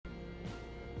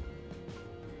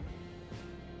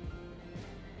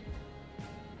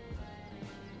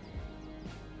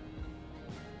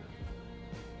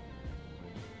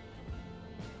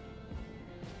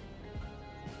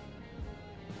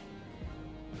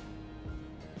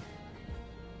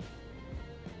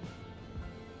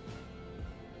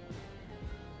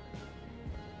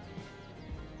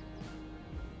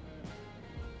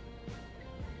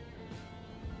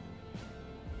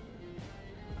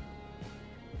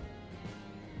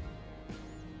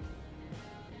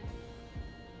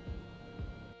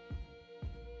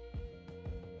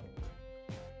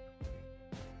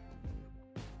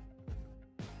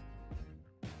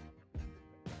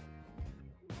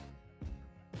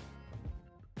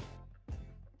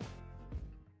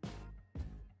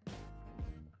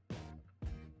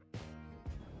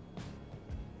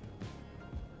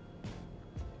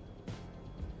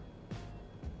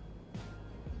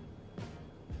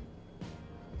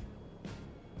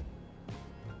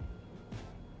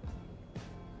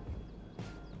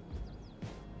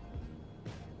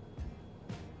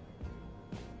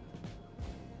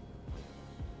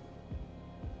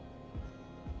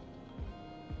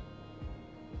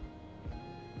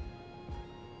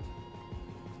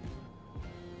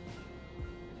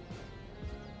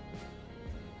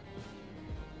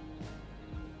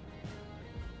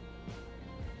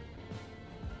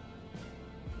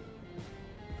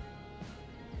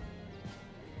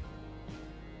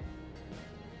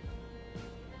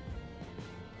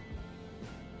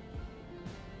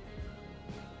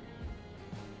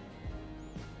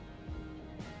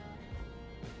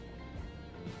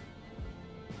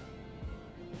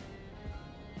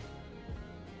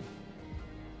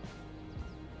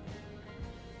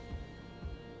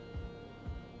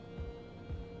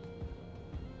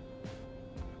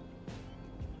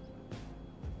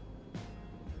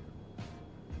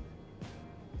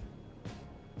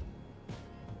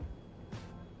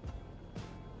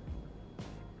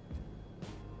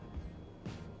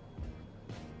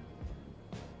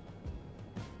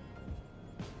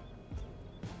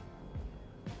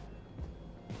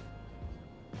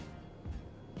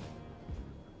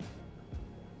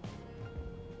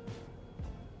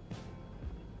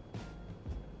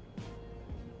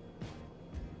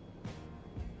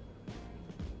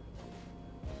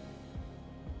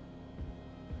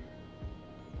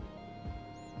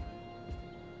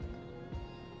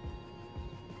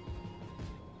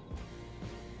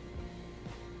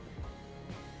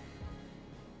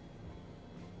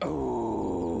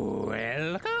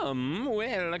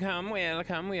welcome.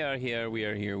 We are here. We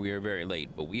are very late,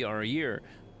 but we are here.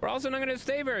 We're also not gonna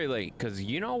stay very late, because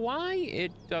you know why?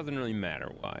 It doesn't really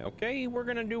matter why, okay? We're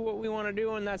gonna do what we want to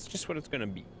do, and that's just what it's gonna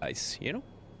be, guys, you know?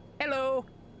 Hello!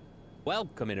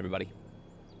 Welcome in, everybody.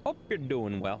 Hope you're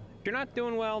doing well. If you're not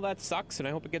doing well, that sucks, and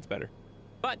I hope it gets better.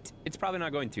 But it's probably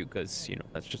not going to, because, you know,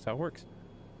 that's just how it works.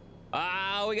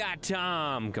 We got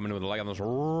Tom coming with a like on the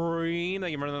stream.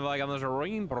 Thank you for the like on the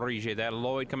stream. Appreciate that.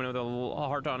 Lloyd coming with a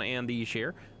heart on and the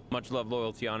share. Much love,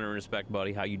 loyalty, honor, and respect,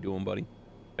 buddy. How you doing, buddy?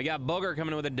 We got Booger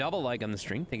coming in with a double like on the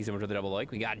stream. Thank you so much for the double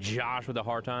like. We got Josh with a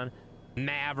heart on,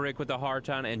 Maverick with a heart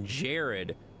on, and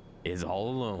Jared is all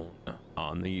alone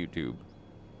on the YouTube.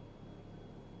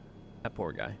 That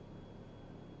poor guy.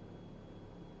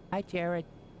 Hi, Jared.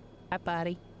 Hi,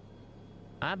 buddy.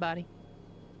 Hi, buddy.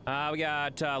 We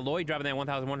got Lloyd dropping that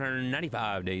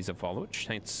 1,195 days of follow, which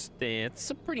it's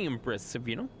pretty impressive,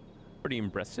 you know? Pretty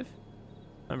impressive.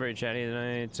 I'm very chatty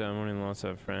tonight. I'm only lost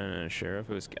a friend and a sheriff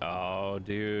who's... Oh,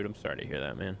 dude, I'm sorry to hear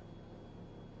that, man.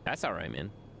 That's all right,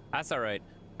 man. That's all right.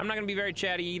 I'm not going to be very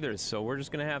chatty either, so we're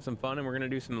just going to have some fun, and we're going to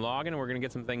do some logging, and we're going to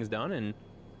get some things done, and...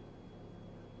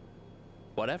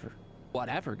 Whatever.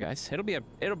 Whatever, guys.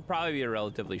 It'll probably be a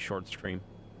relatively short stream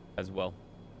as well.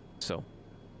 So...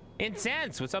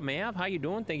 Intense! What's up, Mav? How you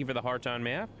doing? Thank you for the heart on,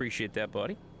 Mav. Appreciate that,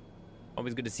 buddy.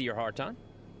 Always good to see your heart on.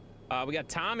 We got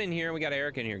Tom in here. We got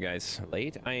Eric in here, guys.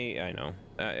 Late? I know.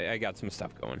 I got some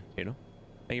stuff going, you know?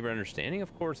 Thank you for understanding.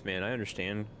 Of course, man. I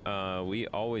understand. We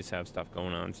always have stuff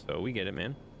going on, so we get it,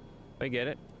 man. I get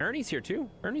it. Ernie's here, too.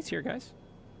 Ernie's here, guys.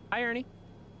 Hi, Ernie.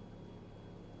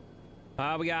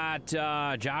 We got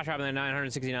Josh having the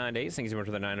 969 days. Thank you so much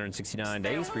for the 969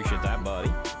 days. Appreciate that,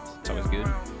 buddy. It's always good.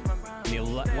 The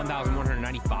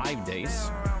 1,195 days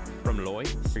from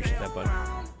Lloyd. Appreciate that, buddy.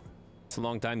 It's a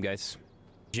long time, guys.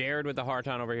 Jared with the heart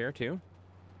on over here, too.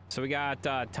 So we got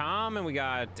Tom and we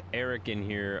got Eric in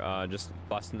here just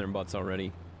busting their butts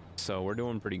already. So we're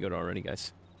doing pretty good already,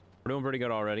 guys. We're doing pretty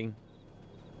good already.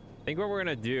 I think what we're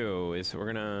going to do is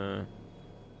we're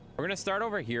going to start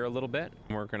over here a little bit.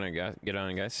 And we're going to get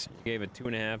on, guys. We gave a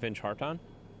 2.5-inch heart on.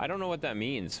 I don't know what that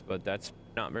means, but that's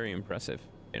not very impressive,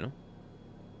 you know?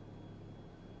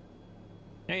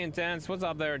 Hey, Intense. What's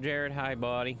up there, Jared? Hi,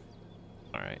 buddy.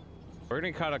 All right. We're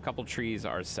going to cut a couple trees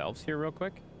ourselves here real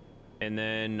quick. And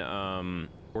then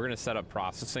we're going to set up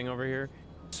processing over here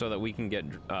so that we can get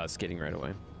skidding right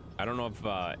away. I don't know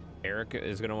if Eric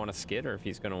is going to want to skid or if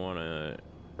he's going to want to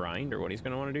grind or what he's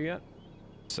going to want to do yet.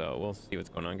 So we'll see what's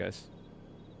going on, guys.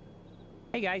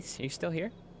 Hey, guys. Are you still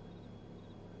here?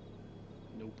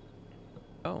 Nope.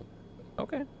 Oh.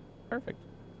 Okay. Perfect.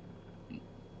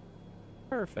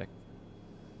 Perfect.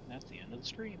 That's the end of the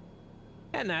stream.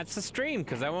 And that's the stream,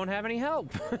 because I won't have any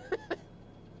help.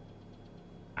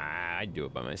 I'd do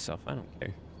it by myself. I don't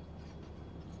care.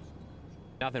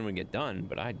 Nothing would get done,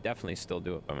 but I'd definitely still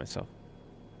do it by myself.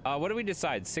 What did we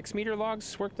decide? 6-meter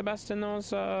logs work the best in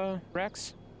those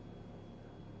wrecks?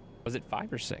 Was it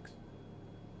 5 or 6?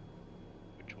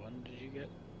 Which one did you get?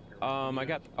 I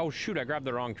got... Oh, shoot, I grabbed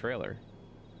the wrong trailer.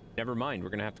 Never mind, we're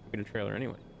going to have to get a trailer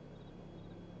anyway.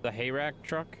 The hay rack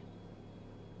truck?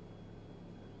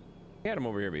 We had him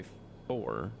over here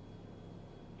before.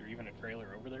 Is there even a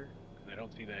trailer over there? Because I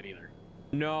don't see that either.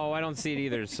 No, I don't see it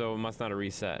either, so it must not have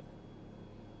reset.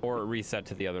 Or it reset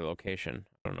to the other location.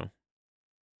 I don't know.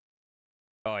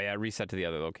 Oh, yeah, reset to the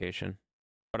other location.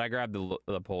 But I grabbed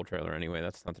the pole trailer anyway.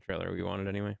 That's not the trailer we wanted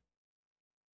anyway.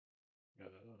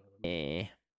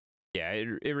 Yeah,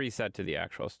 it reset to the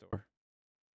actual store.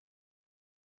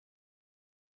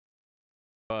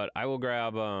 But I will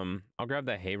grab, I'll grab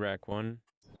the hay rack one.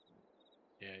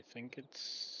 Yeah, I think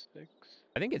it's 6.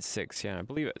 I think it's 6, yeah. I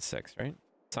believe it's 6, right?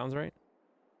 Sounds right?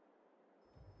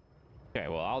 Okay,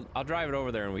 well, I'll drive it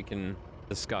over there and we can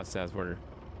discuss as we're...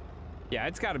 Yeah,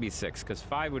 it's got to be 6, because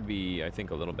 5 would be, I think,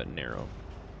 a little bit narrow.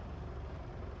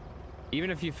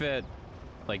 Even if you fit,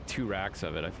 like, 2 racks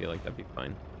of it, I feel like that'd be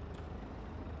fine.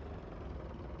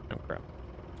 Oh, crap.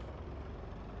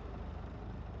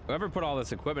 Whoever put all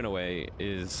this equipment away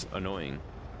is annoying.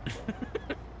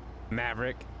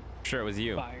 Maverick. Sure, it was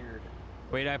you. Fired.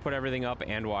 Wait, I put everything up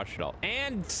and washed it all.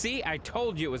 And see, I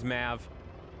told you it was Mav.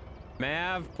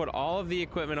 Mav put all of the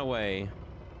equipment away.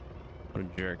 What a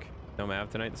jerk. No Mav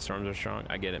tonight. The storms are strong.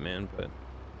 I get it, man, but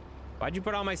why'd you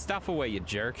put all my stuff away, you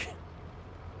jerk?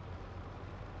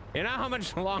 You know how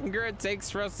much longer it takes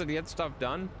for us to get stuff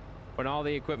done when all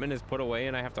the equipment is put away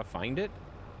and I have to find it?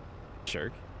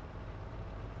 Jerk.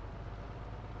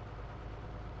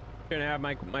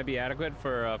 2.5 might be adequate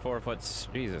for 4 foot.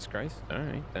 Jesus Christ. All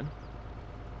right, then.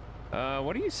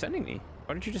 What are you sending me?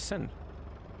 Why didn't you just send?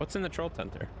 What's in the troll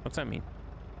tent there? What's that mean?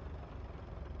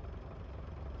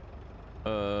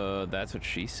 That's what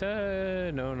she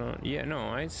said. No. Yeah, no,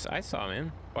 I saw,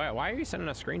 man. Why are you sending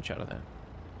a screenshot of that?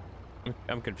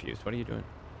 I'm confused. What are you doing?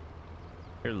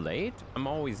 You're late? I'm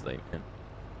always late, man.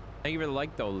 Thank you for the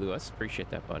like, though, Lewis.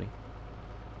 Appreciate that, buddy.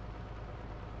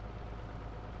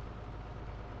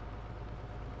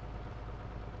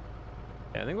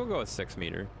 Yeah, I think we'll go with 6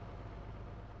 meter.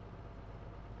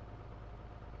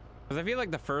 Because I feel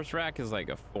like the first rack is like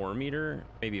a 4 meter,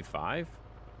 maybe 5.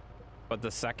 But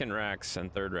the second racks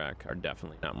and third rack are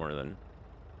definitely not more than...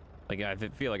 Like, I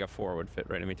feel like a 4 would fit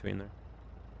right in between there.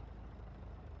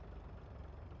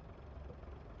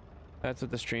 That's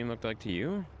what the stream looked like to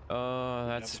you?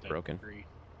 That's broken.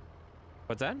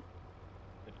 What's that?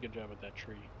 Good job with that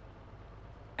tree.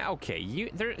 Okay,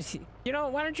 you know,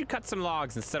 why don't you cut some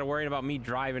logs instead of worrying about me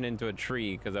driving into a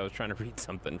tree because I was trying to read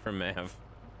something from Mav?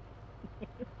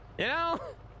 You know?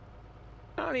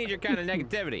 I don't need your kind of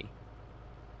negativity.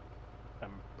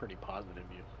 I'm pretty positive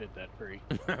you hit that tree.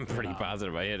 I'm pretty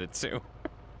positive I hit it too.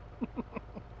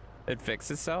 It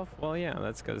fixed itself? Well, yeah,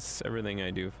 that's because everything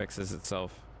I do fixes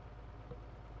itself.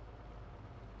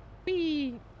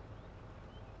 Whee!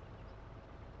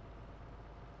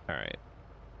 All right.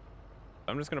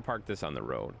 I'm just gonna park this on the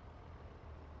road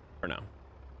for now.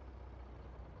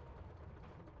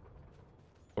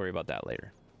 Worry about that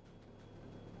later.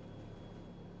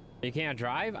 You can't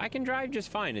drive? I can drive just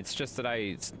fine. It's just that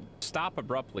I stop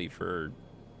abruptly for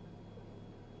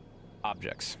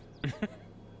objects.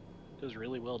 Does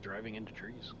really well driving into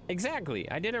trees.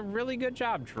 Exactly. I did a really good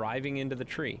job driving into the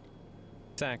tree.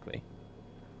 Exactly.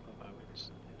 I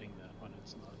was hitting that when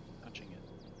it's not touching it.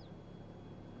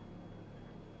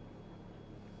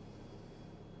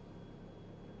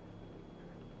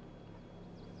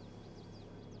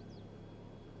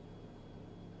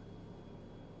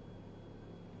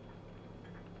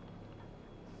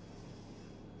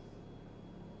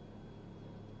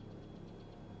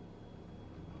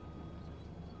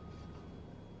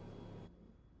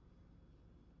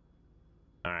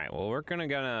 All right, well, we're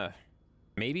gonna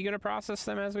maybe gonna process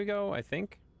them as we go, I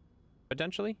think.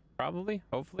 Potentially, probably,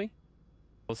 hopefully.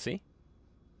 We'll see.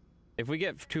 If we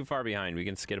get too far behind, we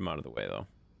can skid them out of the way, though.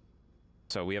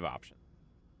 So we have options.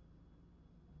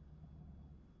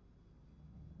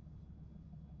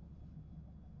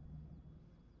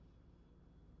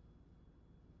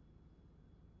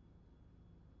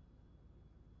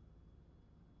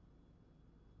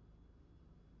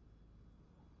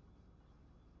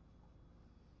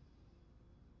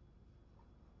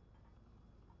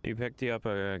 You picked you up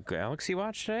a Galaxy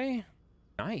Watch today?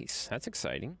 Nice. That's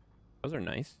exciting. Those are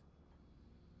nice.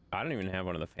 I don't even have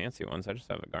one of the fancy ones. I just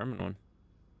have a Garmin one.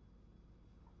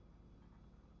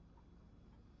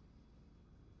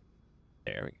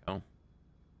 There we go.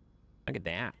 Look at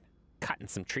that. Cutting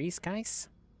some trees, guys.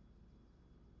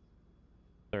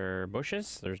 There are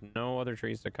bushes. There's no other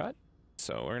trees to cut.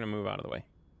 So we're going to move out of the way.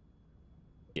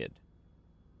 Good.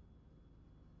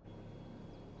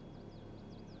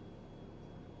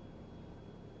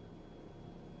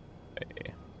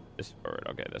 Okay. Just forward.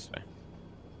 Okay, this way.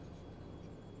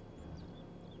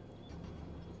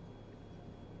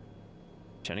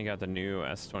 Jenny got the new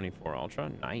S24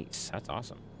 Ultra. Nice. That's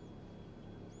awesome.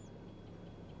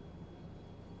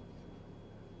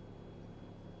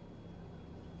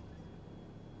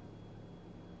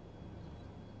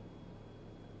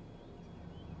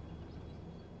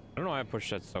 I don't know why I pushed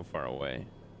that so far away.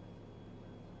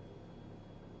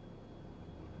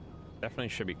 Definitely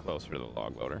should be closer to the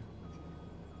log loader.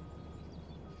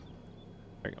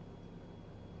 There you go.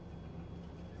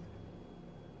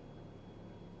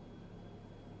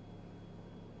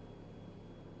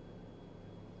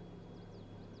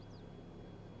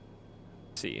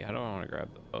 Let's see, how do I want to grab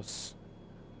those?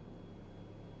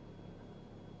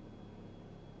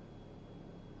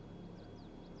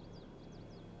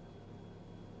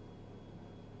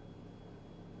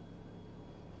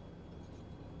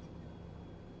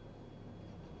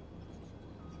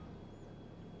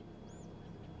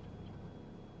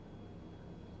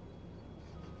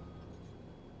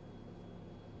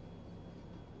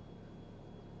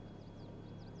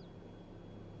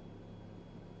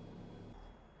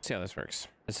 See how this works.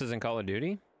 This isn't Call of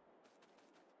Duty?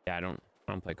 Yeah, I don't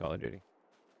play Call of Duty.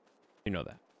 You know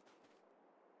that.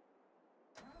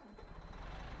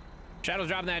 Shadow's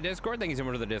dropping that Discord. Thank you so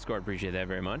much for the Discord. Appreciate that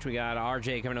very much. We got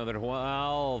RJ coming over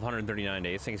 1,239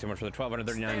 days. Thank you so much for the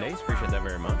 1,239 days. Appreciate that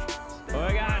very much.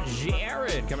 We got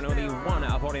Jared coming over the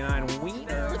 149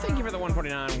 wiener. Thank you for the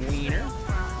 149 wiener.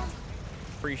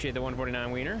 Appreciate the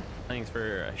 149 wiener. Thanks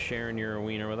for sharing your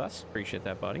wiener with us. Appreciate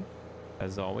that, buddy.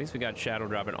 As always, we got Shadow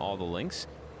dropping all the links.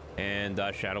 And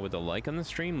Shadow with the like on the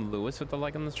stream, Lewis with the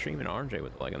like on the stream, and RJ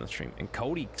with the like on the stream. And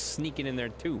Cody sneaking in there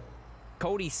too.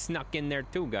 Cody snuck in there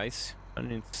too, guys. I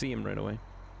didn't see him right away.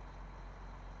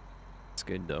 It's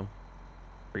good though.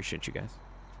 Appreciate you guys.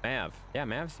 Mav. Yeah,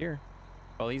 Mav's here.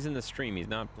 Well, he's in the stream. He's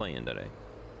not playing today.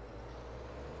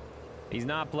 He's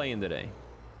not playing today.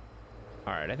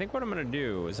 All right, I think what I'm gonna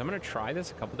do is I'm gonna try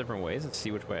this a couple different ways and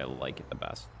see which way I like it the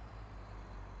best.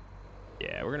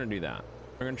 Yeah, we're gonna do that.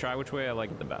 We're gonna try which way I like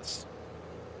it the best.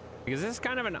 Because this is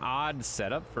kind of an odd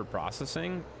setup for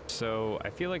processing, so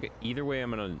I feel like either way I'm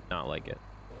gonna not like it.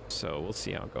 So we'll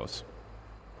see how it goes.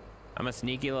 I'm a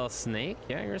sneaky little snake.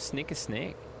 Yeah, you're a sneaky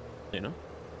snake. You know?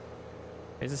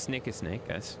 He's a sneaky snake,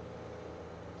 guys.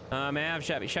 Mav,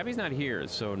 Sheppy. Sheppy's not here,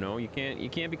 so no, you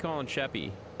can't be calling Sheppy.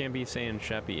 You can't be saying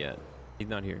Sheppy yet. He's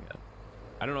not here yet.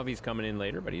 I don't know if he's coming in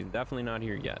later, but he's definitely not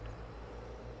here yet.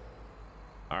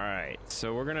 All right,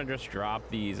 so we're gonna just drop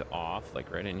these off,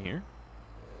 like right in here.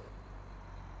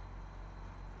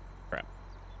 Crap.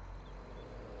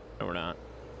 No, we're not.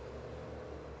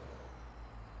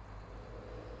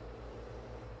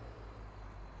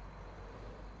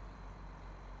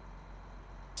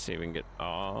 See if we can get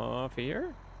off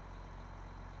here.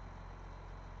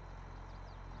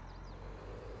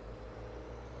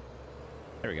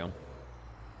 There we go.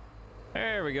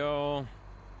 There we go.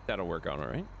 That'll work out all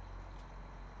right.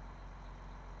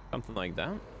 Something like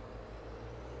that.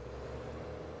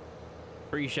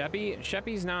 Free Sheppy.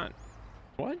 Sheppy's not.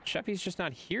 What? Sheppy's just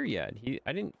not here yet.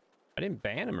 I didn't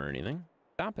ban him or anything.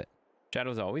 Stop it.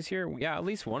 Shadow's always here. Yeah, at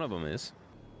least one of them is.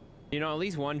 You know, at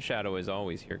least one Shadow is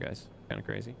always here, guys. Kind of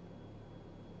crazy.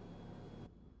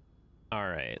 All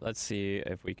right, let's see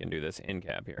if we can do this in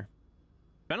cap here.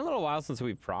 Been a little while since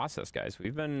we've processed, guys.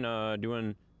 We've been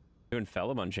doing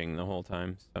fella bunching the whole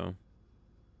time, so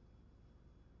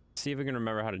see if we can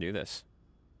remember how to do this.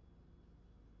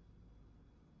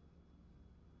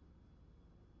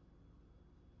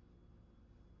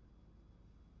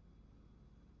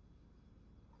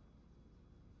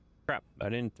 Crap, I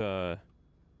didn't do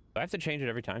I have to change it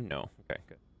every time? No. Okay,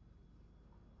 good.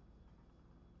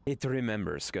 It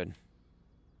remembers. Good.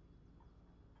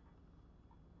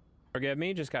 Forgive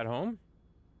me, just got home?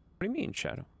 What do you mean,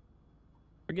 Shadow?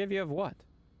 Forgive you of what?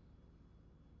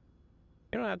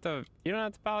 You don't have to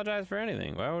apologize for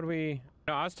anything. Why would we?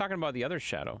 No, I was talking about the other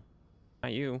Shadow.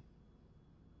 Not you.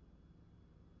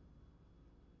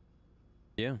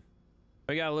 Yeah.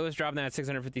 We got Lewis dropping that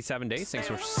 657 days. Thanks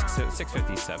for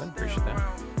 657. Appreciate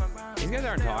that. These guys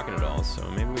aren't talking at all, so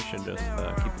maybe we should just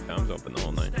keep the thumbs open the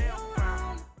whole night.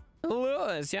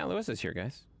 Lewis, yeah, Lewis is here,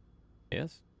 guys.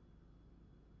 Yes.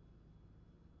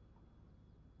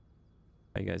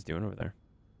 How you guys doing over there?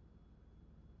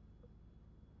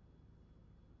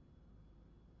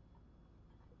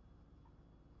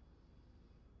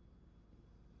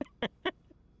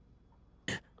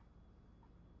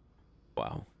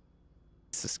 Wow.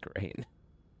 This is great.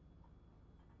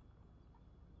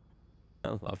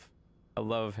 I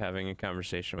love having a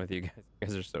conversation with you guys. You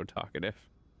guys are so talkative.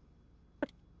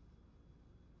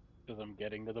 Because I'm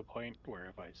getting to the point where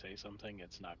if I say something,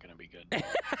 it's not going to be good.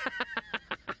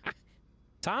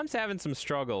 Tom's having some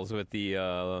struggles with the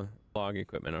log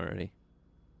equipment already.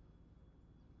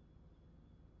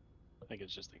 I think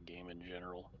it's just a game in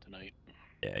general tonight.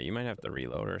 Yeah, you might have to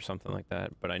reload or something like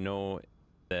that. But I know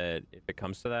that if it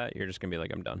comes to that, you're just going to be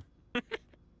like, I'm done.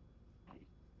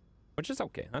 Which is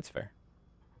okay. That's fair.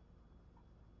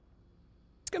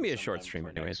 It's going to be a short stream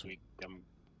anyways. Next week, I'm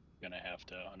going to have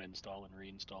to uninstall and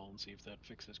reinstall and see if that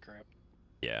fixes crap.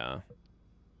 Yeah.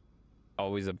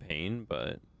 Always a pain,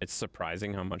 but it's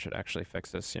surprising how much it actually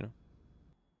fixes, you know?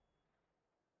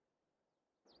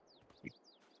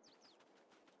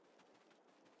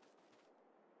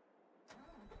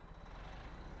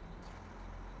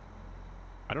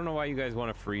 I don't know why you guys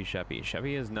want to free Sheppy.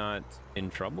 Sheppy is not in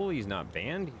trouble. He's not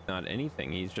banned. He's not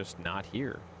anything. He's just not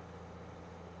here.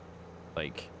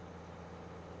 Like,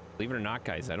 believe it or not,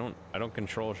 guys, I don't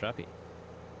control Sheppy.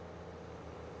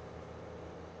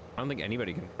 I don't think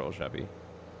anybody controls Sheppy. It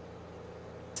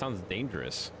sounds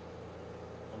dangerous.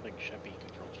 I don't think Sheppy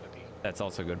controls Sheppy. That's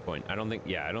also a good point. I don't think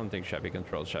Sheppy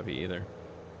controls Sheppy either.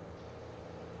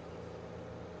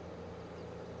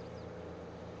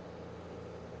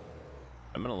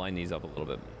 I'm gonna line these up a little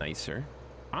bit nicer.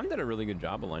 Tom did a really good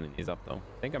job of lining these up, though.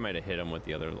 I think I might have hit him with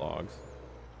the other logs.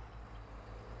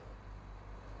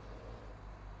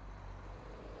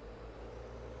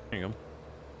 There you go.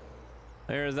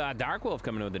 There's Dark Wolf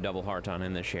coming in with the double heart on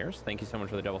in the shares. Thank you so much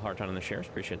for the double heart on in the shares.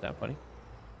 Appreciate that, buddy.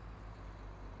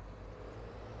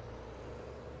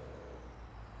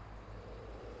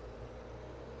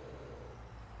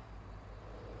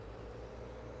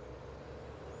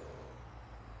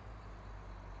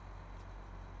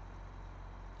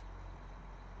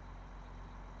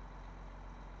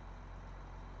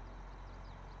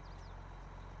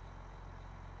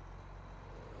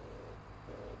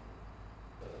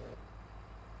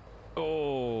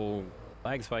 Oh,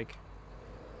 lag spike.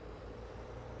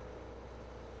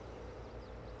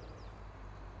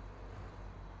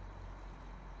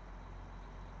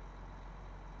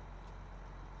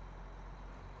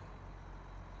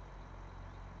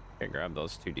 Okay, grab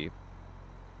those too deep.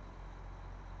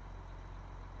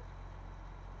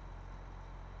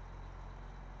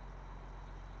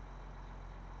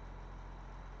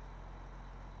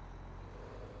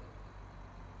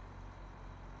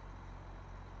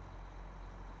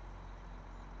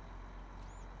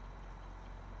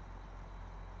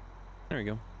 There we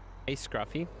go. Hey,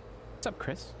 Scruffy. What's up,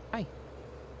 Chris? Hi.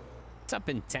 What's up,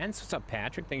 Intense? What's up,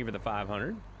 Patrick? Thank you for the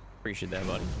 500. Appreciate that,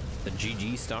 buddy. The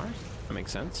GG stars. That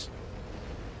makes sense.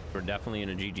 We're definitely in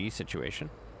a GG situation.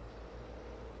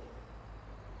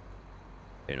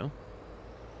 You know?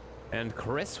 And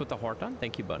Chris with the Horton.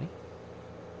 Thank you, buddy.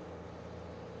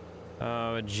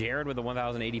 Jared with the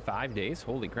 1,085 days.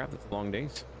 Holy crap, that's long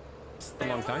days. It's a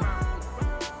long time.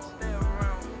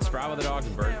 Sprout with the dog's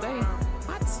birthday?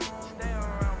 What?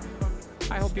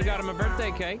 I hope you got him a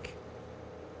birthday cake.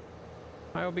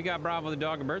 I hope you got Bravo the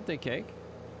dog a birthday cake.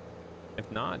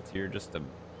 If not, you're just a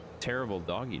terrible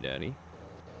doggy daddy.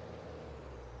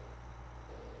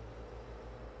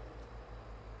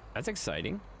 That's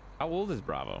exciting. How old is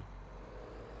Bravo?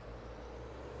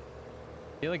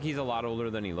 I feel like he's a lot older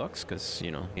than he looks, because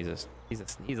you know he's a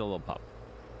little pup.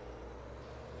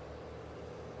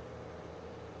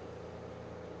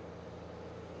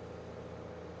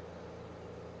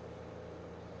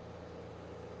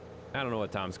 I don't know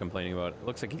what Tom's complaining about. It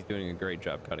looks like he's doing a great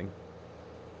job cutting.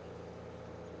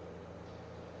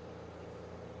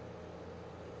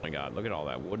 Oh my god, look at all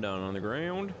that wood down on the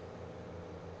ground.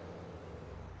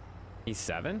 He's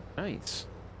 7? Nice.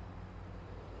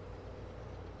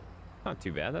 Not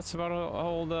too bad. That's about how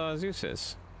old Zeus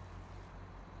is.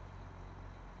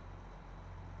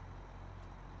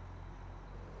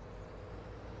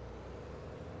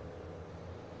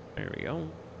 There we go.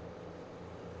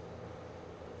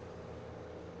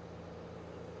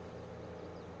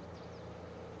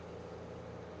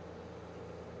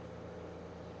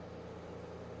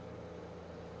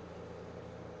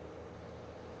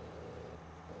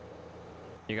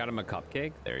 You got him a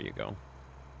cupcake? There you go.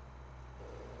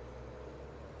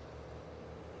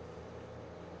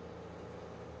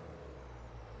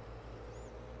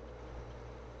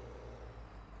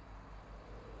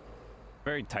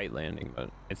 Very tight landing, but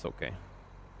it's okay.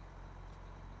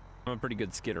 I'm a pretty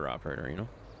good skidder operator, you know?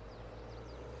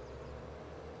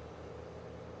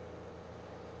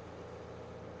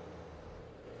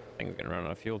 I think we're gonna run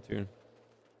out of fuel too.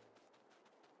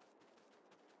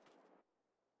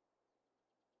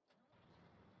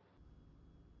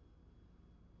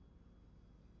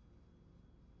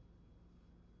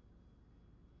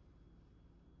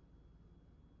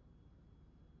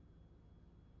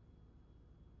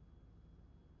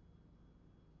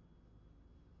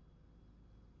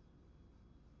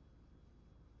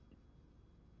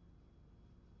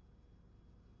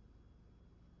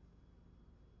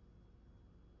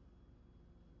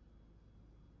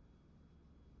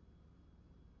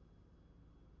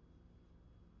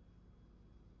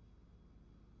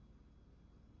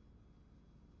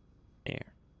 There.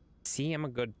 See, I'm a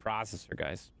good processor,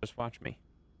 guys. Just watch me.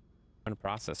 I'm gonna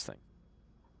process things.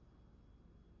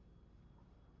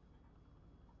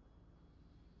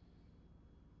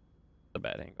 It's a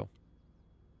bad angle.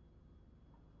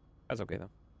 That's okay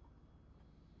though.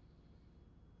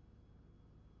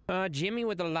 Jimmy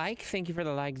with the like. Thank you for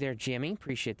the like there, Jimmy.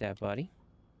 Appreciate that, buddy.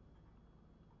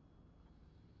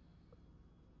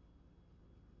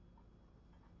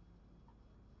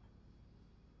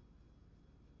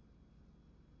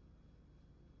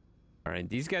 All right,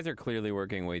 these guys are clearly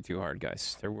working way too hard,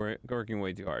 guys. They're working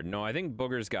way too hard. No, I think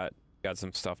Booger's got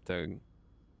some stuff to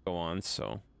go on,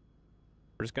 so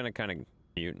we're just gonna kind of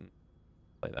mute and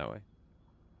play that way.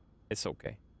 It's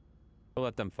okay. We'll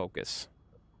let them focus.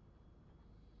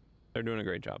 They're doing a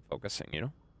great job focusing, you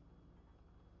know?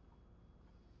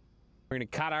 We're gonna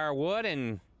cut our wood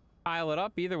and pile it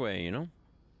up either way, you know?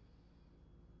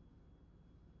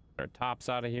 Our tops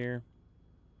out of here.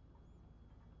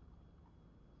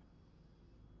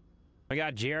 We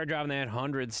got Jared dropping that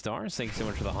 100 stars. Thank you so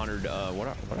much for the 100.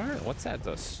 What's that?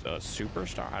 The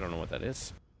superstar? I don't know what that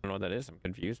is. I don't know what that is. I'm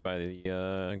confused by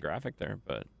the graphic there,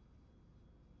 but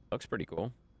looks pretty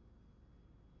cool.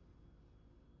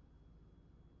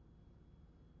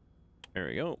 There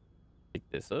we go. Pick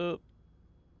this up.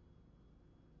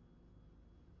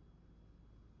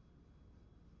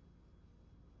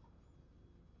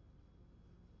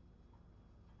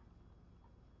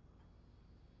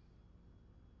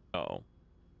 Uh oh.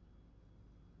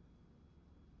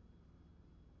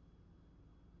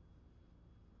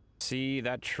 See,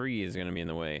 that tree is gonna be in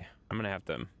the way. I'm gonna have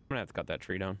to cut that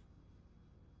tree down.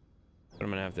 That's what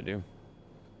I'm gonna have to do.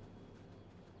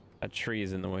 That tree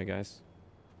is in the way, guys.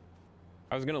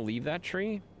 I was gonna leave that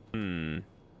tree. I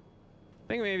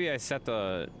think maybe I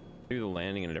do the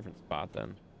landing in a different spot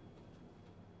then.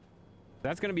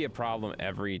 That's gonna be a problem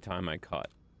every time I cut.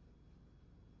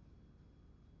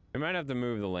 We might have to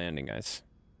move the landing, guys.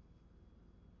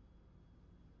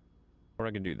 Or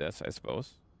I could do this, I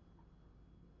suppose.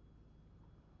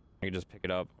 I could just pick it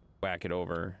up, whack it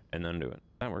over, and then do it.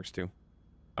 That works too.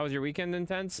 How was your weekend,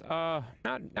 Intense?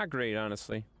 Not great,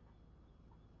 honestly.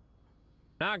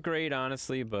 Not great,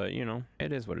 honestly, but you know,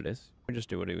 it is what it is. We just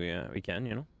do what we can,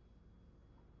 you know.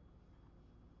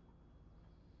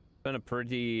 It's been a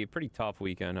pretty tough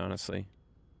weekend, honestly.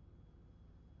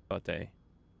 But we're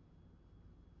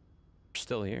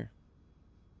still here.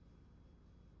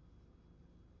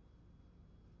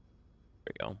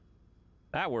 There we go.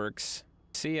 That works.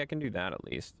 See, I can do that at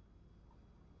least.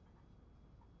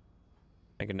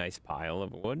 Make a nice pile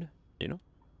of wood, you know.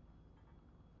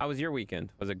 How was your weekend?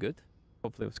 Was it good?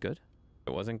 Hopefully it was good.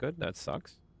 If it wasn't good, that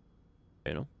sucks.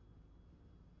 You know.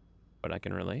 But I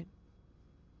can relate.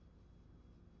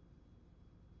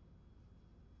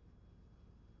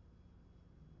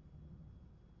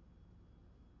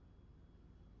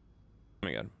 Oh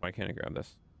my god, why can't I grab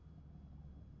this?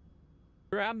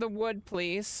 Grab the wood,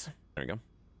 please. There we go.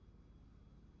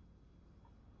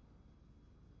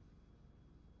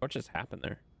 What just happened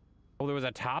there? Oh, there was a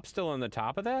top still on the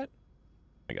top of that?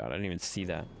 Oh my god, I didn't even see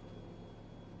that.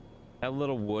 That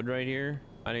little wood right here.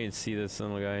 I didn't even see this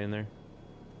little guy in there.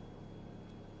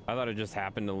 I thought it just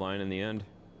happened to line in the end.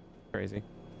 Crazy.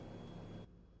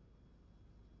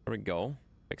 There we go.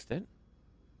 Fixed it.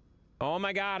 Oh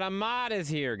my god, Ahmad is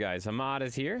here, guys. Ahmad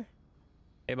is here.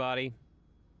 Hey, buddy.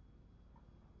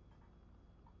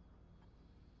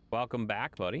 Welcome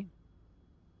back, buddy.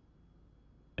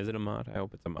 Is it Ahmad? I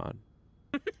hope it's Ahmad.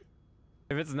 If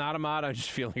it's not Ahmad, I just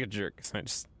feel like a jerk because I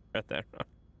just read that wrong.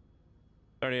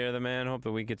 Sorry to hear that, man. Hope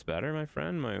the week gets better, my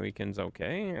friend. My weekend's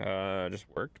okay. Just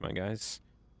worked, my guys.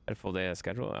 Had a full day of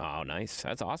schedule. Oh, nice.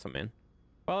 That's awesome, man.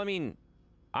 Well, I mean,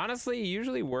 honestly,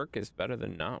 usually work is better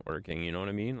than not working. You know what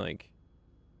I mean? Like,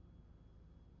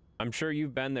 I'm sure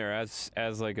you've been there as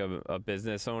like a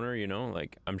business owner, you know?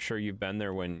 Like, I'm sure you've been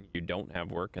there when you don't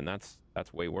have work, and that's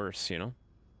way worse, you know?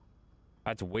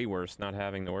 That's way worse, not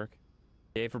having to work.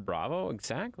 Yay for Bravo?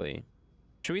 Exactly.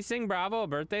 Should we sing Bravo, a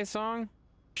birthday song?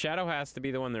 Shadow has to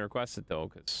be the one that requests it, though,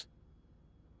 because,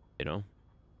 you know,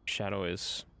 Shadow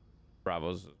is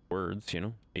Bravo's words, you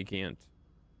know? He can't.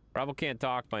 Bravo can't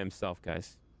talk by himself,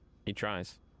 guys. He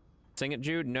tries. Sing it,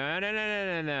 Jude? No, no, no, no,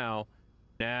 no, no.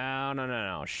 No, no,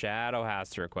 no, no. Shadow has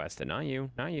to request it. Not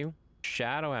you. Not you.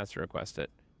 Shadow has to request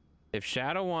it. If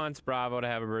Shadow wants Bravo to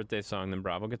have a birthday song, then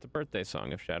Bravo gets a birthday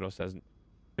song. If Shadow says,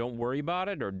 don't worry about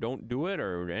it, or don't do it,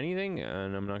 or anything,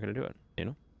 and I'm not going to do it, you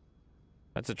know?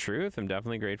 That's the truth. I'm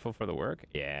definitely grateful for the work.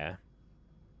 Yeah.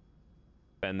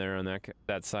 Been there on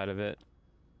that side of it.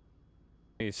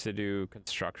 I used to do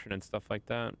construction and stuff like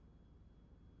that.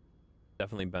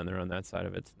 Definitely been there on that side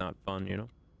of it. It's not fun, you know?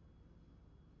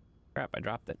 Crap, I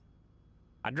dropped it.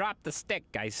 I dropped the stick,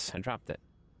 guys. I dropped it.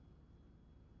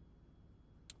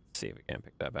 Let's see if we can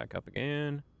pick that back up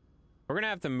again. We're gonna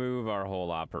have to move our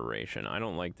whole operation. I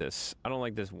don't like this. I don't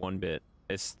like this one bit.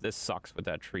 This sucks with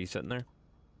that tree sitting there.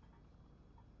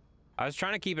 I was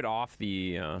trying to keep it off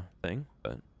the thing,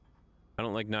 but I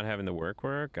don't like not having the work.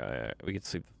 We could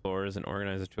sweep the floors and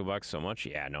organize the toolbox so much.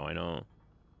 Yeah, no, I know.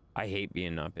 I hate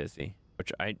being not busy,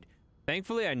 which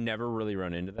thankfully I never really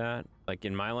run into that. Like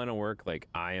in my line of work, like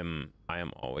I am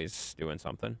always doing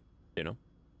something, you know?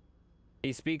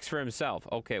 He speaks for himself.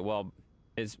 Okay, well,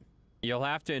 you'll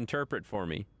have to interpret for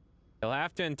me. You'll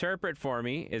have to interpret for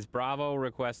me. Is Bravo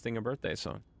requesting a birthday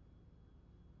song?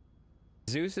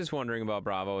 Zeus is wondering about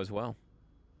Bravo as well.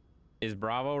 Is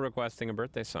Bravo requesting a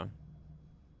birthday song?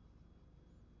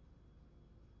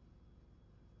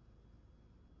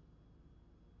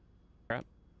 Crap.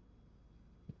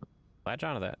 Latch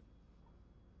onto that.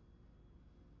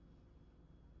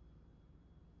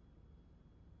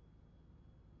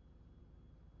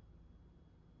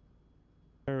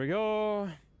 There we go.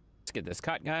 Let's get this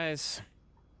cut, guys.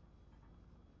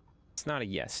 It's not a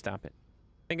yes. Stop it.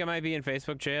 I think I might be in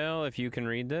Facebook jail if you can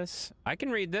read this. I can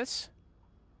read this.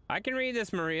 I can read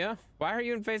this, Maria. Why are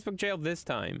you in Facebook jail this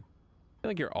time? I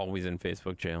feel like you're always in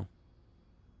Facebook jail.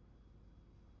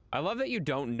 I love that you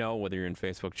don't know whether you're in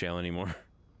Facebook jail anymore.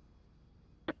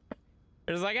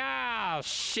 It's like, ah,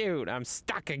 shoot, I'm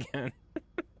stuck again.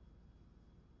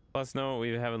 Plus, no,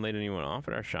 we haven't laid anyone off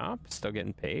at our shop. Still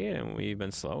getting paid, and we've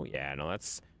been slow. Yeah, no,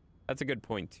 that's That's a good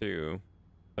point too.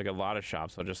 Like a lot of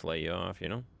shops will just lay you off, you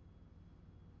know?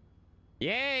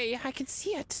 Yay! I can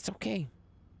see it. It's okay.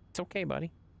 It's okay,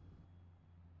 buddy.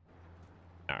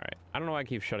 All right. I don't know why I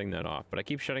keep shutting that off, but I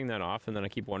keep shutting that off, and then I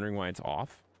keep wondering why it's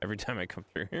off every time I come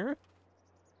through here.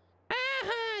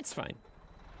 It's fine.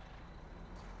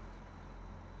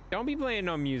 Don't be playing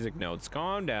no music notes.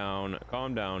 Calm down.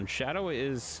 Calm down. Shadow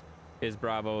is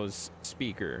Bravo's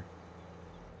speaker.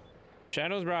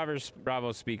 Shadow's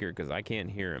Bravo's speaker because I can't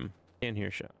hear him. Can't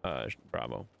hear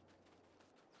Bravo.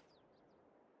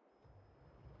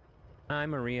 Hi,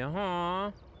 Maria.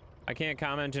 Aww. I can't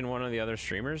comment in one of the other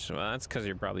streamers. Well, that's because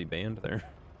you're probably banned there.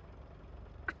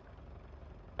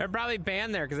 They're probably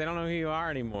banned there because they don't know who you are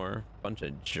anymore. Bunch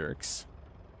of jerks.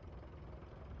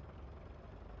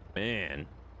 Man.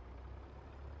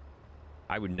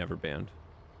 I would never ban.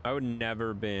 I would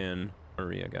never ban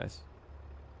Maria, guys.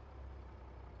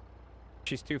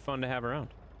 She's too fun to have around.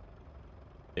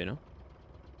 You know?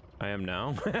 I am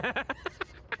now.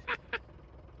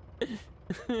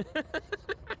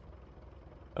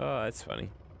 Oh, that's funny.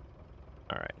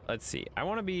 All right, let's see. I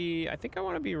think I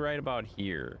want to be right about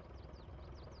here.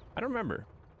 I don't remember.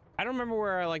 I don't remember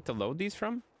where I like to load these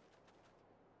from.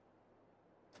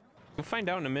 We'll find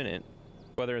out in a minute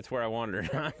whether it's where I want it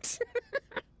or not.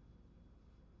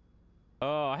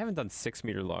 Oh, I haven't done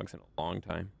 6-meter logs in a long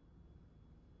time.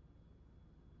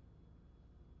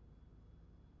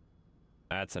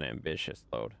 That's an ambitious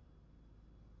load.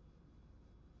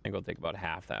 I think we'll take about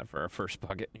half that for our first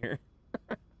bucket here.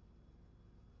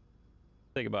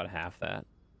 Take about half that.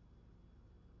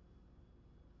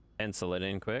 Pencil it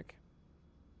in quick.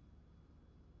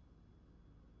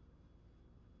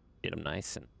 Get them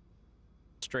nice and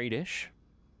straight-ish.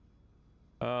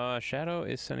 Shadow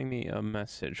is sending me a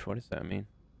message. What does that mean?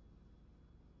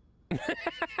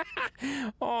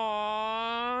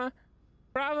 Aww.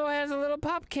 Bravo has a little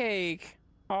pup cake.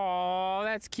 Aww,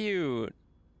 that's cute.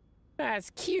 That's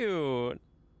cute.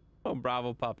 Oh,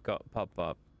 Bravo pop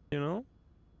up, you know?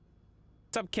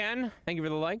 What's up, Ken? Thank you for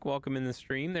the like. Welcome in the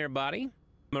stream there, buddy.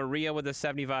 Maria with the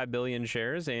 75 billion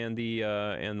shares and the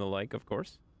like, of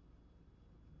course.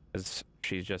 Because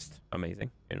she's just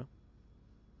amazing, you know?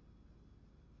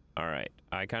 All right.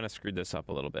 I kind of screwed this up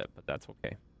a little bit, but that's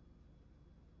okay.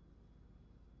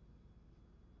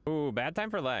 Ooh, bad time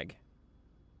for lag.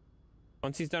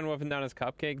 Once he's done wolfing down his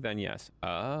cupcake, then yes.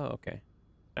 Oh, okay.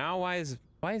 Now why is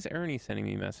Ernie sending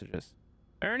me messages?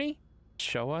 Ernie,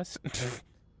 show us.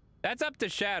 That's up to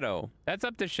Shadow. That's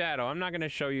up to Shadow. I'm not gonna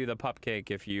show you the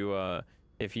cupcake if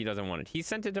he doesn't want it. He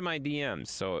sent it to my DMs,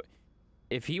 so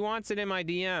if he wants it in my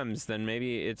DMs, then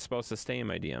maybe it's supposed to stay in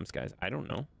my DMs, guys. I don't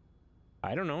know.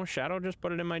 I don't know. Shadow just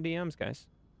put it in my DMs, guys.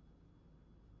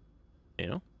 You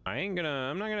know, I'm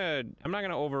not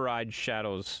gonna override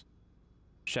Shadow's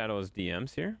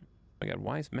DMs here. Oh my God,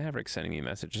 why is Maverick sending me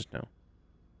messages now?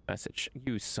 Message,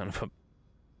 you son of a...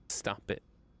 Stop it.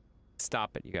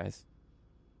 Stop it, you guys.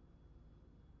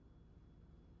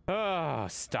 Oh,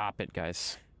 stop it,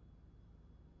 guys.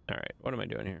 All right, what am I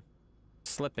doing here?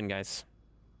 Slipping, guys.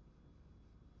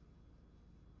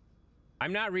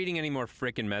 I'm not reading any more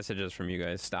frickin' messages from you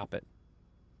guys. Stop it.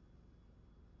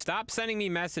 Stop sending me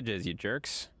messages, you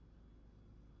jerks.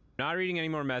 Not reading any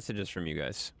more messages from you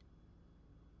guys.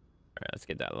 All right, let's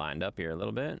get that lined up here a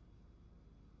little bit.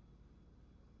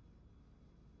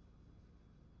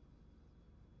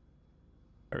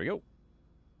 There we go.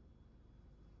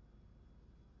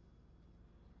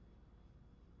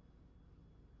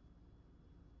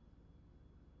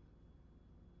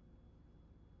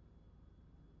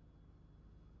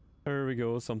 There we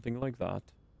go, something like that.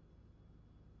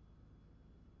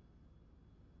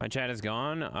 My chat is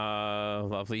gone.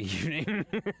 Lovely evening.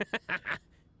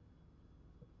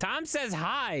 Tom says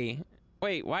hi.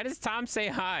 Wait, why does Tom say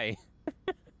hi?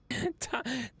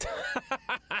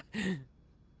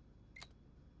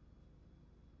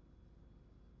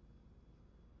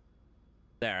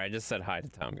 There, I just said hi to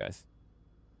Tom, guys.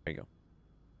 There you go.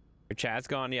 Your chat's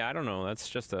gone. Yeah, I don't know. That's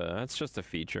just a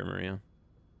feature, Maria.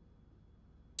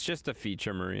 It's just a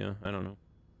feature, Maria. I don't know.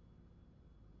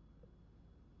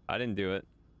 I didn't do it.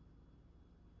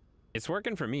 It's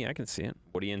working for me. I can see it.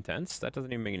 Woody Intense? That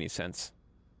doesn't even make any sense.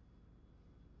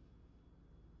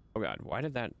 Oh God, why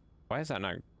is that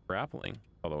not grappling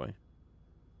all the way?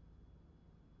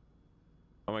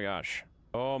 Oh my gosh.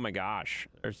 Oh my gosh.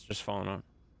 It's just falling out.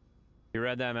 You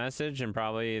read that message and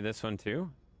probably this one too?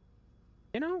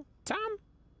 You know, Tom?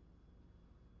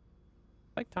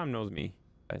 Like Tom knows me,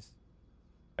 guys.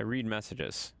 I read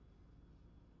messages.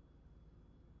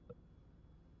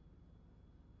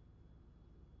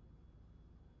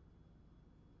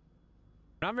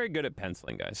 Not very good at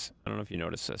penciling, guys. I don't know if you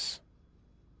noticed this.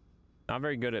 Not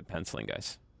very good at penciling,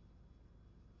 guys.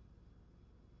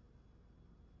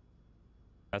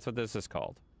 That's what this is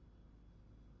called.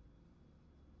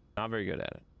 Not very good at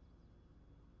it.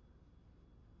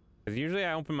 Because usually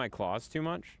I open my claws too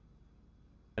much.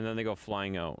 And then they go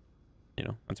flying out. You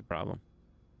know, that's a problem.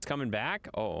 It's coming back?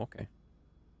 Oh, okay.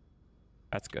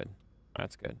 That's good.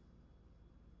 That's good.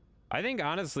 I think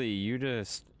honestly, you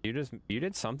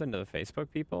did something to the Facebook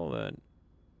people that,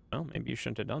 well, maybe you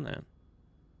shouldn't have done that.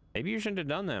 Maybe you shouldn't have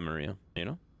done that, Maria, you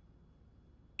know?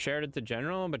 Shared it to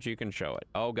general, but you can show it.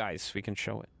 Oh, guys, we can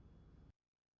show it.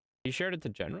 You shared it to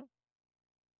general?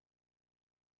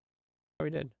 Oh, he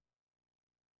did.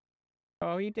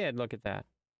 Oh, he did. Look at that.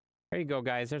 There you go,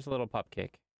 guys. There's a little pup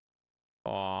kick.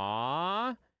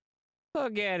 Aww.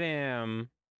 Look at him.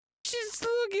 Just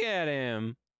look at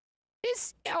him.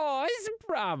 It's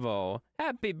Bravo.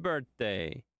 Happy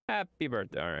birthday. Happy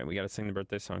birthday. All right, we got to sing the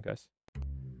birthday song, guys.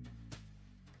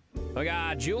 We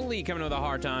got Julie coming with a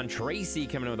heart on, Tracy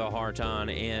coming with a heart on,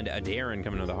 and Darren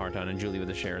coming with a heart on, and Julie with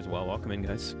a share as well. Welcome in,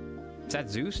 guys. Is that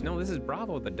Zeus? No, this is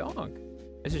Bravo, the dog.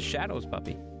 This is Shadow's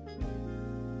puppy.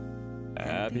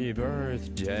 Happy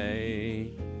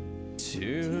birthday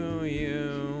to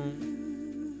you.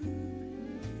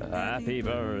 Happy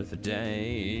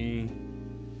birthday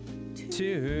to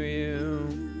you.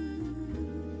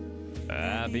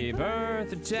 Happy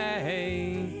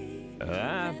birthday.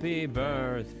 Happy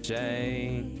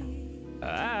birthday.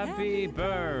 Happy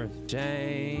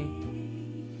birthday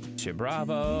to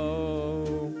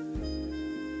Bravo.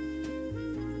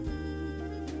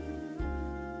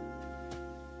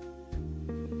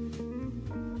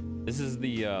 This is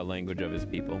the language of his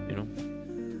people, you know?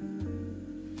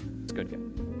 It's good, guy.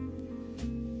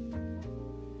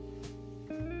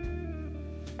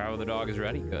 Bravo the dog is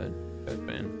ready. Good. Good,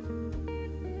 man.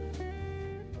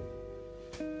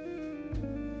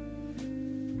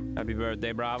 Happy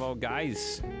birthday, Bravo.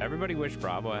 Guys, everybody wish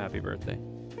Bravo a happy birthday.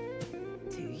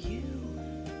 To you.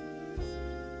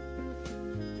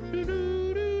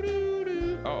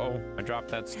 Uh-oh, I dropped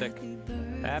that stick.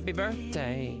 Happy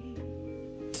birthday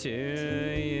to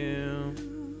you.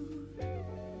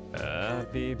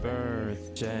 Happy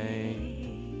birthday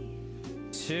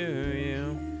to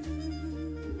you.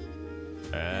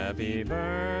 Happy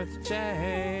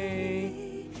birthday.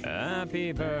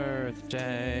 Happy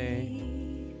birthday.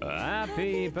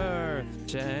 Happy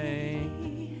birthday.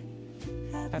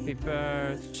 Happy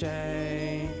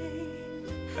birthday.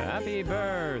 Happy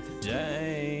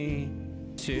birthday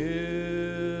to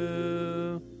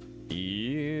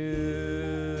you.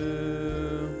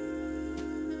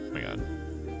 Oh my God.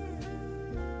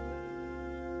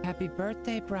 Happy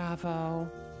birthday, Bravo.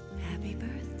 Happy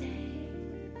birthday.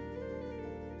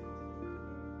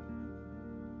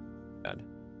 God.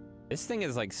 This thing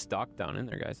is like stuck down in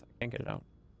there, guys. I can't get it out.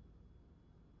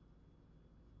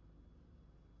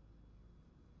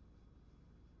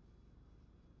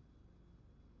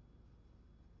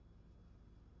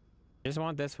 I just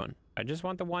want this one. I just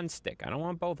want the one stick. I don't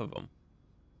want both of them.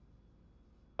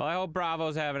 Well, I hope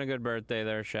Bravo's having a good birthday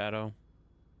there, Shadow.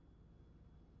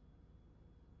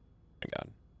 Oh my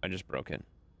God, I just broke it.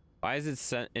 Why is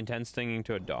it intense stinging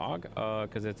to a dog?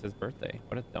 Because it's his birthday.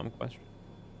 What a dumb question.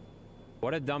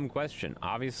 What a dumb question.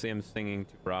 Obviously, I'm singing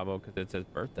to Bravo because it's his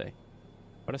birthday.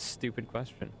 What a stupid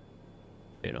question.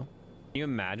 You know? Can you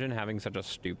imagine having such a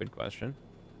stupid question?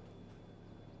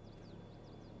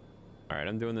 All right,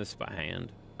 I'm doing this by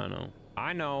hand.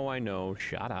 I know.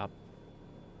 Shut up.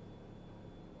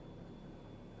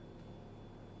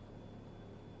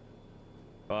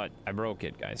 But I broke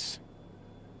it, guys.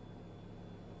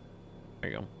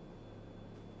 There you go.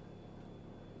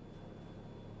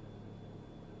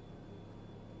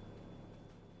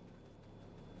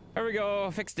 There we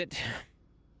go. Fixed it.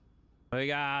 We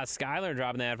got Skylar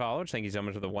dropping that follow. Thank you so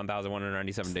much for the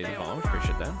 1,197 days of follow.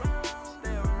 Appreciate that.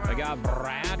 I got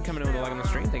Brad coming in with a like on the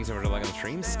stream. Thank you so much for the like on the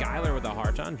stream. Skylar with a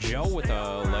heart on. Joe with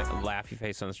a laughy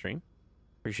face on the stream.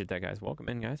 Appreciate that, guys. Welcome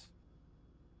in, guys.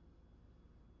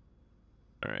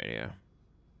 All right, yeah.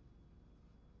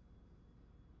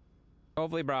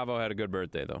 Hopefully Bravo had a good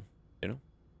birthday, though. You know?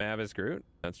 Mav is Groot.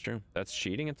 That's true. That's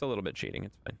cheating. It's a little bit cheating.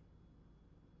 It's fine.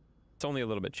 It's only a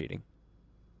little bit cheating.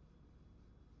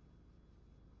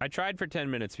 I tried for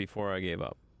 10 minutes before I gave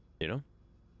up. You know?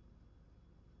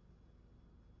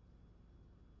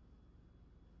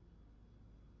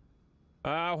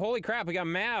 Holy crap, we got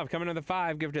Mav coming to the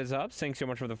 5 gifted subs. Thanks so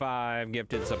much for the 5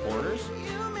 gifted supporters.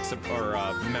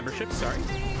 Memberships, sorry.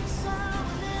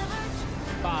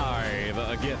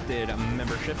 5 gifted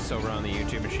memberships over on the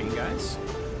YouTube machine, guys.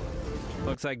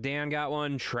 Looks like Dan got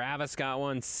one, Travis got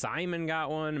one, Simon got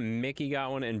one, Mickey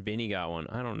got one, and Vinny got one.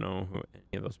 I don't know who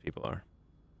any of those people are.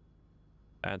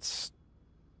 That's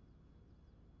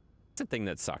the thing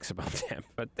that sucks about them.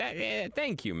 But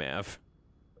thank you, Mav.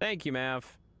 Thank you,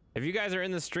 Mav. If you guys are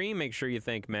in the stream, make sure you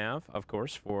thank Mav, of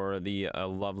course, for the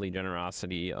lovely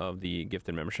generosity of the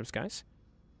gifted memberships, guys.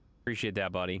 Appreciate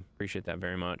that, buddy. Appreciate that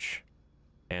very much.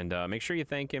 And make sure you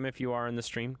thank him if you are in the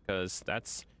stream, because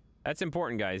that's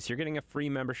important, guys. You're getting a free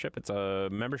membership. It's a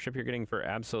membership you're getting for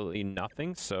absolutely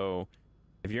nothing. So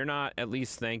if you're not at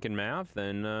least thanking Mav,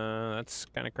 then that's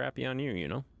kind of crappy on you, you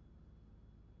know?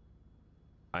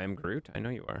 I am Groot. I know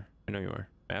you are. I know you are.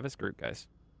 Mav is Groot, guys.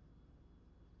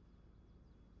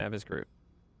 Mav is Groot.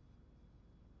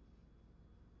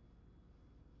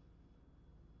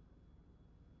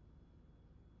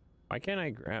 Why can't I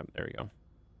grab? There we go.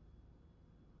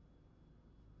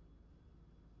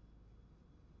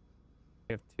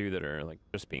 We have two that are like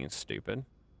just being stupid.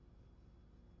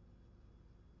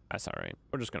 That's all right.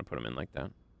 We're just gonna put them in like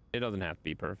that. It doesn't have to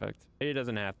be perfect. It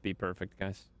doesn't have to be perfect,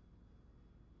 guys.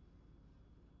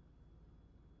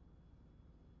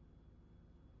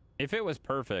 If it was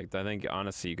perfect, I think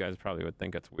honestly you guys probably would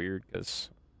think it's weird because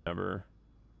never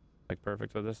like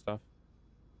perfect with this stuff.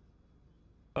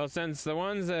 Well, since the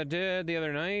ones that did the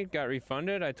other night got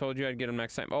refunded, I told you I'd get them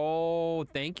next time. Oh,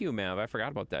 thank you, Mav. I forgot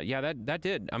about that. Yeah, that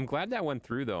did. I'm glad that went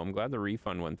through, though. I'm glad the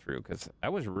refund went through, because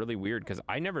that was really weird, because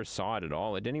I never saw it at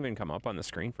all. It didn't even come up on the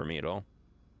screen for me at all.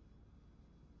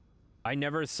 I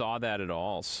never saw that at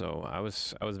all, so I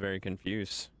was very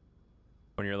confused.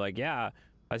 When you're like, yeah,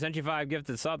 I sent you 5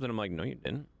 gifted subs, and I'm like, no, you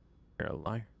didn't. You're a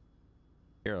liar.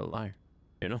 You're a liar.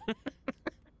 You know?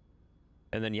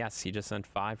 And then, yes, he just sent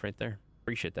 5 right there.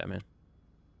 Appreciate that, man.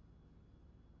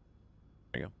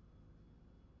 There you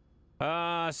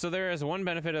go. So there is one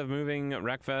benefit of moving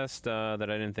Wreckfest that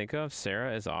I didn't think of.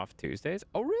 Sarah is off Tuesdays.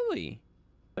 Oh, really?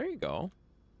 There you go.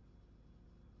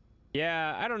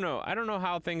 Yeah, I don't know. I don't know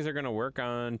how things are gonna work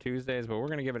on Tuesdays, but we're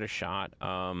gonna give it a shot.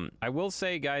 I will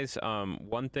say, guys,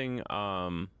 one thing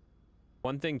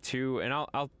too, and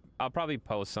I'll probably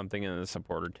post something in the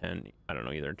supporter tent. I don't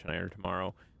know, either tonight or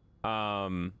tomorrow.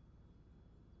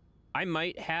 I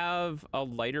might have a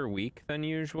lighter week than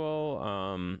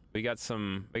usual. We got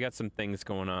some things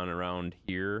going on around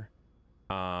here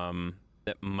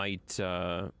that might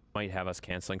have us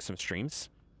canceling some streams.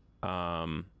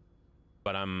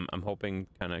 But I'm hoping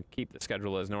kind of keep the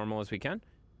schedule as normal as we can.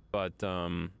 But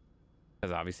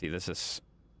because obviously this is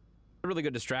a really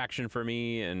good distraction for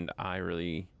me, and I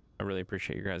really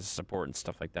appreciate your guys' support and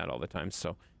stuff like that all the time.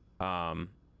 So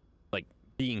like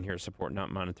being here support,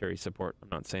 not monetary support. I'm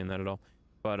not saying that at all.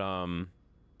 But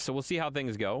so we'll see how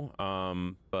things go.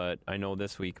 But I know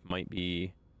this week's gonna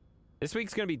be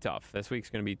tough. This week's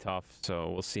gonna be tough.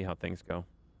 So we'll see how things go.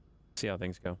 See how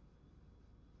things go.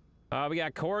 We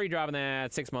got Corey dropping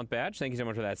that 6-month badge. Thank you so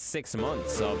much for that 6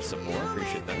 months of support.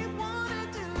 Appreciate that.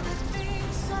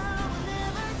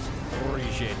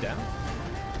 Appreciate that.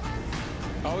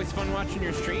 Always fun watching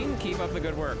your stream. Keep up the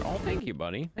good work. Oh, thank you,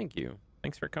 buddy. Thank you.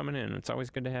 Thanks for coming in. It's always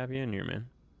good to have you in here, man.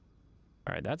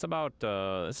 All right, that's about,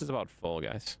 this is about full,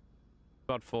 guys.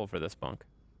 About full for this bunk.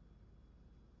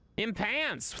 In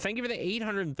pants, thank you for the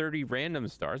 830 random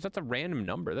stars. That's a random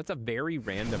number. That's a very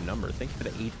random number. Thank you for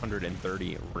the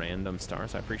 830 random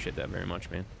stars. I appreciate that very much,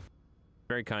 man.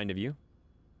 Very kind of you.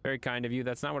 Very kind of you.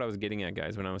 That's not what I was getting at,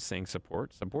 guys, when I was saying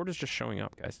support. Support is just showing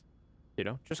up, guys. You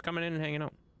know, just coming in and hanging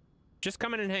out. Just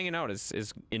coming in and hanging out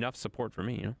is enough support for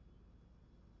me, you know?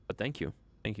 But thank you.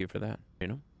 Thank you for that, you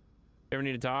know? If you ever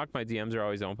need to talk, my DMs are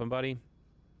always open, buddy.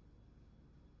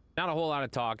 Not a whole lot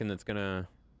of talking that's gonna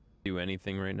do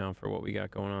anything right now for what we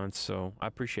got going on, so I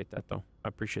appreciate that, though. I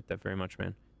appreciate that very much,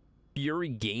 man. Fury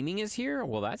Gaming is here?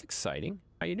 Well, that's exciting.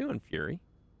 How you doing, Fury?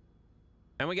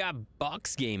 And we got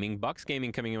Bucks Gaming. Bucks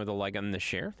Gaming coming in with a like on the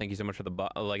share. Thank you so much for the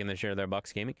like on the share there,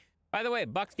 Bucks Gaming. By the way,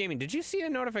 Bucks Gaming, did you see a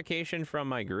notification from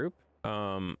my group?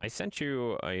 I sent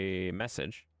you a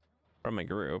message from my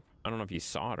group. I don't know if you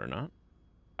saw it or not.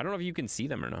 I don't know if you can see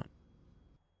them or not.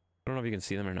 I don't know if you can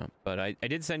see them or not, but I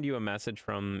did send you a message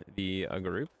from the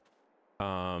group.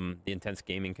 The Intense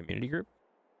Gaming Community Group.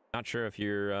 Not sure if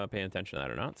you're paying attention to that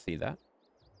or not. See that?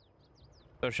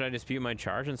 So should I dispute my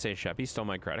charge and say Sheppy stole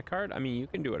my credit card? I mean, you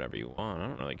can do whatever you want. I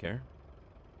don't really care.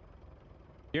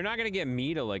 You're not going to get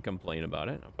me to, like, complain about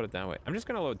it. I'll put it that way. I'm just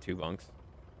going to load 2 bunks.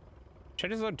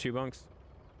 Should I just load 2 bunks?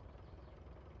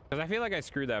 Because I feel like I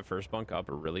screwed that first bunk up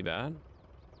really bad.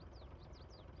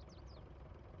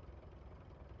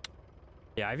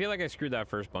 Yeah, I feel like I screwed that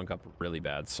first bunk up really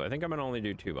bad. So I think I'm going to only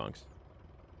do 2 bunks.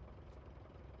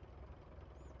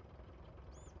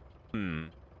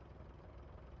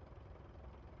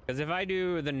 Because if I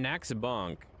do the next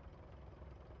bunk,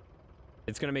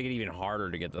 it's gonna make it even harder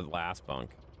to get the last bunk,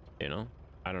 you know?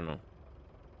 I don't know.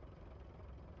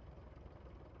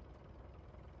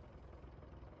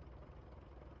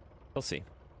 We'll see.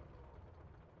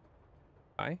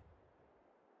 Hi.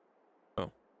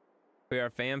 Oh. We are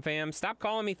fam. Stop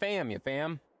calling me fam, you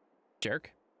fam.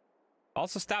 Jerk.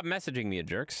 Also stop messaging me, you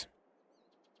jerks.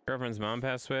 Girlfriend's mom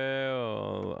passed away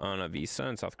on a visa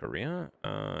in South Korea.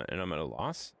 And I'm at a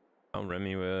loss. Oh,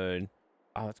 Remy would...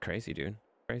 Oh, that's crazy, dude.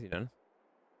 Crazy, Dennis.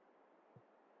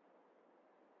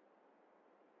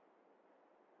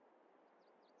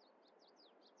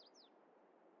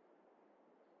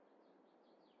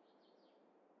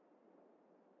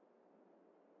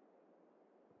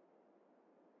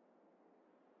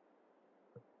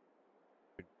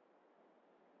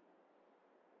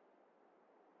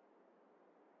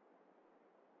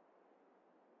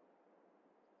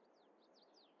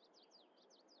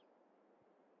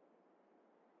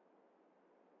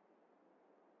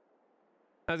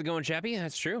 How's it going, Sheppy?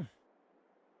 That's true.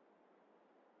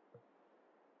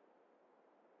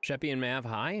 Sheppy and Mav,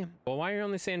 hi. Well, why are you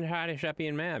only saying hi to Sheppy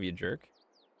and Mav, you jerk?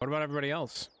 What about everybody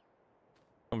else?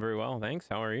 I'm very well, thanks.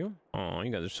 How are you? Oh,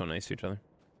 you guys are so nice to each other.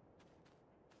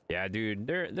 Yeah, dude,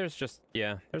 there's just,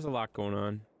 yeah, there's a lot going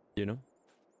on, you know?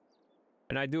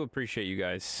 And I do appreciate you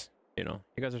guys, you know?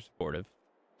 You guys are supportive.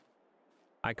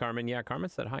 Hi, Carmen. Yeah, Carmen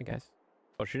said hi, guys.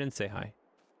 Oh, she didn't say hi.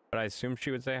 But I assume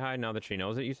she would say hi now that she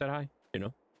knows that you said hi, you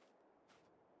know?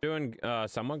 Doing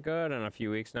somewhat good in a few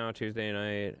weeks now. Tuesday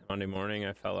night, Monday morning,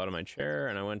 I fell out of my chair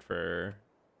and I went for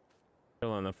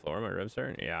still on the floor. My ribs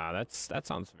hurt. Yeah, that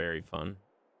sounds very fun.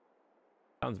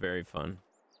 Sounds very fun.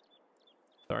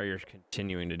 Sorry you're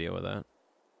continuing to deal with that.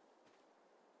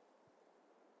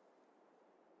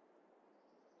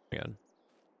 Oh my god.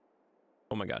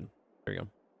 Oh my god. There you go.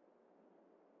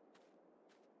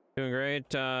 Doing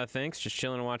great. Thanks. Just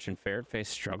chilling and watching Ferret Face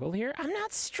struggle here. I'm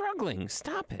not struggling.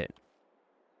 Stop it.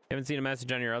 Haven't seen a message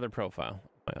on your other profile.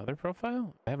 My other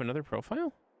profile? I have another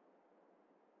profile?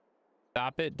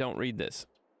 Stop it. Don't read this.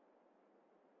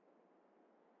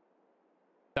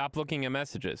 Stop looking at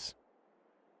messages.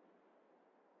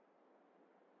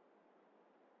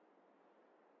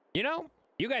 You know,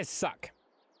 you guys suck.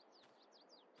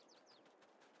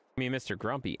 Me, Mr.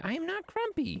 Grumpy. I am not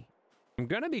grumpy. I'm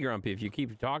gonna be grumpy if you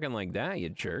keep talking like that, you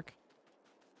jerk.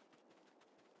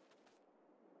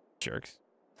 Jerks.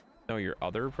 No, your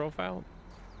other profile?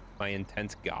 My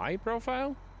intense guy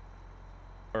profile?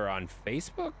 Or on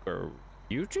Facebook or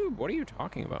YouTube? What are you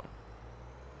talking about?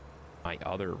 My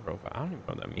other profile? I don't even know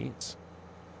what that means.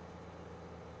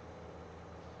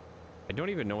 I don't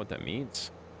even know what that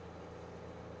means.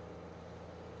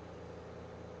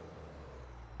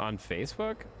 On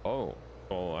Facebook? Oh,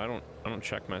 well, I don't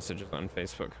check messages on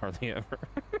Facebook hardly ever.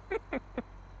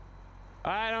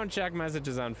 I don't check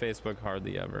messages on Facebook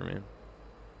hardly ever, man.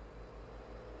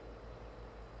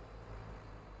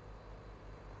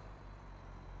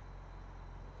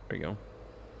 There you go.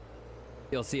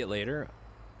 You'll see it later.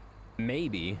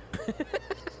 Maybe.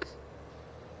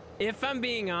 If I'm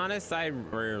being honest, I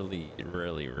rarely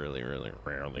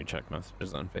check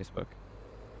messages on Facebook.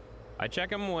 I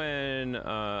check them when,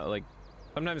 like,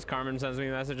 sometimes Carmen sends me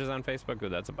messages on Facebook,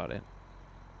 but that's about it.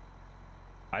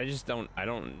 I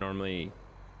don't normally,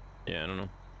 yeah, I don't know.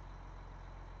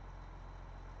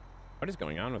 What is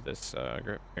going on with this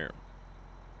grip here?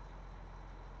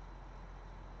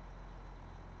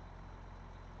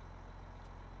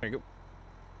 There you go.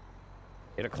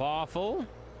 Get a claw full.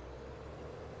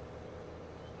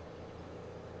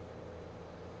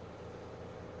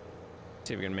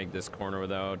 See if we can make this corner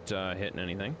without hitting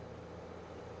anything.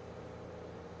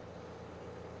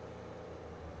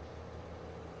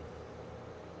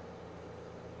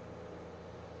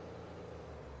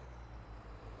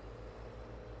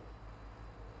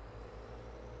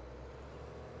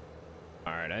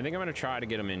 All right, I think I'm gonna try to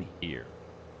get him in here.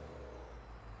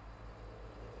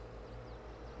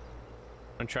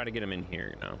 I'm gonna try to get him in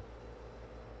here now.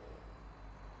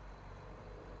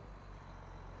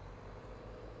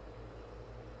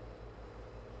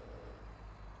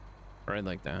 Right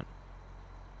like that.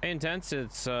 Hey, Intense,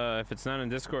 it's if it's not in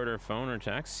Discord or phone or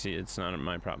text, it's not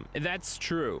my problem. That's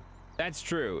true. That's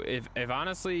true. If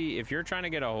honestly, if you're trying to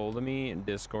get a hold of me,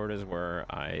 Discord is where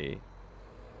I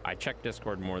check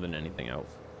Discord more than anything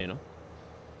else, you know?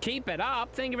 Keep it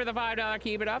up. Thank you for the $5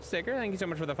 keep it up sticker. Thank you so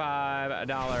much for the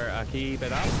 $5 keep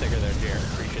it up sticker there, dear.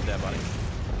 Appreciate that, buddy.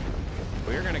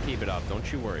 We're gonna keep it up.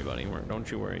 Don't you worry, buddy. Don't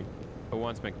you worry. Who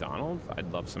wants McDonald's?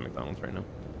 I'd love some McDonald's right now.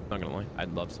 Not gonna lie.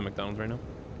 I'd love some McDonald's right now.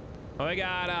 Oh, we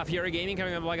got Fury Gaming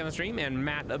coming up like on the stream, and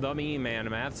Matt the Meme Man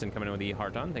Matheson coming in with the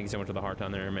heart on. Thank you so much for the heart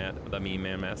on there, Matt the Meme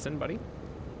Man Matheson, buddy.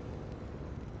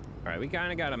 All right, we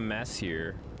kind of got a mess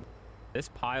here. This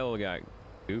pile got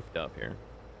goofed up here.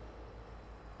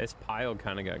 This pile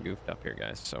kind of got goofed up here,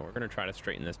 guys. So we're gonna try to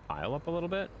straighten this pile up a little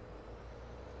bit,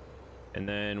 and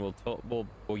then we'll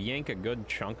yank a good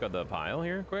chunk of the pile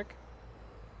here, quick,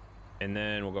 and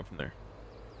then we'll go from there.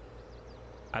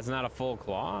 That's not a full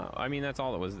claw. I mean, that's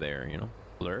all that was there, you know.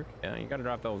 Lurk. Yeah, you gotta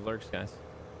drop those lurks, guys.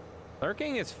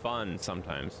 Lurking is fun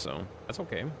sometimes, so that's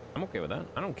okay. I'm okay with that.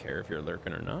 I don't care if you're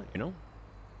lurking or not, you know.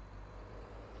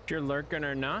 If you're lurking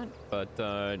or not, but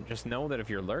just know that if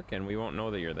you're lurking, we won't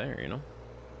know that you're there, you know.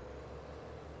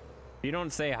 If you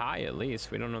don't say hi, at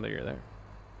least we don't know that you're there.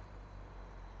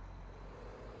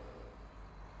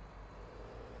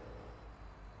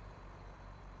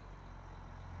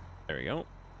 There we go.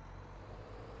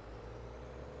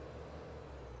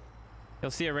 You'll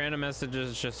see a random message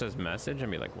that just says message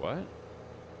and be like, what?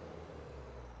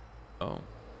 Oh.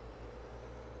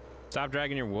 Stop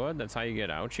dragging your wood? That's how you get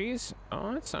ouchies?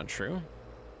 Oh, that's not true.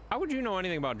 How would you know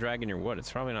anything about dragging your wood?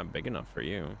 It's probably not big enough for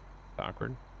you. It's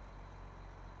awkward.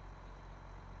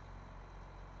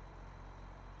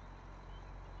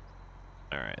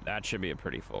 All right, that should be a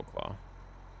pretty full claw.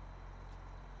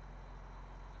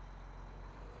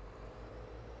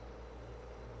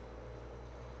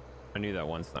 I knew that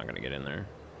one's not gonna get in there.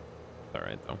 It's all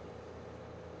right though.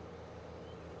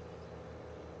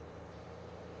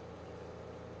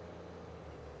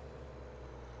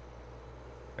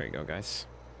 There you go, guys.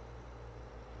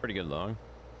 Pretty good log.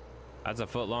 That's a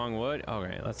foot long wood.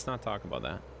 Okay, let's not talk about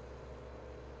that.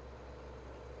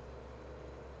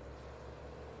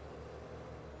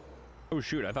 Oh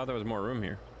shoot, I thought there was more room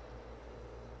here.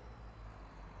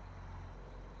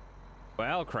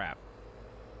 Well, crap.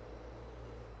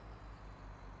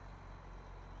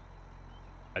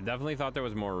 I definitely thought there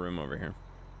was more room over here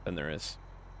than there is.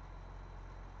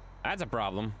 That's a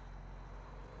problem.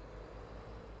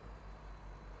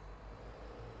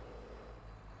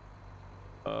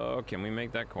 Oh, can we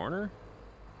make that corner?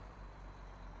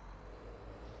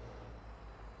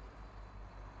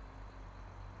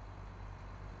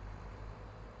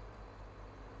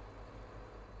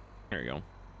 There you go.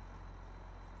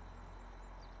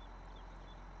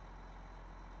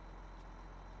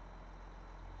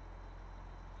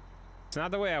 It's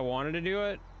not the way I wanted to do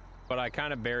it, but I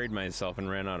kind of buried myself and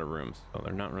ran out of rooms, so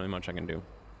there's not really much I can do.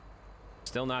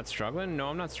 Still not struggling? No,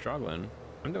 I'm not struggling.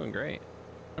 I'm doing great.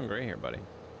 I'm great here, buddy.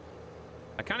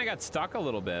 I kind of got stuck a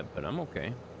little bit, but I'm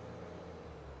okay.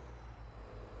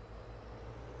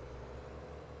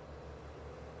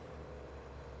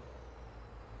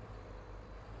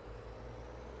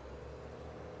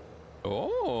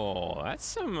 Oh, that's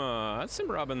some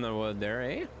rubbing the wood there,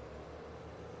 eh?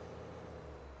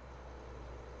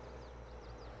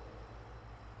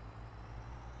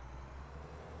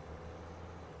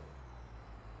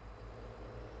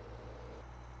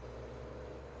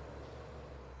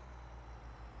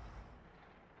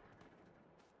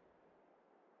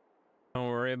 Don't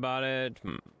worry about it.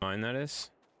 Mine, that is.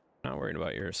 Not worried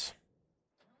about yours.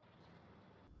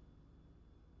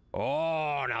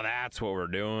 Oh, now that's what we're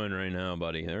doing right now,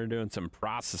 buddy. They're doing some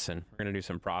processing. We're gonna do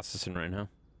some processing right now.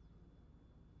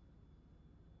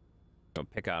 Go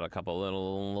pick out a couple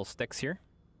little sticks here.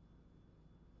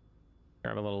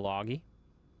 Grab a little loggy.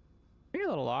 Here,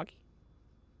 little loggy.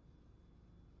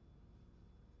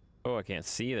 Oh, I can't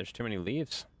see. There's too many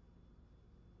leaves.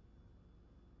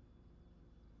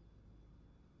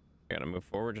 I gotta move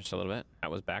forward just a little bit. That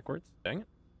was backwards. Dang it.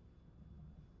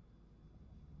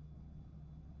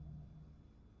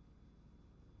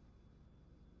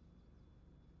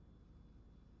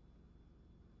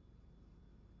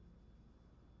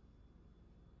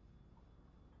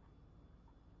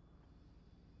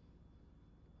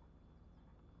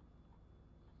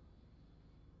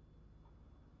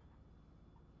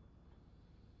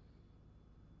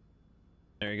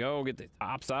 There you go. Get the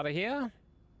tops out of here.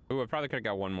 Ooh, I probably could have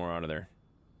got one more out of there.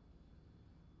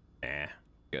 Nah,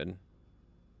 good.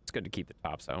 It's good to keep the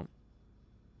tops out.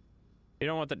 You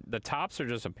know what? The tops are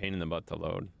just a pain in the butt to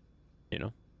load, you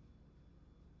know?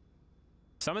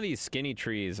 Some of these skinny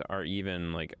trees are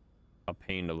even, like, a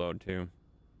pain to load, too.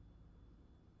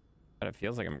 But it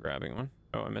feels like I'm grabbing one.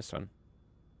 Oh, I missed one.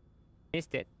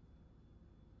 Missed it.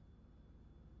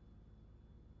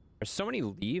 There's so many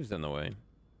leaves in the way.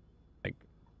 Like,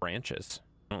 branches.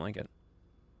 I don't like it.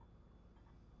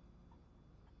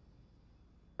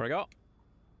 There we go.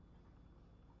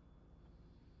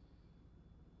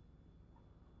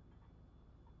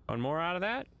 One more out of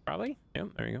that, probably. Yep,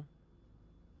 there you go.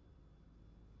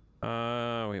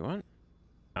 Wait, what?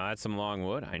 Oh, that's some long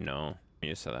wood. I know. I'm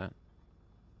used to that.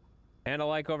 And a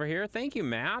like over here. Thank you,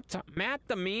 Matt. Matt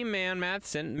the meme man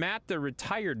Matheson. Matt the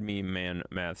retired meme man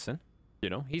Matheson. You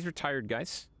know, he's retired,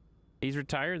 guys. He's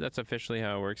retired. That's officially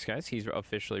how it works, guys. He's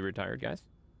officially retired, guys.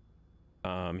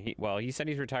 He said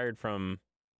he's retired from...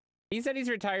 He said he's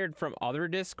retired from other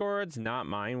Discords, not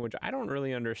mine, which I don't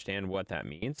really understand what that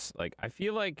means. Like, I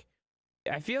feel like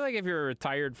if you're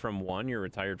retired from one, you're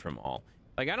retired from all.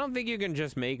 Like, I don't think you can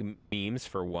just make memes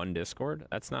for one Discord.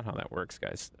 That's not how that works,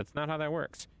 guys. That's not how that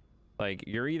works. Like,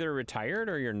 you're either retired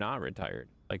or you're not retired.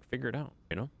 Like, figure it out,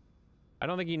 you know? I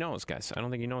don't think he knows, guys. I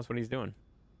don't think he knows what he's doing.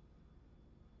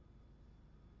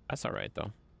 That's all right,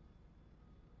 though.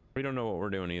 We don't know what we're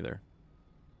doing either.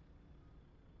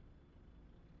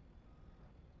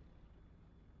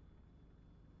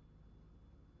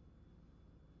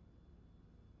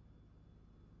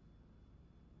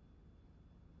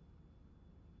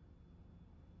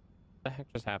 What the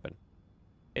heck just happened?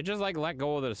 It just like let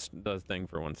go of the thing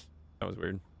for once. That was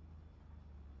weird.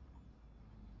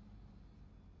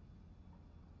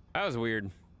 That was weird.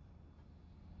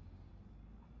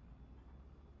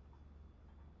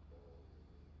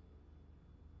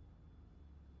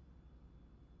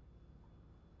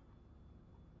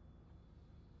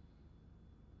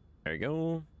 There you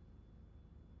go.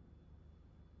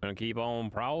 Gonna keep on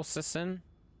processing.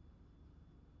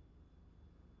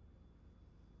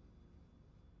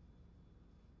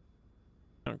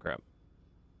 Oh crap.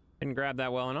 Didn't grab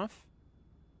that well enough.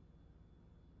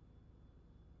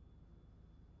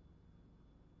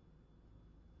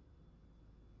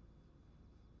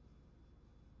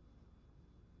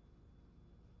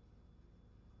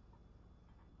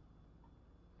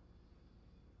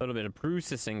 A little bit of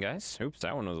processing, guys. Oops,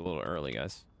 that one was a little early,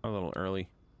 guys. A little early.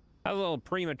 That was a little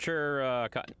premature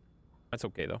cut. That's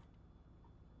okay, though.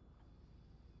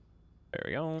 There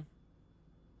we go.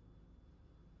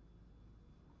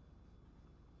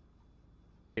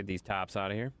 Get these tops out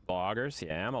of here. Loggers.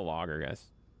 Yeah, I'm a logger, guys.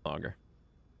 Logger.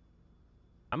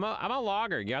 I'm a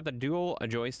logger. You got the dual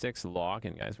joysticks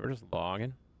logging, guys. We're just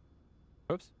logging.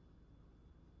 Oops.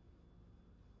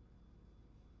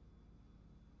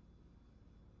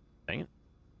 Dang it.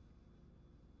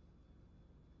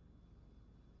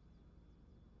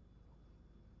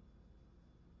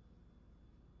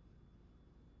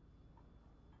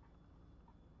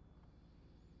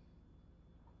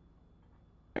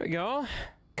 There we go.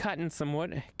 Cutting some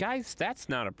wood. Guys, that's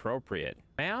not appropriate.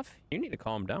 Mav, you need to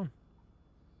calm down.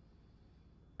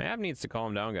 Mav needs to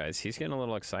calm down, guys. He's getting a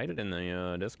little excited in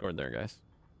the Discord there, guys.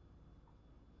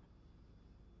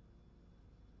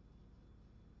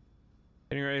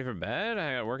 Getting ready for bed.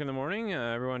 I got work in the morning.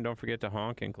 Everyone, don't forget to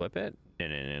honk and clip it. No.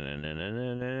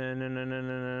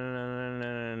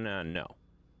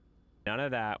 None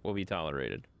of that will be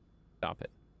tolerated. Stop it.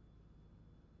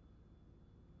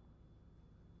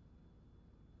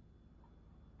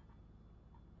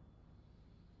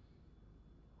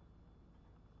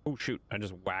 Oh, shoot. I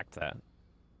just whacked that.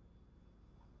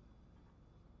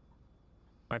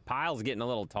 My pile's getting a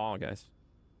little tall, guys.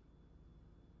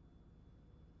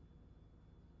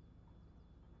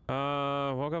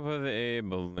 Woke up with a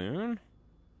balloon.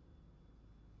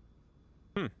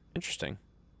 Interesting.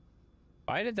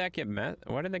 Why did that get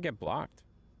why did that get blocked?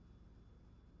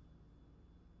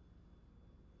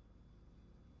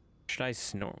 Should I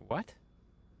snore? What?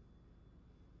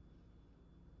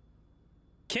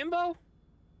 Kimbo?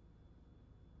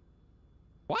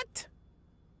 What?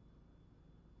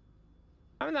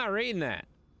 I'm not reading that.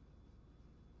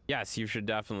 Yes, you should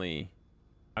definitely.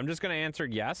 I'm just gonna answer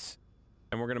yes,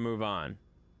 and we're gonna move on.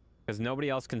 Because nobody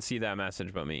else can see that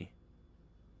message but me.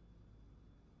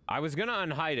 I was gonna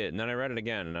unhide it, and then I read it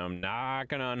again, and I'm not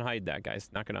gonna unhide that,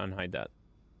 guys. Not gonna unhide that.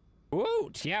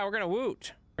 Woot! Yeah, we're gonna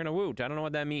woot. We're gonna woot. I don't know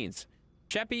what that means.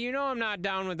 Cheppy, you know I'm not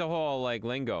down with the whole, like,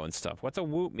 lingo and stuff. What's a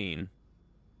woot mean?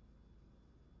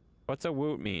 What's a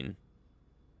woot mean?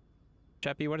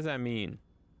 Cheppy, what does that mean?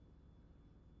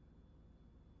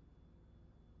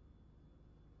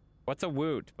 What's a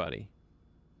woot, buddy?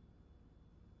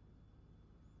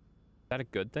 Is that a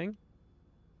good thing?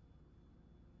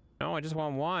 No, I just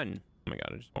want one. Oh my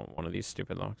god, I just want one of these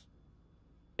stupid locks.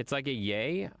 It's like a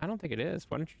yay? I don't think it is.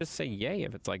 Why don't you just say yay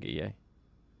if it's like a yay?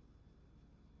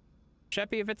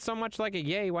 Sheppy, if it's so much like a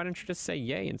yay, why don't you just say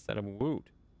yay instead of woot?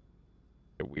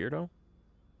 You weirdo.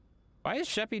 Why is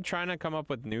Sheppy trying to come up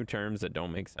with new terms that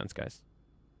don't make sense, guys?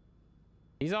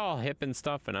 He's all hip and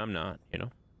stuff, and I'm not, you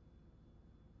know?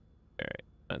 Alright,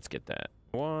 let's get that.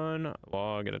 One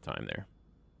log at a time there.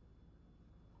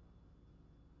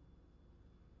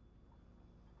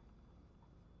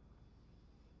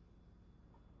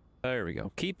 There we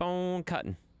go. Keep on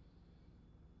cutting.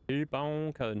 Keep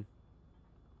on cutting.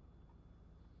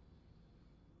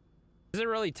 This is a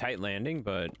really tight landing,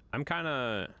 but I'm kind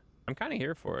of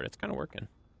here for it. It's kind of working.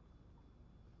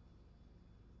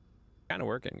 Kind of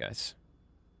working, guys.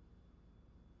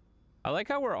 I like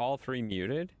how we're all three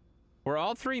muted. We're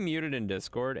all three muted in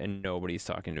Discord and nobody's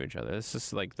talking to each other. This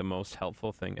is like the most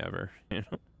helpful thing ever, you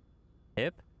know?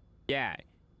 Hip? Yeah,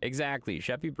 exactly.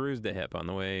 Sheppy bruised the hip on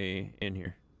the way in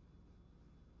here.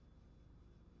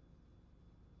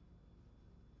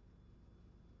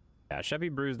 Yeah,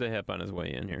 Sheppy bruised the hip on his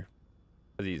way in here.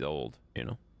 Because he's old, you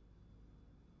know?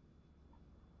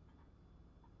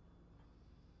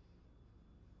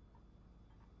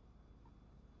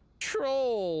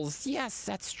 Trolls! Yes,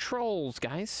 that's trolls,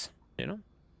 guys. You know?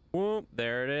 Whoop,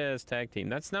 there it is, tag team.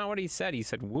 That's not what he said. He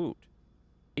said woot.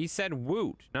 He said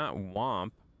woot, not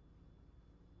womp.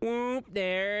 Whoop,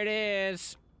 there it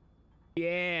is.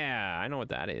 Yeah, I know what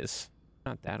that is.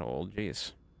 Not that old,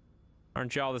 jeez.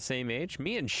 Aren't y'all the same age?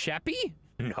 Me and Sheppy?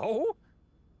 No?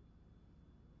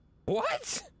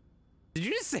 What? Did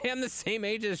you just say I'm the same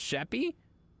age as Sheppy?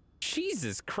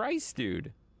 Jesus Christ,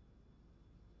 dude.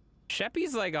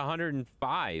 Sheppy's like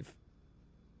 105.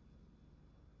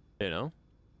 You know?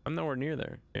 I'm nowhere near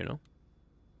there, you know?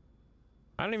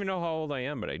 I don't even know how old I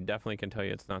am, but I definitely can tell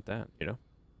you it's not that, you know?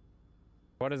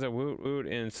 What is a woot woot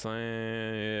in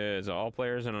slang? Is all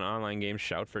players in an online game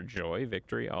shout for joy,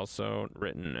 victory, also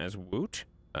written as woot?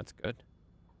 That's good.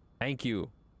 Thank you.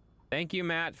 Thank you,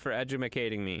 Matt, for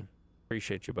educating me.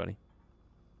 Appreciate you, buddy.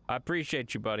 I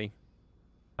appreciate you, buddy.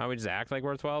 How we just act like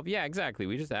we're 12? Yeah, exactly.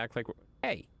 We just act like we're...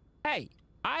 Hey,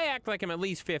 I act like I'm at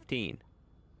least 15.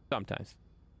 Sometimes,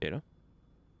 you know?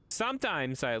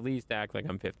 Sometimes I at least act like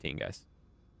I'm 15, guys.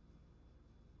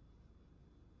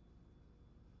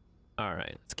 All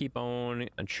right, let's keep on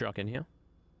trucking here.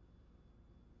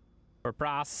 We're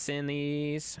processing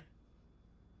these.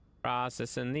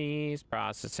 Processing these,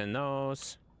 processing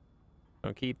those.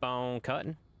 Gonna keep on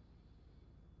cutting.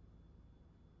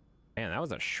 Man, that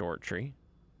was a short tree.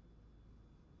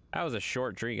 That was a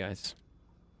short tree, guys.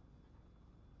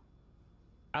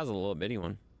 That was a little bitty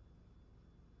one.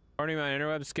 According to my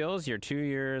interweb skills, you're 2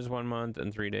 years, 1 month,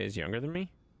 and 3 days younger than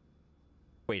me?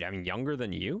 Wait, I'm younger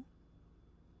than you?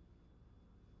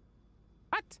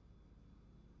 What?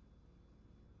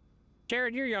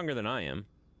 Jared, you're younger than I am.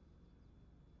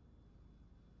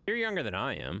 You're younger than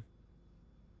I am.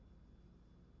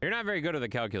 You're not very good at the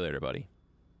calculator, buddy.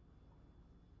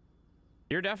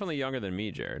 You're definitely younger than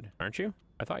me, Jared, aren't you?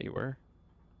 I thought you were.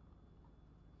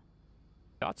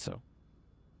 Thought so.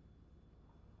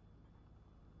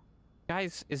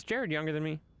 Guys, is Jared younger than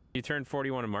me? You turned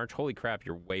 41 in March. Holy crap,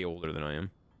 you're way older than I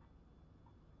am.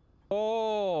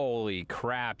 Holy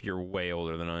crap, you're way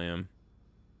older than I am.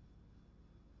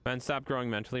 Men stop growing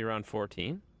mentally around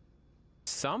 14.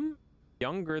 Some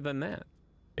younger than that,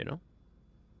 you know?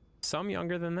 Some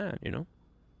younger than that, you know?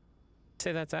 I'd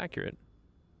say that's accurate.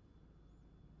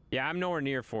 Yeah, I'm nowhere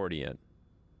near 40 yet.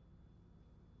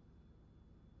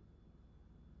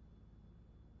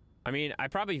 I mean,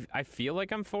 I feel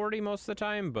like I'm 40 most of the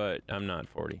time, but I'm not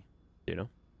 40, you know?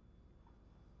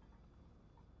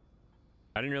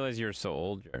 I didn't realize you were so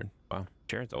old, Jared. Wow,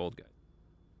 Jared's old, guys.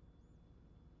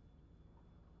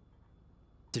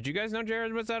 Did you guys know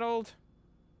Jared was that old?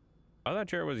 I thought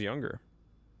Jared was younger.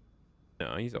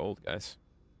 No, he's old, guys.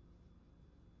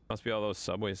 Must be all those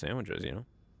Subway sandwiches, you know?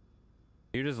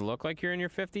 You just look like you're in your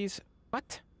 50s?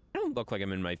 What? I don't look like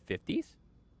I'm in my 50s.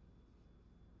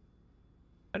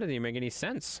 That doesn't even make any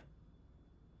sense.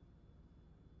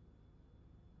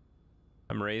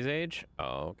 I'm Ray's age?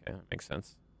 Oh, okay, that makes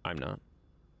sense. I'm not.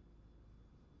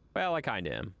 Well, I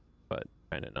kinda am, but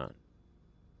kinda not.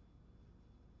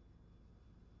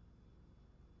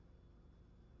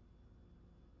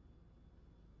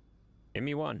 Give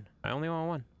me one. I only want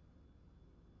one.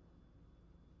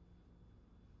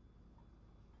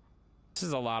 This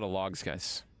is a lot of logs,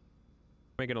 guys.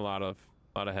 Making a lot of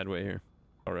headway here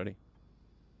already.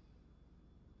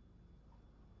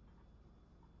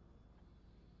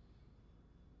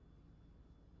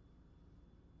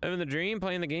 Living the dream,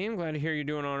 playing the game. Glad to hear you're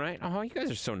doing all right. Oh, you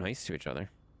guys are so nice to each other,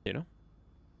 you know?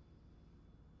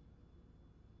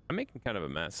 I'm making kind of a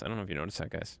mess. I don't know if you noticed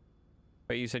that, guys.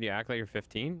 But you said you act like you're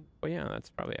 15? Well, yeah, that's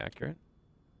probably accurate.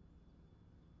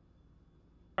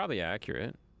 Probably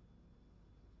accurate.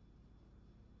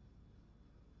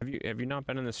 Have you not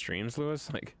been in the streams,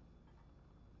 Lewis? Like,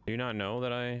 do you not know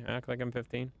that I act like I'm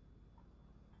 15?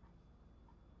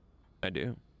 I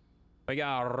do. We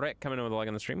got Rick coming in with a like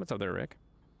on the stream. What's up there, Rick?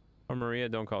 Or Maria,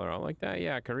 don't call her out like that.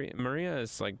 Yeah, Maria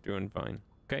is like doing fine.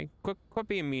 Okay, quit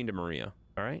being mean to Maria.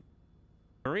 All right.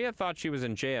 Maria thought she was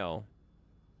in jail,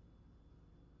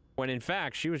 when in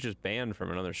fact she was just banned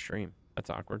from another stream. That's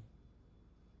awkward.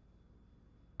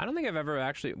 I don't think I've ever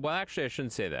actually, well, actually I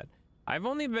shouldn't say that. I've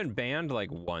only been banned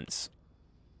like once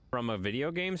from a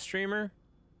video game streamer.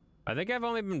 I think I've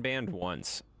only been banned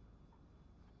once.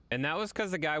 And that was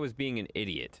because the guy was being an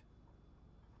idiot.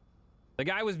 The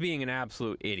guy was being an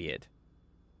absolute idiot.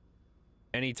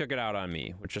 And he took it out on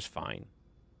me, which is fine.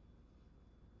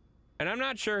 And I'm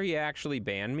not sure he actually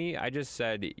banned me. I just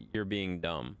said, you're being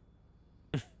dumb.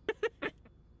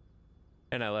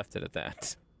 And I left it at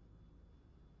that.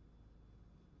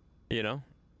 You know?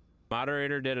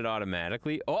 Moderator did it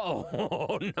automatically.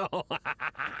 Oh, no.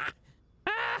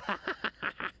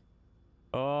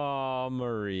 Oh,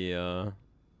 Maria.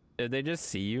 Did they just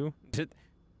see you?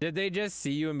 Did they just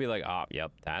see you and be like, oh,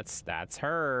 yep, that's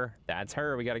her. That's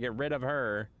her. We got to get rid of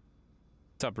her.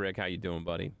 What's up, Rick? How you doing,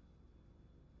 buddy?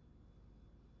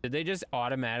 Did they just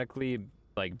automatically,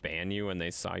 like, ban you when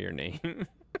they saw your name?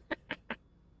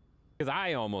 Because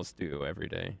I almost do every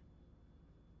day.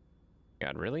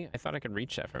 God, really? I thought I could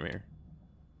reach that from here.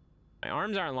 My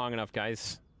arms aren't long enough,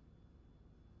 guys.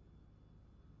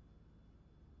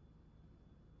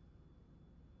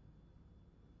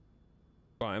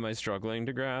 Why am I struggling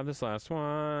to grab this last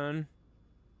one?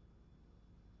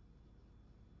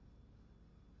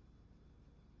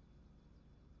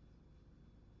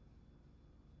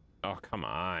 Oh, come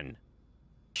on.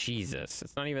 Jesus,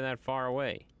 it's not even that far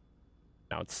away.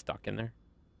 Now it's stuck in there.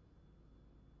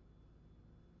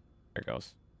 There it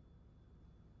goes.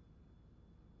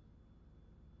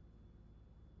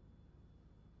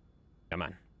 Come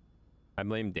on. I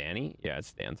blame Danny? Yeah,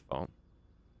 it's Dan's fault.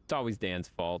 It's always Dan's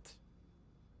fault.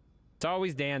 It's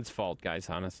always Dan's fault, guys,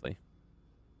 honestly.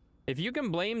 If you can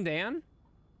blame Dan,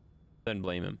 then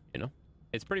blame him, you know?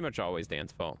 It's pretty much always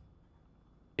Dan's fault.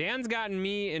 Dan's gotten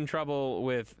me in trouble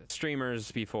with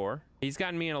streamers before. He's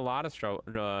gotten me in a lot of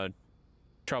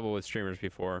trouble with streamers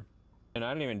before. And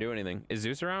I didn't even do anything. Is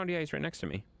Zeus around? Yeah, he's right next to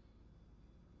me.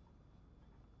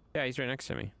 Yeah, he's right next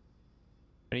to me.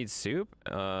 I need soup.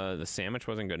 The sandwich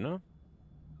wasn't good enough.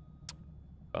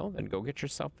 Well, then go get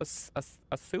yourself a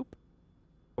soup.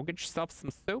 Go get yourself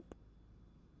some soup.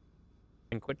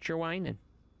 And quit your whining.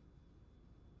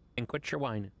 And quit your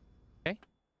whining. Okay?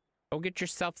 Go get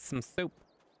yourself some soup.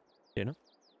 You know?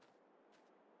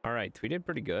 Alright, we did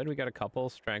pretty good. We got a couple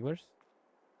stragglers.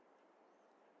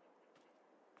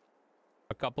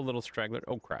 A couple little stragglers.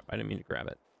 Oh, crap. I didn't mean to grab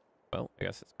it. Well, I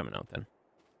guess it's coming out then.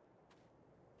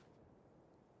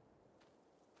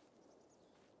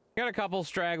 Got a couple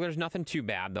stragglers. Nothing too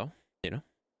bad, though. You know?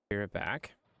 Hear it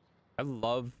back. I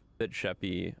love that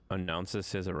Sheppy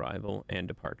announces his arrival and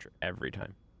departure every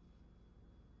time.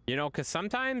 You know, because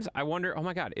sometimes I wonder, oh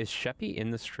my god, is Sheppy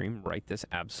in the stream right this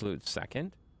absolute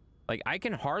second? Like, I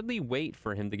can hardly wait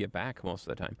for him to get back most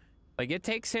of the time. Like, it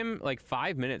takes him, like,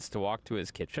 5 minutes to walk to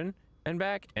his kitchen and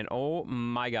back, and oh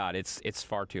my god, it's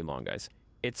far too long, guys.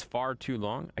 It's far too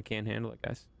long. I can't handle it,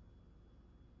 guys.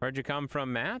 Where'd you come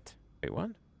from, Matt? Wait, what?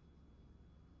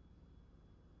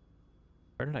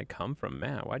 Where did I come from,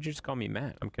 Matt? Why'd you just call me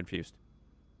Matt? I'm confused.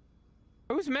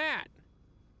 Who's Matt?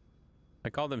 I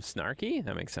called him Snarky?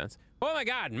 That makes sense. Oh my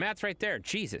god, Matt's right there.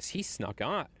 Jesus, he snuck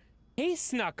on. He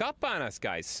snuck up on us,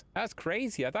 guys. That's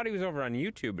crazy. I thought he was over on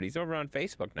YouTube, but he's over on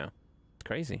Facebook now. It's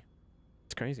crazy.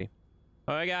 It's crazy.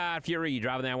 Oh my god, Fury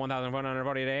dropping that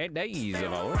 1,148 days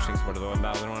of Ouch. Thanks for the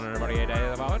 1,148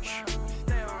 days of Ouch.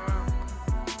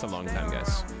 It's a long time,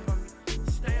 guys.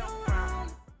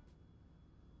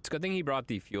 It's a good thing he brought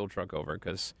the fuel truck over,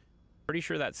 because pretty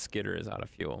sure that skidder is out of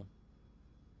fuel.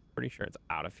 Pretty sure it's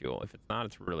out of fuel. If it's not,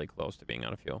 it's really close to being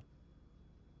out of fuel.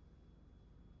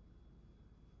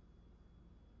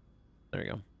 There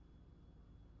you go.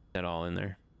 That all in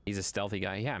there. He's a stealthy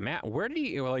guy. Yeah, Matt, where did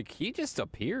he, like, he just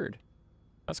appeared.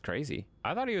 That's crazy.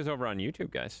 I thought he was over on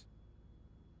YouTube, guys.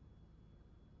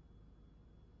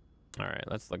 All right,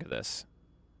 let's look at this.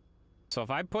 So if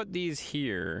I put these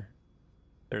here,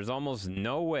 there's almost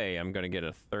no way I'm going to get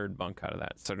a third bunk out of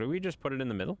that. So do we just put it in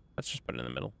the middle? Let's just put it in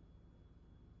the middle.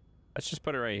 Let's just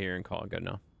put it right here and call it good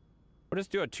now. We'll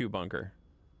just do a 2-bunker.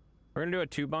 We're going to do a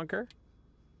 2-bunker.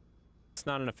 It's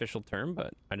not an official term,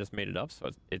 but I just made it up, so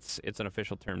it's an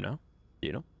official term now.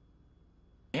 You know?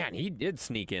 Man, he did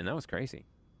sneak in. That was crazy.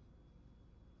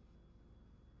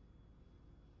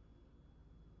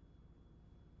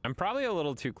 I'm probably a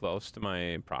little too close to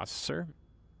my processor.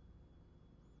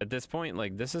 At this point,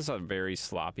 like, this is a very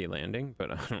sloppy landing,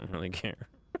 but I don't really care.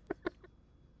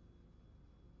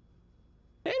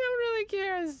 I don't really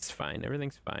care. It's fine.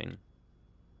 Everything's fine.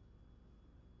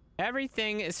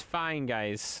 Everything is fine,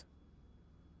 guys.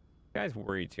 You guys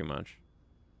worry too much.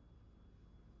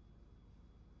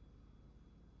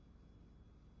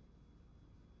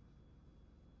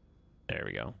 There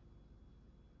we go.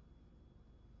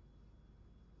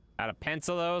 Gotta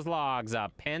pencil those logs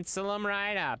up. Pencil them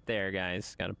right up there,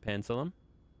 guys. Gotta pencil them.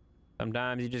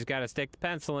 Sometimes you just gotta stick the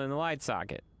pencil in the light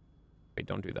socket. Wait,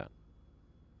 don't do that.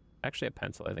 Actually, a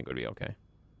pencil I think would be okay.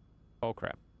 Oh,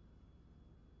 crap.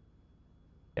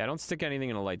 Yeah, don't stick anything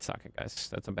in a light socket, guys.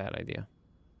 That's a bad idea.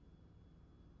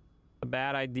 A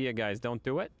bad idea, guys. Don't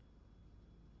do it.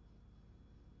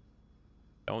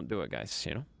 Don't do it, guys,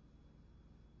 you know?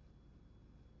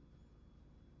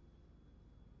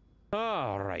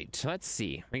 All right, let's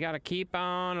see. We gotta keep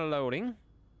on loading.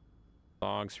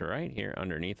 Logs right here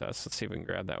underneath us. Let's see if we can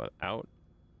grab that without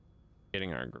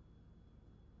getting our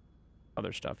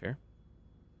other stuff here.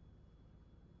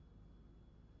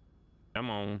 Come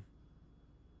on.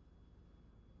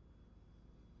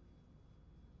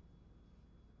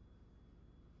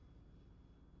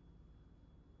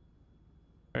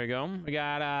 There you go. We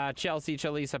got Chelsea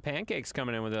Chalisa Pancakes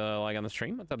coming in with a like on the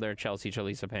stream. What's up there, Chelsea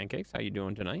Chalisa Pancakes? How you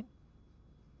doing tonight?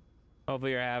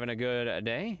 Hopefully you're having a good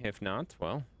day. If not,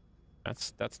 well,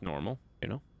 that's normal, you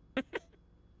know.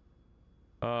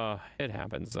 It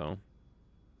happens though.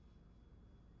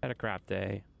 Had a crap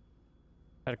day.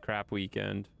 Had a crap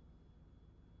weekend.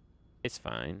 It's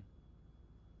fine.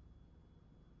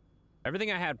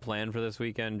 Everything I had planned for this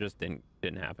weekend just didn't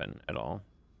happen at all.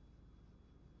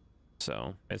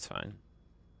 So, it's fine.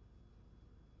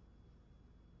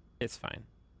 It's fine.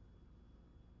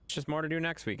 It's just more to do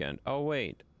next weekend. Oh,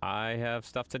 wait. I have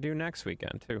stuff to do next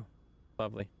weekend, too.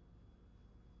 Lovely.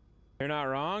 You're not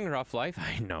wrong. Rough life.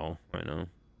 I know.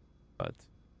 But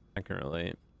I can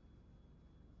relate.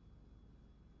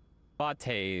 But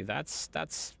hey, that's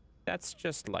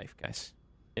just life, guys.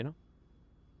 You know?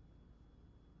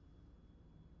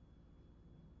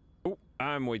 Oh,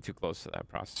 I'm way too close to that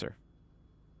processor.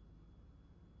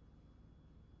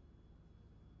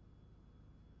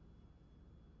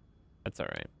 That's all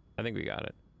right. I think we got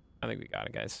it. I think we got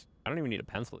it, guys. I don't even need to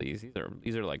pencil these.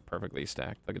 These are like perfectly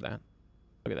stacked. Look at that.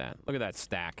 Look at that. Look at that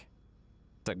stack.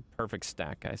 It's a perfect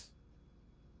stack, guys.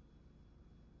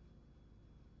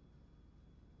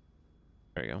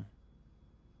 There you go.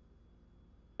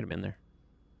 Get him in there.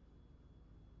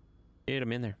 Get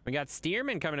him in there. We got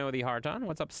Steerman coming in with the heart on.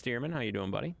 What's up, Steerman? How you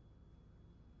doing, buddy?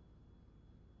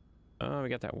 Oh, we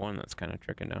got that one that's kind of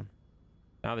tricking down.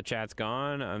 Now the chat's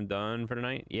gone. I'm done for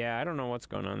tonight. Yeah, I don't know what's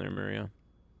going on there, Maria.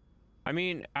 I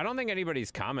mean, I don't think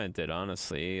anybody's commented,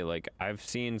 honestly. Like, I've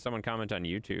seen someone comment on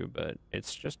YouTube, but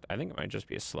it's just, I think it might just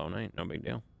be a slow night. No big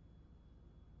deal.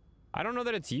 I don't know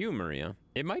that it's you, Maria.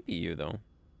 It might be you, though.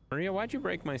 Maria, why'd you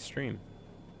break my stream?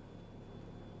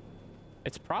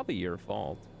 It's probably your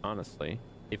fault, honestly.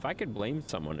 If I could blame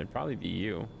someone, it'd probably be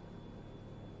you.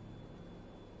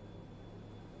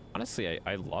 Honestly,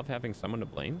 I love having someone to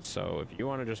blame, so if you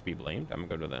want to just be blamed, I'm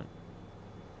gonna go to that.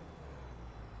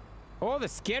 Oh, the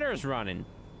skitter's running.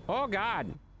 Oh,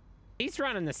 God. He's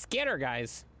running the skitter,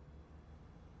 guys.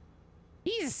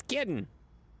 He's skidding.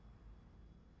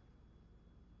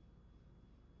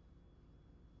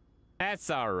 That's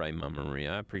all right, Mama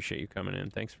Maria. I appreciate you coming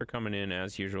in. Thanks for coming in,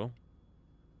 as usual.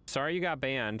 Sorry you got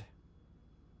banned.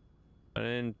 I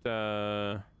didn't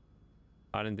do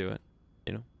it,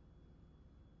 you know?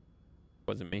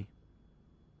 Wasn't me.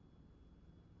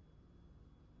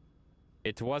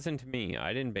 It wasn't me.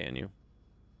 I didn't ban you.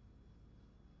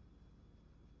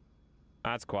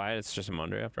 That's quiet. It's just a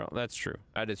Monday after all. That's true.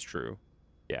 That is true.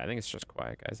 Yeah, I think it's just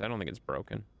quiet, guys. I don't think it's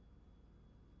broken.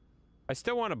 I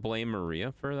still want to blame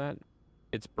Maria for that.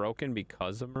 It's broken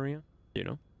because of Maria, you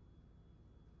know?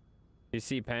 You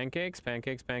see pancakes,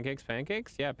 pancakes, pancakes,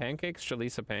 pancakes? Yeah, pancakes,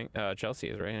 Chalisa, Chelsea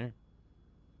is right here.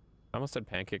 I almost said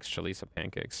pancakes, Chalisa,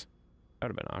 pancakes. That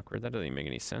would have been awkward. That doesn't even make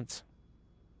any sense.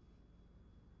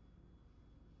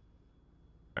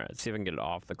 All right, let's see if I can get it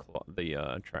off the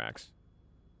tracks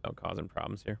without causing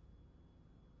problems here.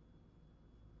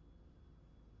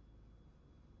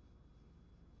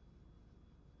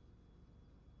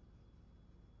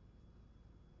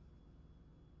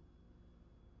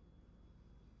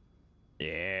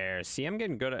 Yeah, see, I'm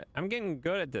getting good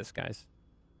at this, guys.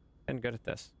 Getting good at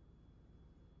this.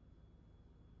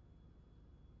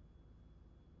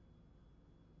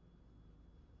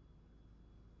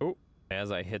 Oh,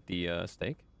 as I hit the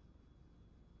stake.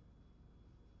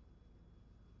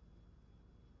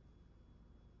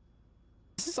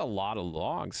 This is a lot of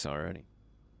logs already.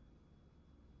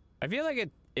 I feel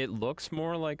like it looks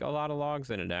more like a lot of logs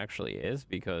than it actually is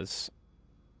because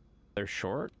they're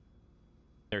short.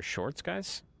 They're shorts,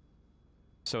 guys.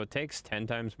 So it takes 10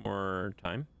 times more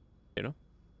time, you know?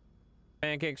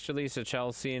 Pancakes, Chalisa,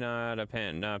 Chelsea, not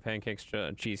pancakes,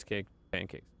 cheesecake,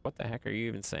 pancakes. What the heck are you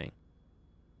even saying?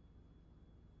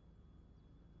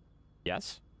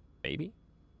 Yes, maybe,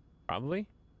 probably.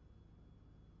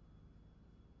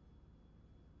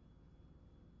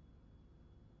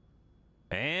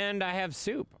 And I have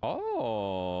soup.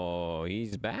 Oh,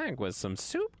 he's back with some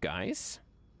soup, guys.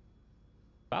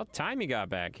 About time you got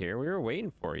back here. We were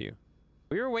waiting for you.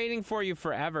 We were waiting for you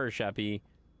forever, Sheppy.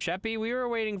 Sheppy, we were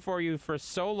waiting for you for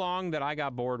so long that I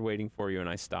got bored waiting for you and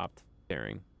I stopped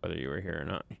caring whether you were here or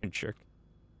not. You jerk.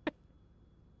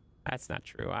 That's not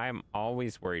true. I'm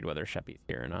always worried whether Sheppy's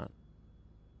here or not.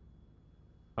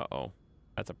 Uh-oh.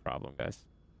 That's a problem, guys.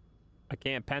 I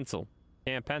can't pencil.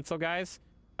 Can't pencil, guys?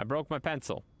 I broke my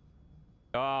pencil.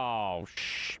 Oh,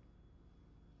 shh.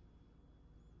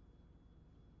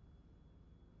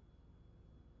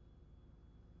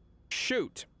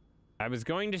 Shoot. I was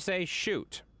going to say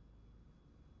shoot.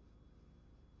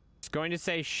 I was going to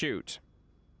say shoot.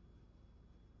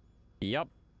 Yep.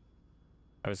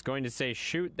 I was going to say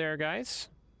shoot there, guys.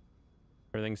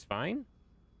 Everything's fine.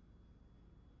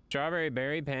 Strawberry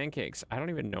berry pancakes. I don't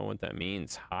even know what that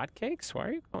means. Hotcakes? Why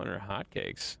are you calling her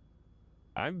hotcakes?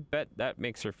 I bet that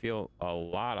makes her feel a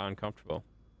lot uncomfortable.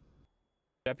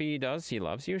 Sheppy does. He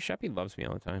loves you. Sheppy loves me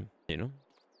all the time. You know?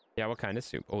 Yeah, what kind of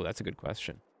soup? Oh, that's a good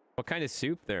question. What kind of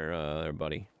soup there,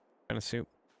 buddy? What kind of soup?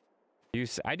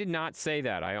 I did not say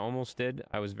that. I almost did.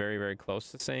 I was very, very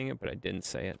close to saying it, but I didn't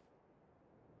say it.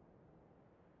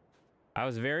 I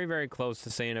was very, very close to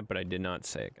saying it, but I did not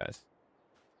say it, guys.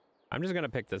 I'm just going to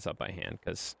pick this up by hand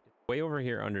because it's way over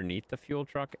here underneath the fuel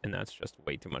truck, and that's just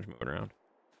way too much moving around.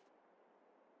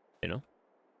 You know?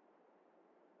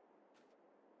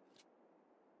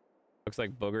 Looks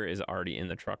like Booger is already in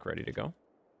the truck ready to go.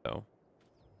 So.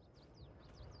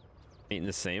 Eating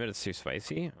the same, but it's too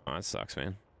spicy? Oh, that sucks,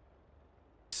 man.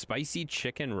 Spicy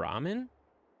chicken ramen?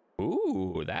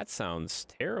 Ooh, that sounds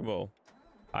terrible.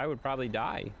 I would probably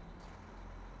die.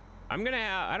 I'm gonna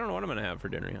have, I don't know what I'm gonna have for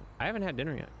dinner yet. I haven't had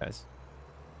dinner yet, guys.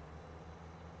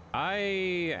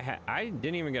 I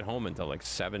didn't even get home until like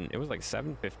 7. It was like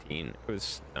 7:15. It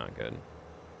was not good.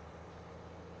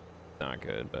 Not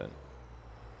good, but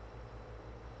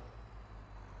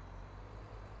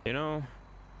you know,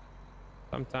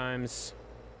 sometimes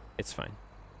it's fine.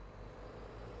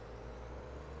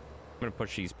 I'm gonna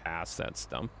push these past that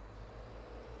stump.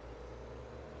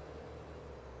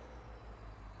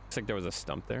 Looks like there was a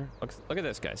stump there. Look at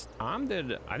this, guys. Tom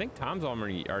did. I think Tom's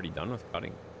already done with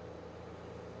cutting.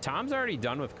 Tom's already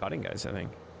done with cutting, guys. I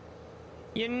think.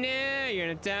 You know, you're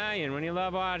an Italian when you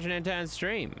love watching intense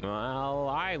stream. Well,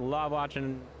 I love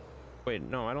watching. Wait,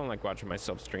 no, I don't like watching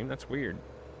myself stream. That's weird.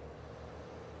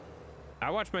 I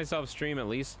watch myself stream at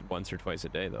least once or twice a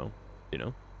day, though. You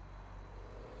know.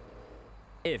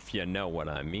 If you know what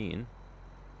I mean.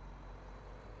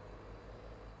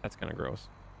 That's kind of gross.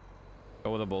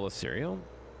 Go with a bowl of cereal?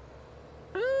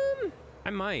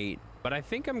 I might, but I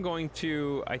think I'm going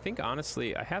to, I think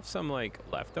honestly, I have some like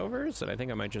leftovers, and I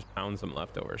think I might just pound some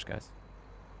leftovers, guys.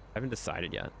 I haven't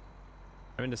decided yet.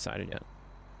 I haven't decided yet.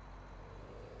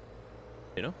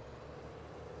 You know?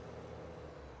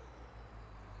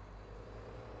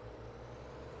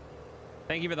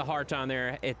 Thank you for the heart on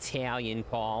there, Italian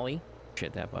Paulie.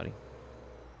 Shit that, buddy.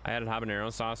 I added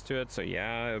habanero sauce to it, so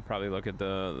yeah, I would probably look at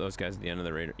those guys at the end of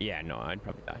the radar. Yeah, no, I'd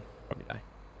probably die. Probably die.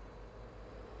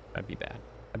 That'd be bad.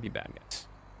 That'd be bad, guys.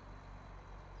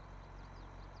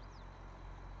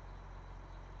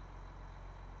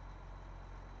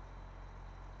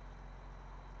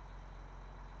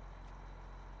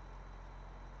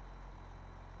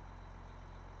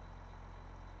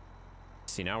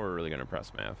 See, now we're really gonna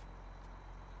impress Mav.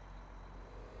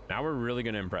 Now we're really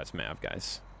gonna impress Mav,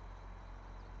 guys.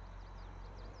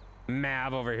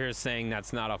 Mav over here saying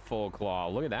that's not a full claw.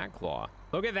 Look at that claw.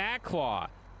 Look at that claw.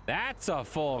 That's a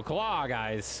full claw,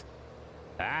 guys.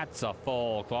 That's a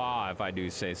full claw, if I do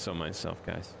say so myself,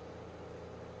 guys.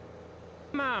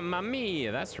 Mamma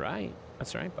mia. That's right.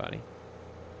 That's right, buddy.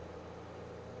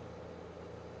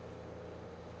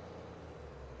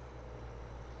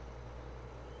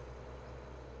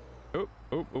 Oop,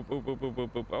 oop, oop, oop, oop, oop,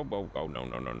 oop, oop. Oh, no,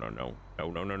 no, no, no, no. No,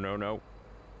 no, no, no, no.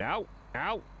 No,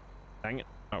 no. Dang it.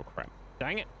 Oh, crap.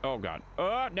 Dang it. Oh, God.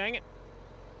 Oh, dang it.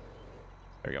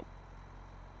 There we go.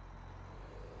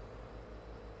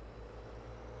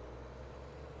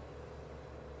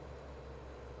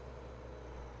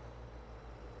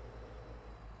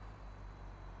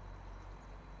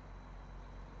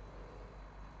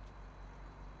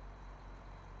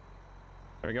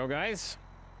 There we go, guys.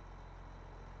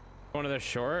 One of the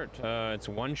short. It's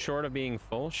one short of being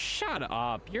full. Shut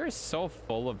up. You're so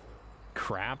full of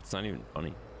crap. It's not even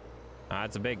funny.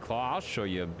 It's a big claw. I'll show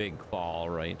you a big claw, all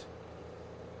right.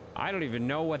 I don't even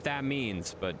know what that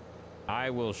means, but I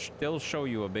will still show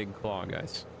you a big claw,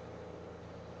 guys.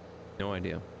 No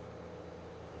idea.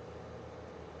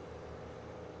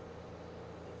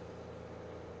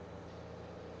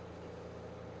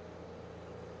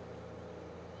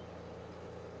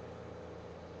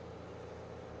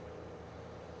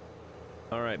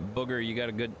 All right, Booger, you got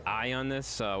a good eye on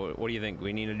this? What do you think?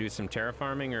 We need to do some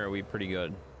terrafarming, or are we pretty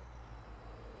good?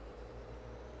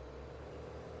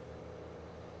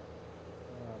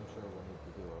 I'm sure we'll need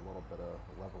to do a little bit of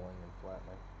leveling and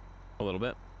flattening. A little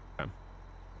bit? Okay.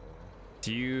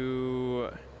 Do you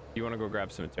want to go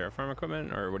grab some terrafarm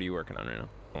equipment, or what are you working on right now?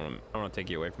 I don't want to take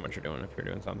you away from what you're doing if you're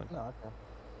doing something. No, okay.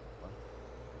 That's fine.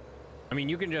 I mean,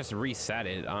 you can just reset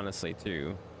it, honestly,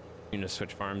 too. You can just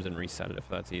switch farms and reset it if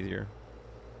that's easier.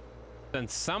 Then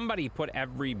somebody put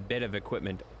every bit of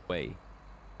equipment away.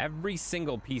 Every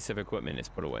single piece of equipment is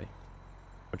put away,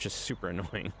 which is super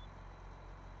annoying.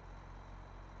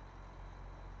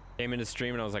 Came into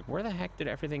stream and I was like, where the heck did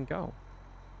everything go?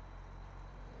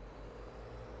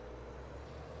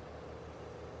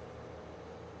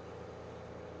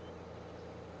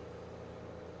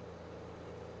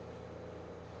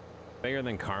 Bigger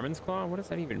than Carmen's Claw? What does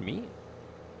that even mean?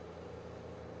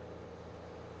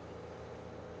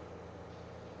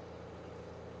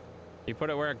 You put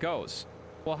it where it goes.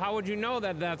 Well, how would you know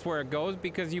that that's where it goes?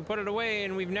 Because you put it away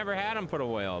and we've never had them put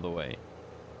away all the way.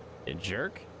 You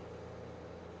jerk.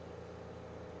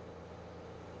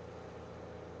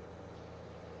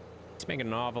 He's making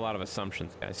an awful lot of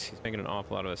assumptions, guys. He's making an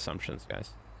awful lot of assumptions,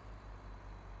 guys.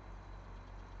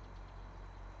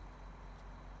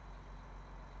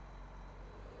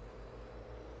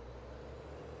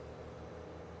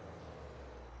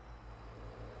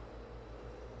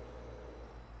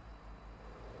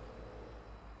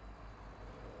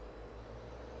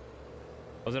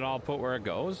 Was it all put where it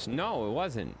goes? No, it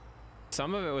wasn't.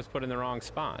 Some of it was put in the wrong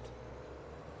spot.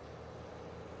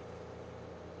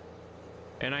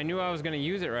 And I knew I was going to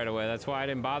use it right away. That's why I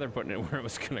didn't bother putting it where it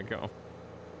was going to go.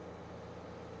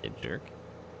 You jerk.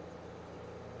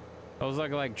 Those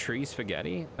look like tree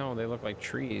spaghetti? No, they look like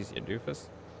trees, you doofus.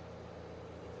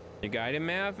 You guide him,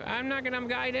 Mav? I'm not going to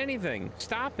guide anything.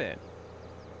 Stop it.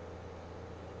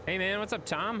 Hey, man, what's up,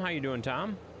 Tom? How you doing,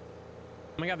 Tom?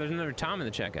 Oh, my God, there's another Tom in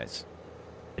the chat, guys.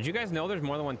 Did you guys know there's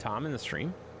more than one Tom in the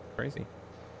stream? Crazy.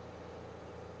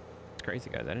 It's crazy,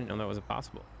 guys. I didn't know that was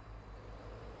possible.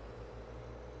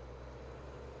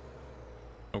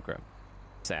 Okay.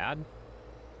 Sad?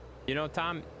 You know,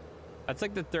 Tom, that's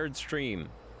like the third stream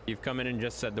you've come in and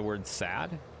just said the word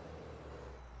sad.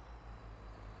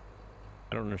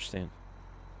 I don't understand.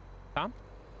 Tom?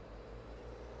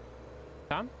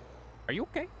 Tom? Are you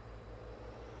okay?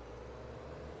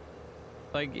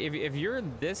 Like, if you're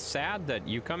this sad that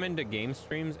you come into game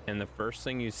streams and the first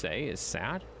thing you say is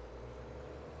sad,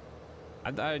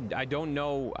 I don't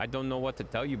know what to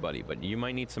tell you, buddy, but you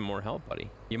might need some more help, buddy.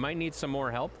 You might need some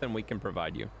more help than we can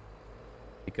provide you,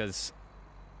 because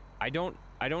I don't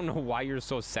know why you're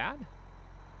so sad.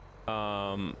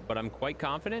 But I'm quite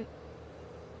confident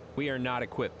we are not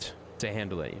equipped to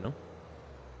handle it, you know?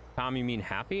 Tom, you mean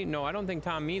happy? No, I don't think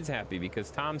Tom means happy,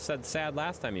 because Tom said sad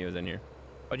last time he was in here.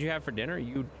 What'd you have for dinner?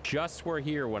 You just were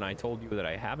here when I told you that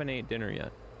I haven't ate dinner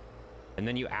yet. And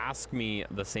then you ask me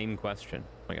the same question.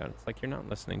 Oh my God, it's like you're not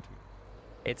listening to me.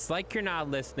 It's like you're not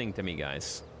listening to me,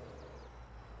 guys.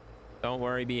 Don't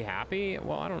worry, be happy.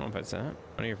 Well, I don't know if I said that.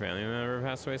 One of your family members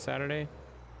passed away Saturday.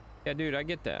 Yeah, dude, I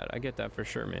get that. I get that for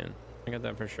sure, man. I get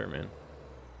that for sure, man.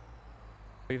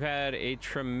 We've had a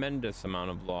tremendous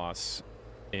amount of loss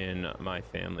in my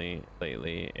family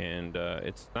lately, and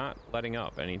it's not letting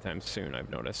up anytime soon, I've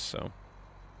noticed.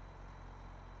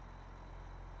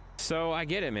 So I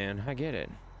get it, man. I get it.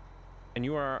 And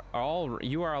you are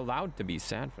allowed to be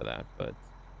sad for that, but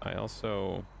I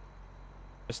also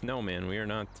just know, man, we're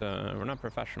not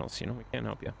professionals, you know. We can't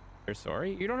help you. You're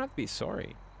sorry? You don't have to be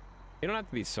sorry. You don't have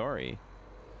to be sorry.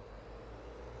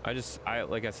 I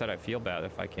like I said, I feel bad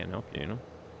if I can't help you, you know?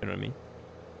 You know what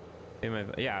I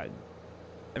mean? Yeah.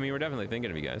 I mean, we're definitely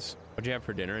thinking of you guys. What'd you have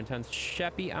for dinner, Intense?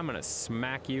 Sheppy, I'm gonna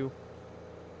smack you.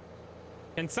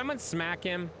 Can someone smack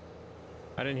him?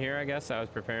 I didn't hear, I guess. I was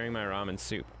preparing my ramen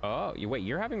soup. Oh, wait,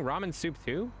 you're having ramen soup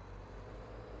too?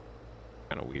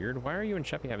 Kind of weird. Why are you and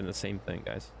Sheppy having the same thing,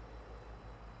 guys?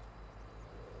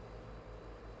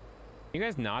 You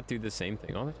guys not do the same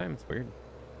thing all the time? It's weird.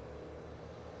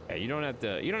 Yeah, you don't have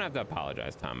to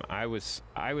apologize, Tom. I was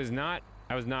not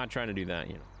trying to do that,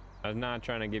 you know. I was not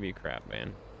trying to give you crap,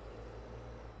 man.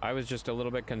 I was just a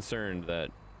little bit concerned that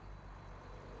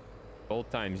both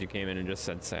times you came in and just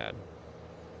said sad.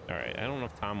 All right, I don't know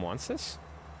if Tom wants this. Is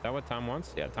that what Tom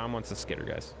wants? Yeah, Tom wants the skitter,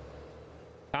 guys.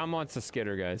 Tom wants a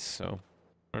skidder, guys, so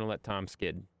we're gonna let Tom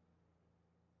skid.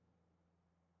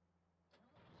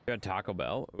 We got Taco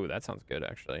Bell. Ooh, that sounds good,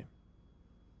 actually.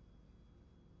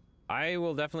 I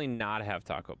will definitely not have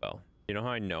Taco Bell. You know how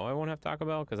I know I won't have Taco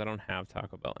Bell? Because I don't have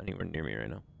Taco Bell anywhere near me right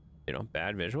now. You know,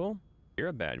 bad visual? You're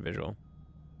a bad visual.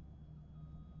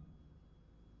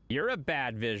 You're a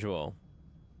bad visual.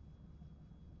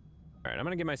 All right, I'm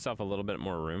gonna give myself a little bit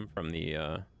more room from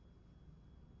the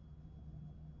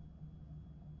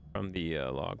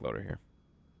log loader here.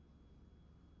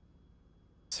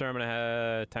 Sir, I'm gonna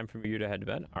have time for you to head to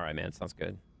bed. All right, man, sounds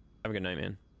good. Have a good night,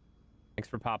 man. Thanks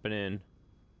for popping in.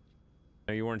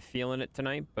 I know you weren't feeling it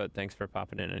tonight, but thanks for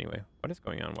popping in anyway. What is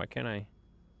going on? Why can't I?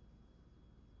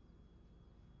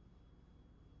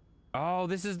 Oh,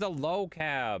 this is the low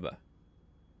cab.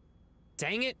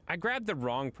 Dang it, I grabbed the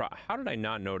wrong How did I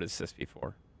not notice this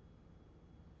before?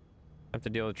 I have to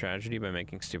deal with tragedy by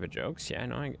making stupid jokes?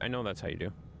 Yeah, I know that's how you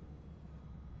do.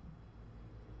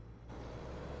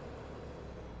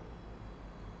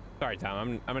 Sorry,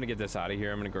 Tom, I'm gonna get this out of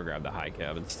here. I'm gonna go grab the high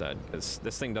cab instead, because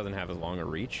this thing doesn't have as long a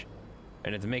reach,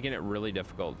 and it's making it really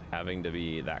difficult having to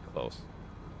be that close.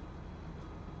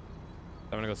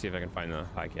 I'm gonna go see if I can find the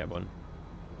high cab one.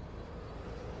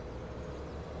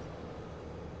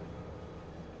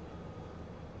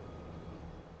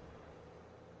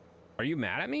 Are you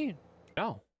mad at me?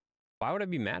 No. Why would I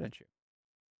be mad at you?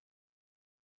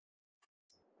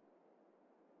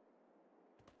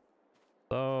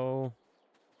 So...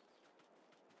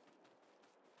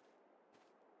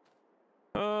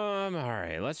 all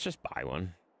right, let's just buy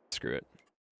one. Screw it.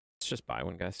 Let's just buy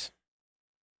one, guys.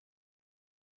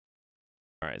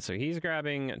 All right, so he's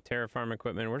grabbing Terrafarm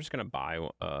equipment. We're just gonna buy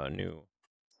a new...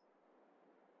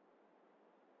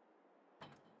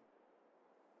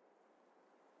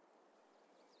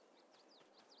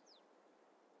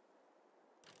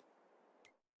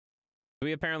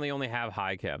 We apparently only have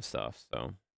high cab stuff, so...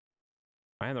 Am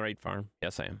I on the right farm?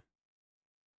 Yes, I am.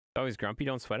 Always grumpy,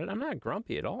 don't sweat it. I'm not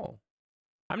grumpy at all.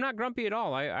 I'm not grumpy at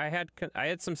all. I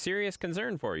had some serious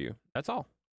concern for you. That's all.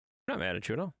 I'm not mad at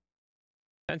you at all.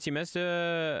 Since you missed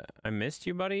I missed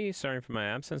you, buddy. Sorry for my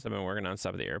absence. I've been working on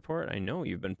stuff at the airport. I know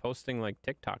you've been posting like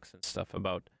TikToks and stuff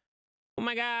about, oh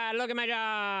my god, look at my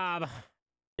job.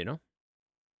 You know?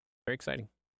 Very exciting.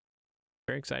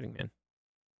 Very exciting, man.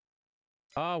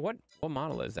 What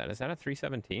model is that? Is that a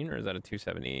 317 or is that a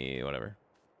 270 whatever?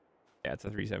 Yeah, it's a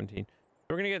 317.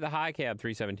 We're gonna get the high cab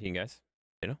 317, guys.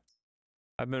 You know?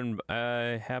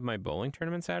 I have my bowling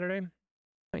tournament Saturday.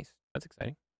 Nice. That's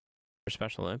exciting. For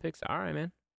Special Olympics. All right,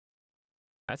 man.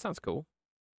 That sounds cool.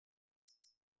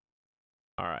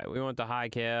 All right, we want the high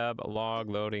cab log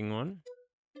loading one.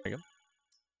 There you go.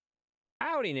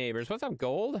 Howdy, neighbors. What's up,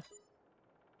 Gold? What's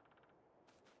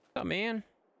up, man?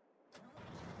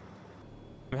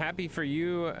 I'm happy for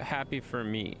you, happy for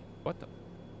me. What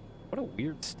a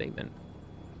weird statement.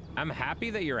 I'm happy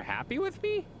that you're happy with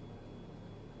me?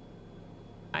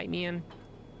 Hi, man.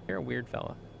 You're a weird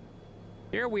fella.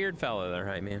 You're a weird fella there,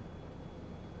 hi, man.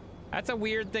 That's a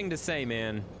weird thing to say,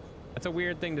 man. That's a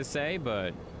weird thing to say,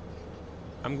 but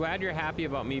I'm glad you're happy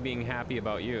about me being happy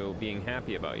about you, being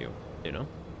happy about you, you know?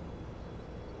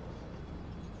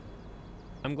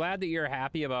 I'm glad that you're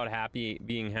happy about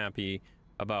being happy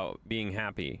about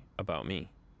me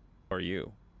or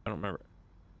you. I don't remember.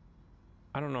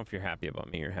 I don't know if you're happy about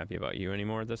me or happy about you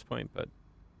anymore at this point, but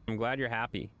I'm glad you're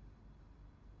happy.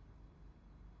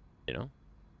 You know?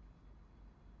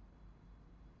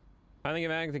 I think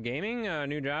back to gaming.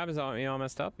 New job is all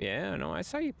messed up. Yeah, no, I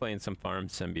saw you playing some Farm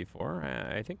Sim before.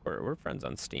 I think we're friends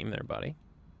on Steam there, buddy.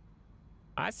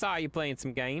 I saw you playing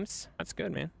some games. That's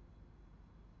good, man.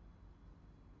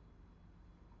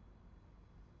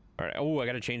 All right. Oh, I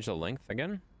got to change the length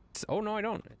again. Oh no, I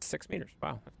don't. It's 6 meters.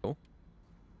 Wow, that's cool.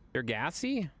 You're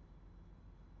gassy.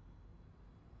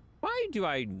 Why do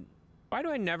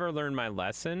I never learn my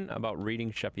lesson about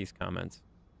reading Sheppy's comments?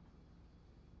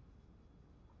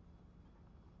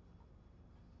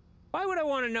 Why would I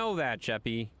want to know that,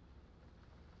 Sheppy?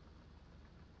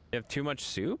 You have too much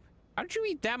soup? How did you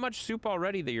eat that much soup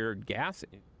already that you're gassy?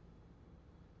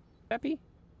 Sheppy?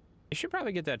 You should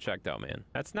probably get that checked out, man.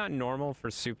 That's not normal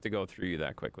for soup to go through you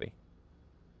that quickly.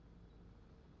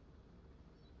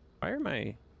 Why are my...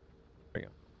 There we go.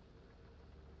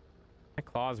 My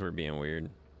claws were being weird.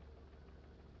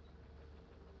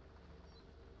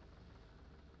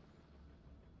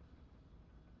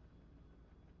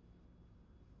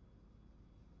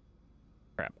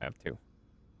 Crap, I have two.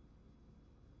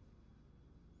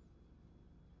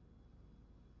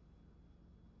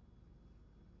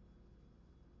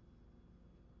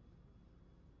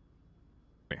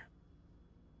 Here.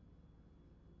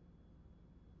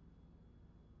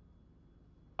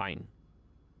 Fine.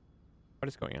 What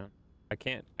is going on? I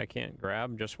can't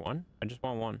grab just one. I just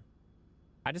want one.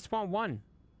 I just want one.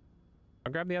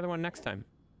 I'll grab the other one next time.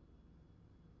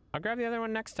 I'll grab the other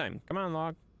one next time. Come on,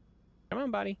 Log. Come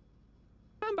on, buddy.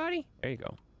 Come on, buddy. There you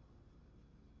go.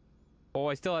 Oh,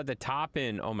 I still had the top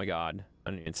in. Oh my god.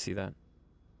 I didn't even see that.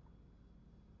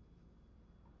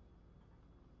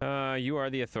 You are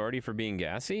the authority for being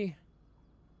gassy?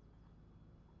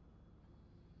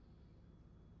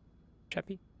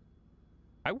 Cheppy?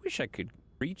 I wish I could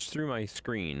reach through my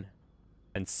screen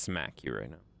and smack you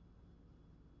right now.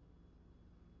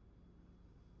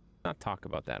 Not talk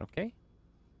about that, okay?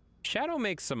 Shadow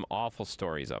makes some awful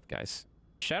stories up, guys.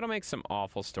 Shadow makes some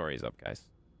awful stories up, guys.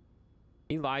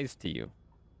 He lies to you.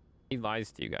 He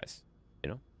lies to you guys.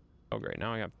 You know? Oh, great.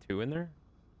 Now I have 2 in there.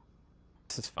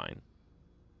 This is fine.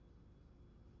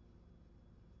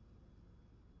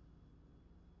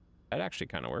 That actually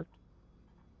kind of worked.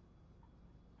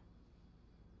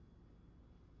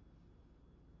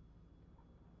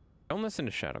 Don't listen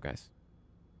to Shadow, guys.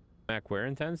 Mac, where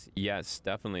intense? Yes,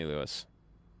 definitely, Lewis.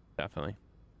 Definitely.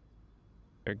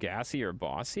 They're gassy or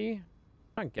bossy?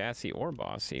 Not gassy or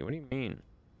bossy. What do you mean?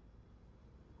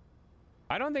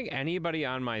 I don't think anybody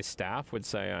on my staff would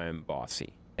say I'm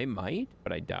bossy. They might,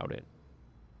 but I doubt it.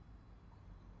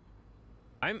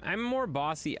 I'm more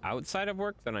bossy outside of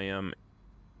work than I am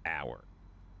at work.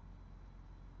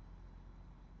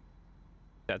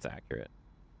 That's accurate.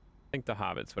 I think the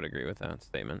hobbits would agree with that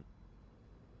statement.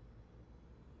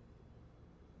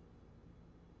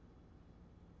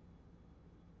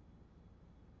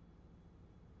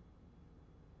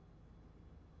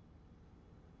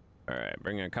 All right,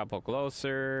 bring a couple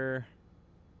closer.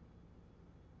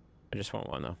 I just want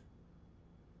one though.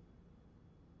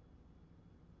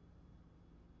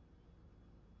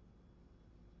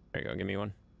 There you go, give me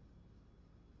one.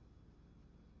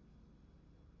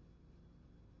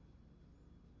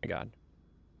 My god.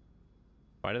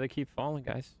 Why do they keep falling,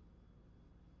 guys?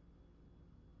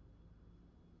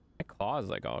 My claw's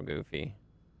like all goofy.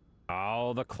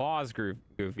 Oh, the claw's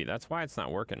goofy. That's why it's not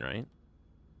working, right?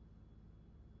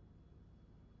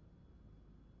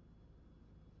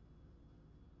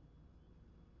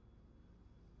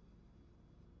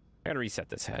 I gotta reset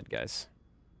this head, guys.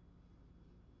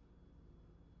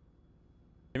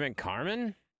 You meant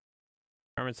Carmen?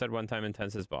 Carmen said one time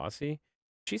Intense is bossy.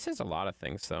 She says a lot of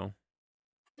things, though.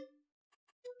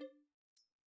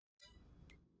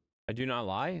 I do not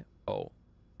lie? Oh,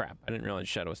 crap. I didn't realize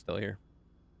Shadow was still here.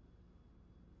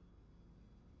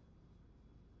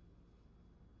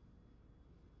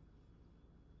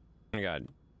 Oh my god.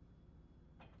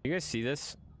 You guys see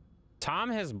this?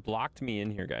 Tom has blocked me in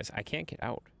here, guys. I can't get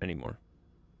out anymore.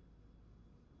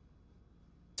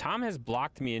 Tom has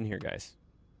blocked me in here, guys.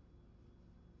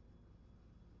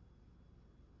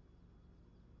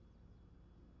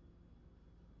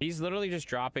 He's literally just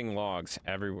dropping logs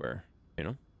everywhere, you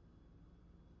know?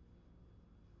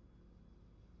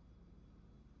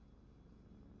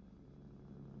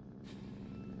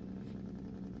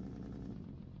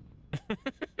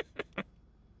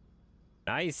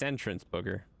 Nice entrance,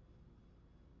 Booger.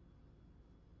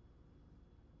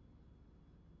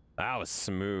 That was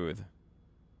smooth.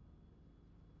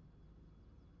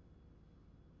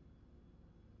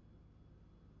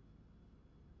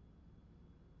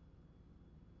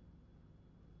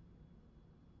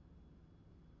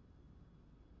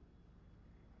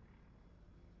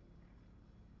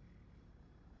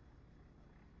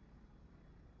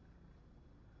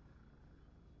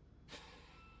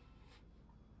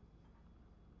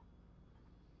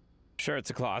 Sure,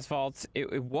 it's a claw's fault.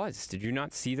 It was. Did you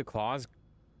not see the claws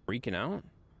freaking out?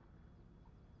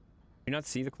 Did you not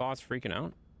see the claws freaking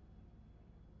out?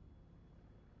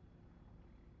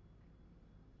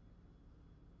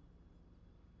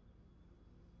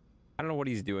 I don't know what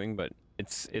he's doing, but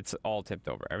it's all tipped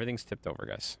over. Everything's tipped over,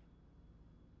 guys.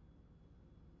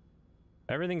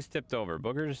 Everything's tipped over.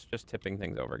 Booger's just tipping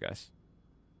things over, guys.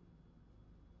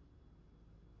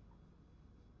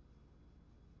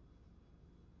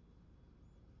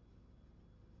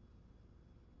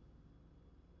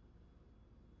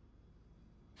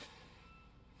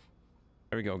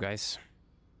 There we go, guys.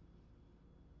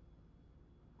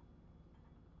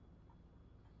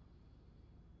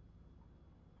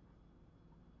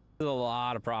 There's a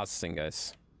lot of processing,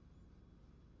 guys.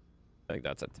 I think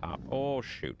that's a top. Oh,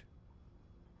 shoot.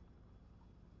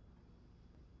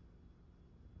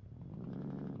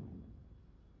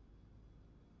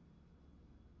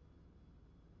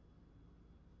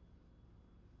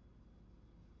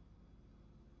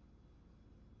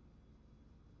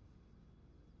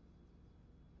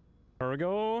 There we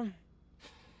go.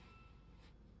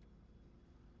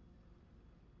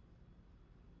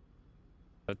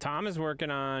 So Tom is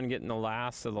working on getting the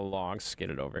last of the logs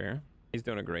skidded over here. He's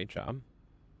doing a great job.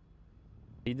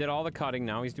 He did all the cutting,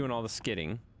 now he's doing all the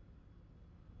skidding.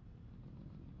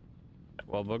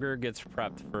 Well, Booger gets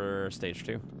prepped for stage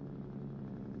 2.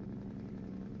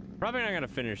 Probably not gonna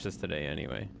finish this today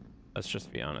anyway. Let's just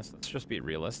be honest. Let's just be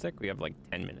realistic. We have like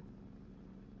 10 minutes.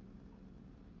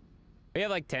 We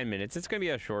have like 10 minutes. It's gonna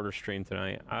be a shorter stream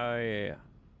tonight. I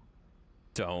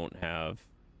don't have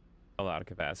a lot of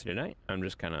capacity tonight. I'm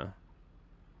just kind of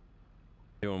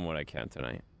doing what I can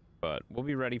tonight. But we'll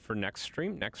be ready for next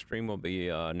stream. Next stream will be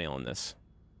nailing this.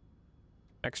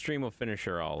 Next stream will finish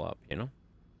her all up, you know?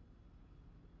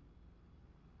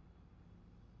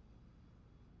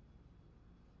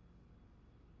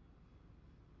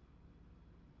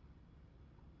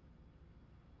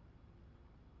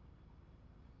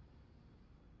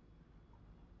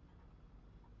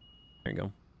 There you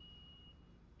go.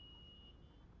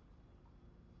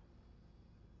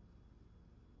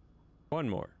 One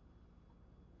more.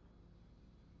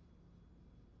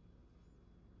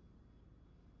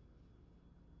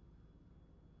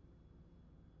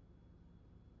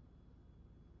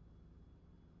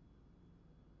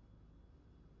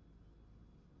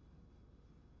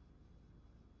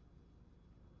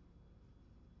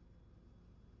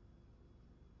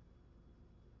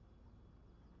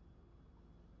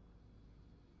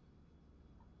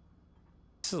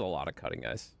 This is a lot of cutting,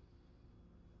 guys.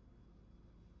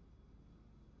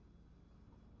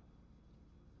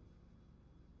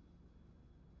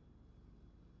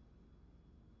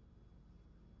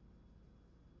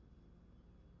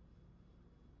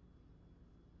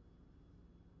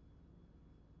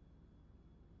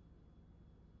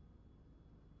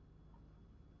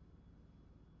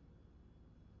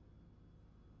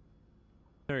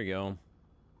 There you go.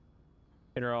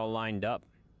 Get her all lined up.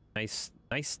 Nice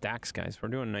stacks, guys. We're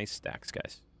doing nice stacks,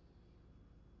 guys.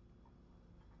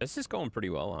 This is going pretty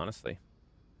well, honestly.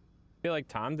 I feel like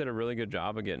Tom did a really good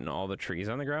job of getting all the trees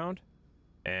on the ground.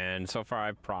 And so far,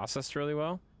 I've processed really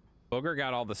well. Booger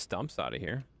got all the stumps out of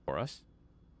here for us.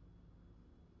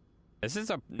 This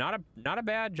is not a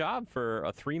bad job for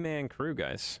a 3-man crew,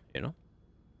 guys, you know?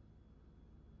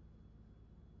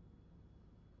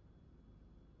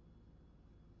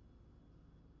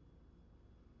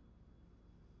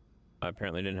 I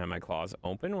apparently didn't have my claws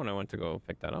open when I went to go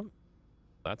pick that up.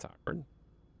 That's awkward.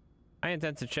 Hi,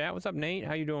 Intensive Chat. What's up, Nate?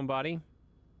 How you doing, buddy?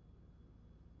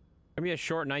 Gonna be a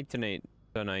short night tonight,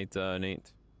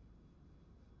 Nate.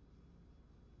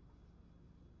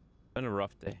 Been a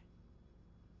rough day.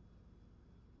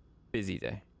 Busy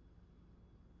day.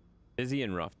 Busy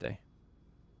and rough day.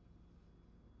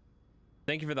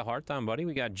 Thank you for the heart on, buddy.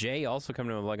 We got Jay also coming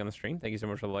in with a leg on the stream. Thank you so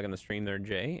much for the leg on the stream there,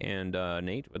 Jay. And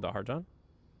Nate with the heart on.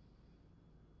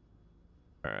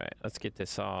 All right, let's get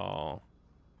this all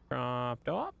dropped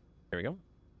off. There we go.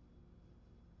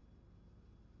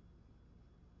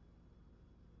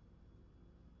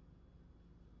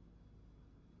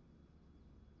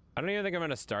 I don't even think I'm going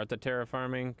to start the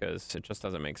terrafarming because it just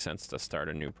doesn't make sense to start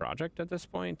a new project at this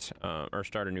point, or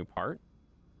start a new part.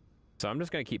 So I'm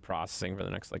just going to keep processing for the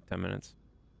next like 10 minutes.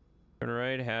 All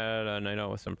right, had a night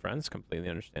out with some friends. Completely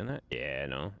understand that. Yeah,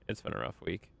 no, it's been a rough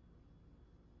week.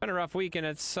 Been a rough week, and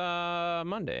it's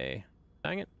Monday.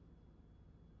 Dang it.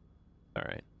 All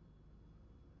right.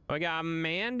 We got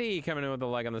Mandy coming in with a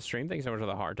leg on the stream. Thank you so much for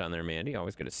the heart on there, Mandy.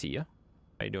 Always good to see you.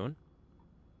 How you doing?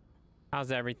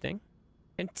 How's everything?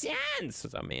 Intense!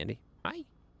 What's up, Mandy? Hi.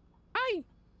 Hi.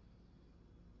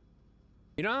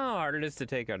 You know how hard it is to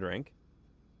take a drink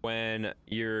when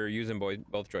you're using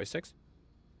both joysticks?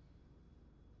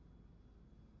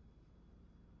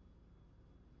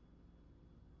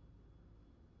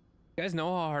 You guys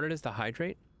know how hard it is to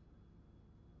hydrate?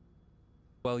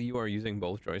 Well, you are using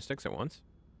both joysticks at once.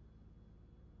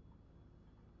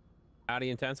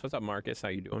 Howdy, Intense. What's up, Marcus? How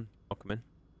you doing? Welcome in.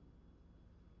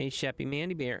 Hey, Sheppy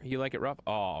Mandy Bear. You like it rough?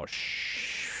 Oh,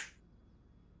 shh.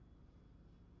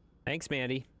 Thanks,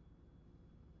 Mandy.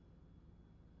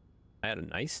 I had a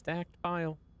nice stacked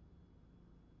pile.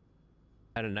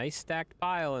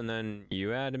 And then you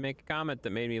had to make a comment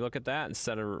that made me look at that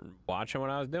instead of watching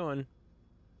what I was doing.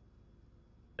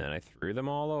 And I threw them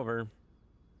all over.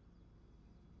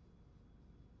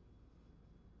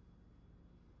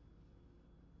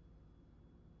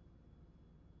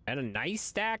 And a nice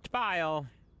stacked pile.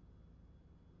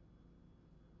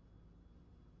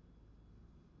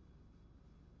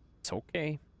 It's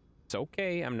okay. It's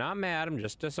okay. I'm not mad. I'm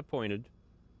just disappointed.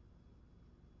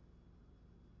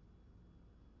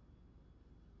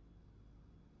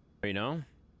 You know?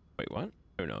 Wait, what?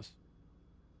 Who knows?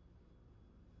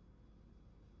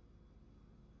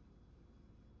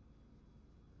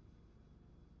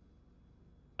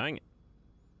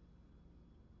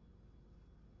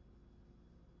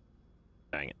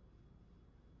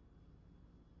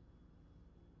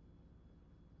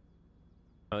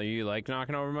 Oh, you like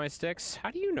knocking over my sticks? How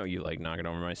do you know you like knocking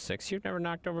over my sticks? You've never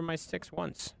knocked over my sticks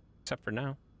once. Except for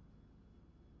now.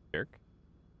 Jerk.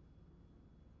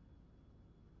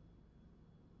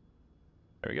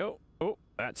 There we go. Oh,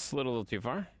 that slid a little too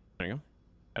far. There you go.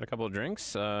 Got a couple of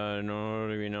drinks. No,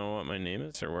 do we know what my name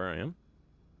is or where I am?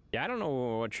 Yeah, I don't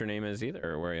know what your name is either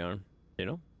or where you are. You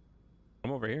know?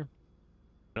 I'm over here.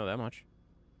 I know that much.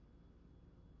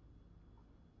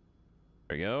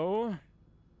 There we go.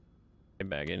 Get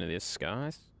back into this,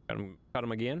 guys. Got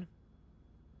him again.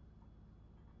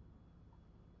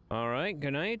 All right,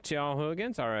 good night, y'all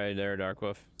hooligans. All right, there, Dark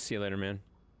Wolf. See you later, man.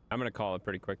 I'm gonna call it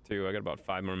pretty quick too. I got about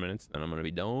 5 more minutes, then I'm gonna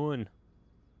be done.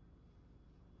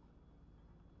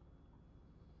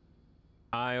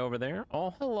 Hi over there.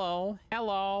 Oh, hello,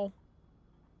 hello.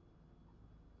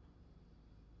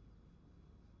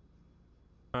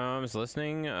 Is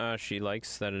listening. She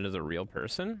likes that it is a real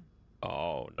person.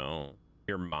 Oh no,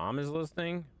 your mom is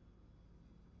listening.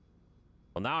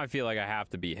 Well, now I feel like I have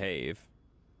to behave.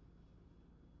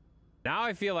 Now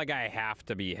I feel like I have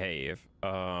to behave.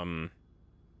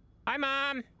 Hi,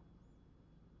 Mom!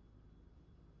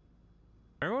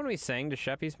 Remember when we sang to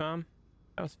Sheppy's mom?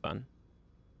 That was fun.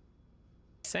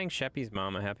 We sang Sheppy's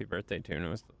mom a happy birthday tune.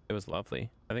 It was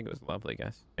lovely. I think it was lovely,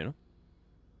 guys. You know?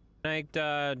 Like,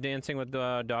 dancing with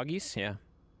the doggies? Yeah.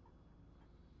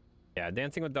 Yeah,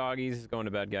 dancing with doggies is going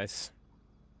to bed, guys.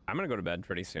 I'm gonna go to bed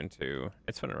pretty soon, too.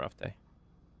 It's been a rough day.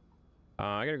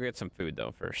 I gotta go get some food,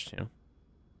 though, first, you know?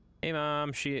 Hey,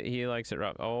 Mom, he likes it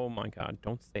rough. Oh, my God.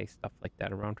 Don't say stuff like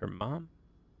that around her mom.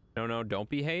 No, don't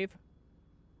behave.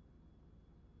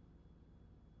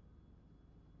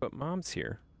 But Mom's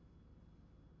here.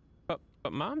 But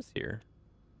Mom's here.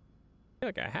 I feel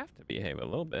like I have to behave a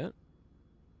little bit.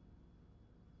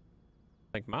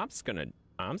 Like, Mom's gonna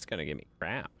give me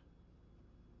crap.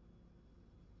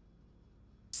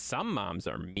 Some moms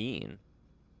are mean.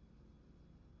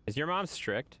 Is your mom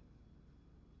strict?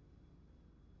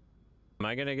 Am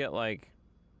I gonna get, like...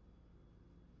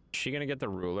 Is she gonna get the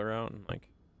ruler out and, like...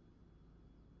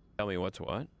 Tell me what's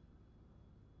what?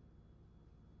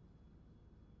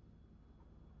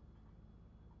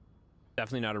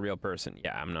 Definitely not a real person.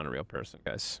 Yeah, I'm not a real person,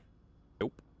 guys.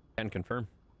 Nope. Can confirm.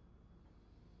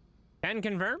 Can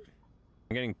confirm?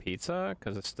 I'm getting pizza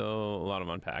because it's still a lot of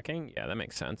unpacking. Yeah, that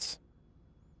makes sense.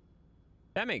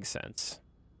 That makes sense.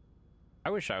 I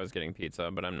wish I was getting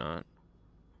pizza, but I'm not.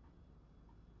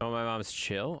 Oh, my mom's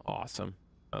chill? Awesome.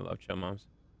 I love chill moms.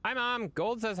 Hi, Mom.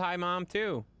 Gold says hi, Mom,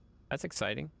 too. That's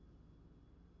exciting.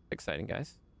 Exciting,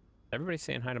 guys. Everybody's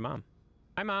saying hi to Mom.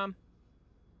 Hi, Mom.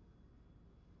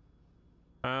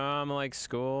 Like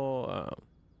school,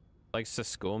 likes to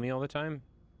school me all the time.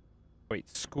 Wait,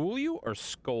 school you or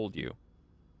scold you?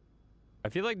 I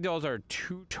feel like those are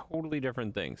two totally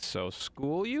different things. So,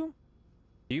 school you?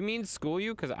 Do you mean school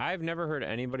you? Because I've never heard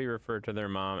anybody refer to their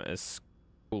mom as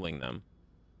schooling them.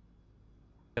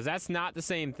 Because that's not the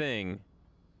same thing.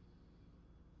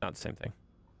 Not the same thing.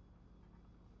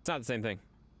 It's not the same thing.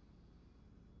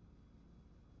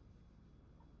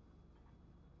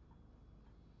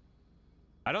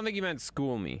 I don't think you meant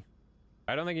school me.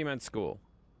 I don't think you meant school.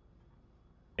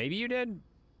 Maybe you did,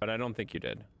 but I don't think you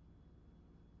did.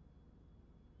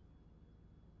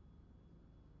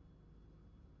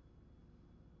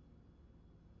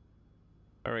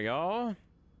 There we go.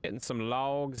 Getting some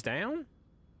logs down.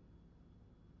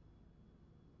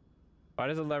 Why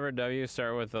does the letter W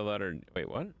start with the letter... Wait,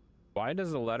 what? Why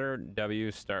does the letter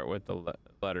W start with the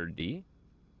letter D?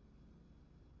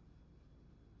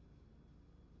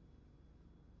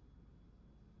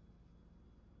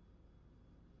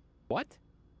 What?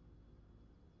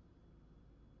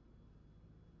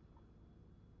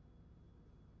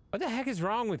 What the heck is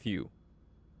wrong with you?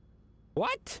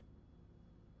 What?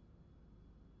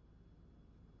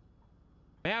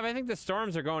 Man, I think the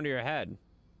storms are going to your head.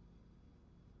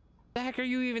 What the heck are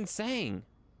you even saying?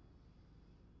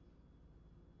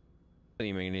 Doesn't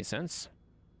even make any sense.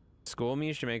 School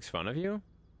me, she makes fun of you?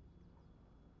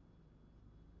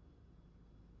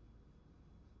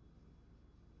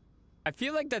 I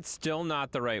feel like that's still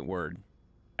not the right word.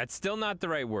 That's still not the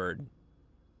right word.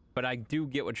 But I do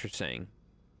get what you're saying.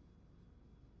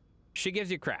 She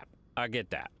gives you crap. I get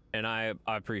that. And I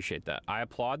appreciate that. I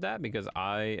applaud that because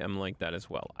I am like that as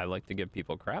well. I like to give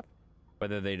people crap,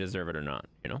 whether they deserve it or not,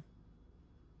 you know?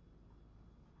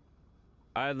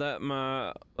 I let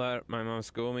my mom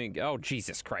school me. Oh,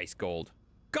 Jesus Christ, Gold.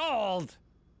 Gold!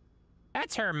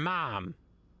 That's her mom.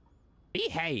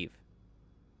 Behave.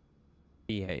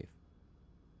 Behave.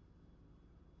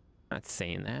 Not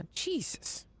saying that.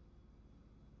 Jesus.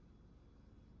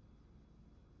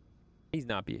 He's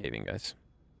not behaving, guys.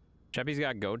 Sheppy's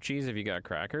got goat cheese if you got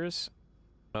crackers.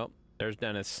 Well, there's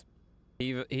Dennis.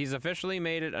 He's officially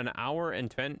made it an hour and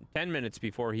 10 minutes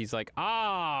before he's like,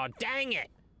 ah, dang it.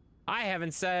 I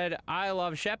haven't said I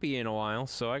love Sheppy in a while,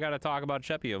 so I got to talk about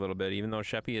Sheppy a little bit, even though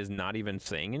Sheppy is not even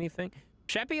saying anything.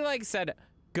 Sheppy, like, said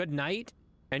good night,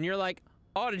 and you're like,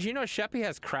 oh, did you know Sheppy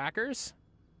has crackers?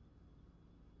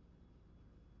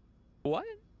 What?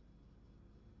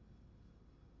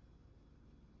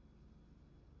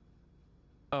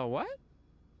 Oh, what?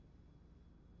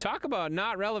 Talk about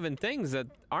not relevant things that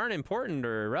aren't important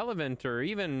or relevant or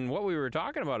even what we were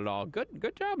talking about at all.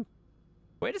 Good job.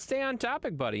 Way to stay on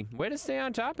topic, buddy. Way to stay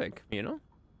on topic, you know?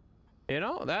 You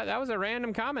know, that was a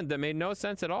random comment that made no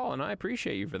sense at all, and I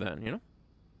appreciate you for that, you know?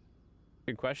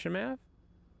 Good question, Mav.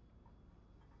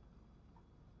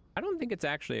 I don't think it's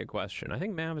actually a question. I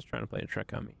think Mav is trying to play a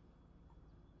trick on me.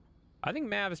 I think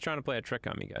Mav is trying to play a trick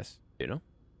on me, guys, you know?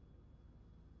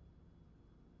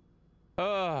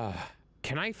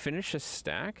 Can I finish a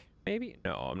stack? Maybe?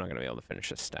 No, I'm not gonna be able to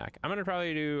finish a stack. I'm gonna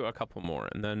probably do a couple more,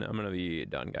 and then I'm gonna be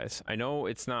done, guys. I know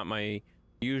it's not my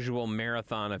usual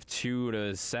marathon of 2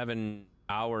 to 7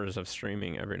 hours of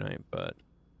streaming every night, but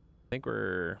I think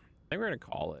we're gonna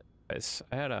call it, guys.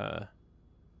 I had a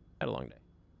long day,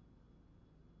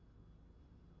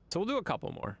 so we'll do a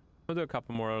couple more. We'll do a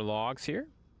couple more logs here.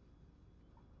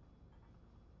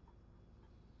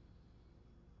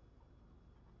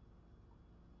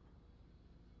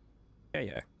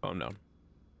 Yeah, calm down.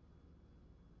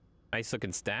 Nice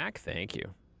looking stack, thank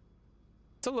you.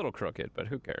 It's a little crooked, but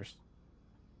who cares?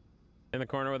 In the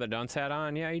corner with a dunce hat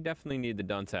on? Yeah, you definitely need the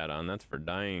dunce hat on, that's for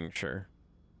dying sure.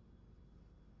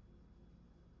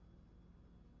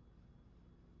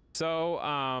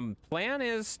 So, plan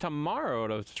is tomorrow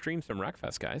to stream some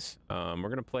Wreckfest, guys. We're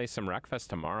gonna play some Wreckfest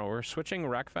tomorrow. We're switching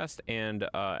Wreckfest and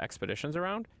Expeditions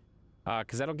around,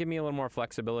 because that'll give me a little more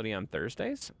flexibility on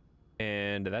Thursdays.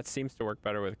 And that seems to work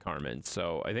better with Carmen.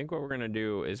 So I think what we're gonna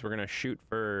do is we're gonna shoot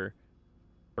for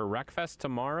Wreckfest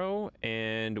tomorrow,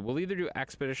 and we'll either do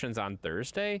Expeditions on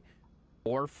Thursday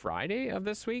or Friday of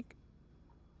this week.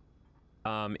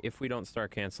 If we don't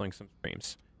start canceling some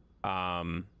streams.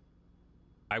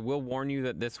 I will warn you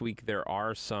that this week there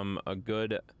are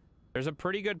there's a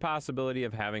pretty good possibility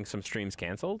of having some streams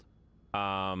canceled.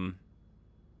 I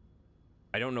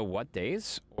don't know what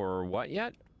days or what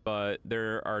yet, but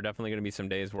there are definitely going to be some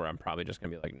days where I'm probably just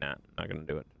going to be like, nah, not going to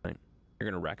do it tonight. You're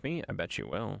going to wreck me? I bet you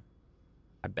will.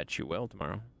 I bet you will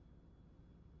tomorrow.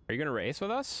 Are you going to race with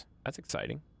us? That's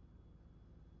exciting.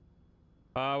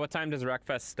 What time does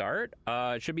Wreckfest start?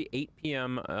 It should be 8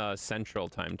 p.m. Central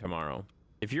time tomorrow.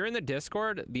 If you're in the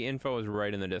Discord, the info is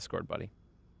right in the Discord, buddy.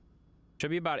 Should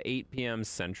be about 8 p.m.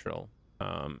 Central,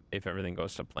 if everything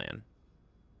goes to plan.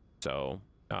 So,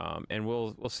 and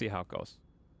we'll see how it goes.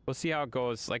 We'll see how it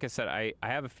goes. Like I said, I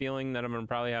have a feeling that I'm gonna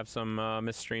probably have some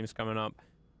missed streams coming up,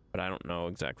 but I don't know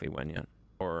exactly when yet,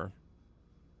 or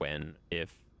when,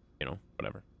 if, you know,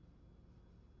 whatever.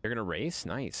 You're gonna race?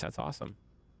 Nice. That's awesome.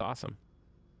 That's awesome.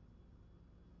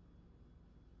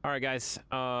 All right, guys.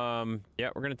 Yeah,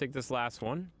 we're gonna take this last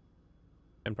one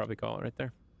and probably call it right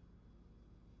there.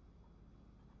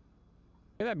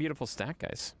 Look at that beautiful stack,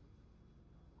 guys.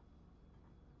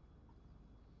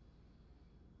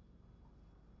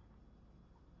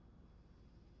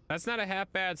 That's not a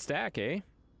half bad stack, eh?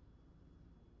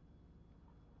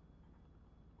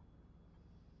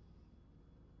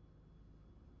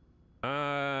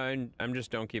 I'm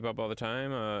just don't keep up all the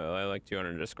time. I like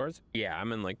 200 discords. Yeah,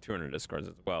 I'm in like 200 discords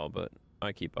as well, but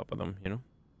I keep up with them, you know.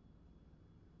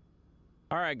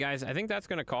 All right, guys, I think that's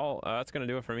gonna that's gonna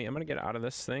do it for me. I'm gonna get out of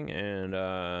this thing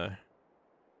and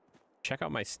check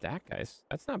out my stack, guys.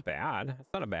 That's not bad.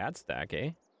 That's not a bad stack,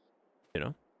 eh? You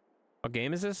know. What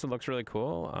game is this? It looks really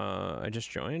cool. I just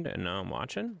joined and now I'm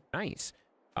watching. Nice.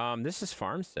 This is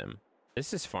Farm Sim.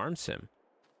 This is Farm Sim.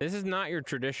 This is not your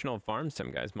traditional farm sim,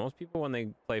 guys. Most people, when they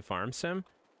play farm sim,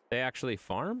 they actually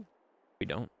farm. We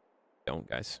don't. Don't,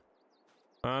 guys.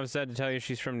 I'm sad to tell you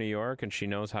she's from New York and she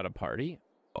knows how to party.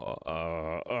 All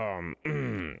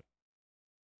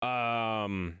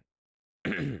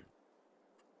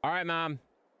right, Mom.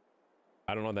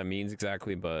 I don't know what that means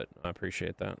exactly, but I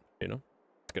appreciate that, you know?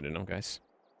 It's good to know, guys.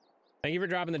 Thank you for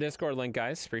dropping the Discord link,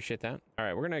 guys. Appreciate that. All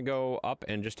right, we're gonna go up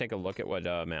and just take a look at what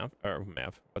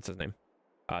Mav, what's his name?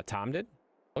 Tom did.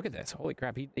 Look at this. Holy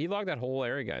crap. He logged that whole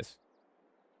area, guys.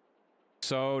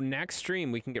 So next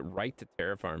stream, we can get right to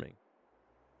terrafarming.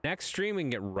 Next stream, we can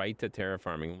get right to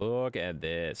terrafarming. Look at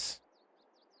this.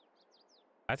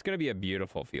 That's going to be a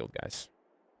beautiful field, guys.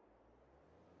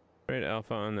 Great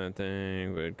alpha on that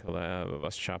thing. Would collab of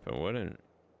us chopping wood. And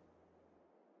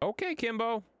okay,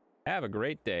 Kimbo. Have a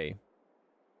great day.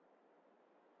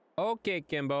 Okay,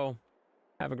 Kimbo.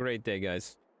 Have a great day,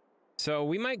 guys. So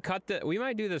we might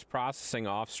do this processing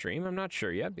off stream. I'm not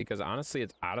sure yet because honestly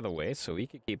it's out of the way, so we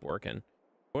could keep working.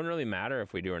 Wouldn't really matter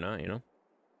if we do or not, you know?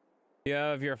 You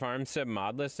have your farm sim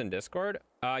mod list in Discord?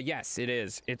 Yes, it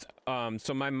is. It's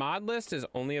so my mod list is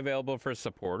only available for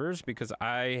supporters because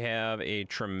I have a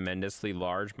tremendously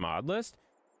large mod list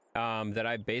that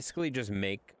I basically just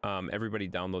make everybody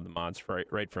download the mods for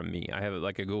right from me. I have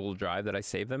like a Google Drive that I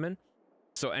save them in.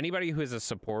 So anybody who is a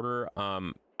supporter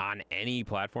on any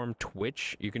platform,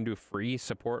 Twitch, you can do free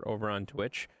support over on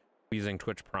Twitch using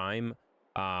Twitch Prime.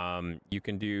 You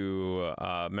can do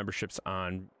memberships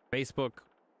on Facebook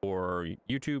or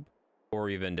YouTube or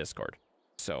even Discord.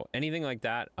 So anything like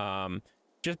that,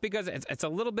 just because it's a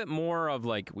little bit more of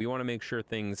like, we want to make sure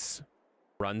things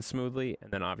run smoothly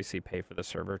and then obviously pay for the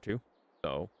server too.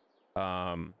 So,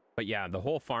 but yeah, the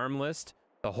whole farm list,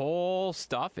 the whole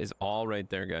stuff is all right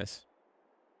there, guys.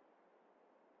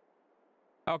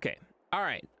 Okay. All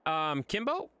right.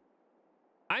 Kimbo,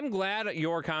 I'm glad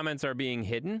your comments are being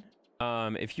hidden.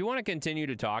 If you want to continue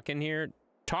to talk in here,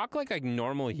 talk like a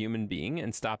normal human being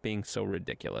and stop being so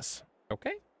ridiculous.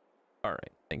 Okay? All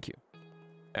right. Thank you.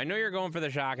 I know you're going for the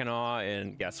shock and awe,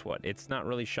 and guess what? It's not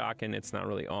really shocking. It's not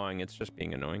really awing. It's just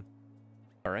being annoying.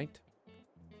 All right.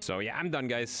 So yeah, I'm done,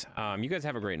 guys. You guys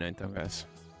have a great night, though, guys.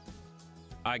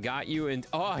 I got you in.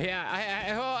 Oh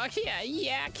yeah,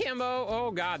 yeah, Kimbo.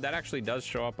 Oh God, that actually does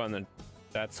show up on the.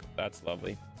 That's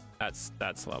lovely.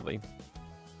 That's lovely.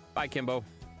 Bye, Kimbo.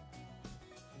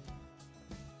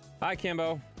 Bye,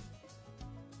 Kimbo.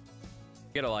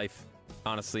 Get a life,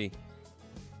 honestly.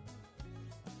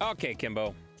 Okay,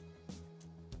 Kimbo.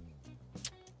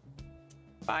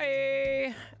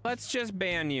 Bye. Let's just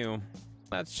ban you.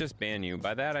 Let's just ban you.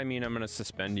 By that I mean I'm gonna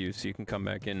suspend you so you can come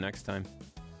back in next time.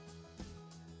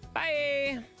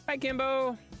 Bye. Bye,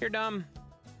 Kimbo. You're dumb.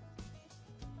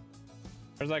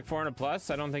 There's like 400 plus.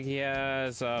 I don't think he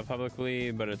has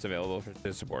publicly, but it's available for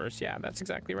his supporters. Yeah, that's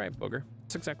exactly right, Booger.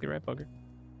 That's exactly right, Booger.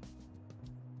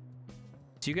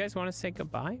 Do you guys want to say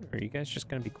goodbye, or are you guys just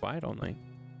gonna be quiet all night?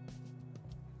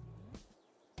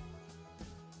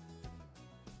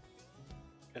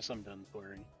 Guess I'm done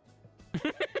swearing.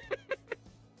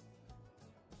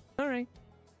 All right.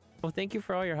 Well, thank you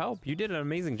for all your help. You did an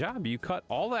amazing job. You cut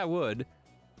all that wood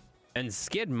and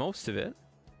skid most of it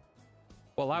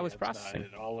while I was processing.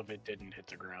 All of it didn't hit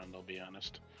the ground, I'll be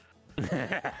honest.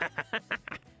 I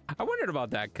wondered about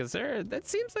that because that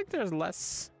seems like there's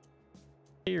less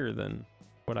here than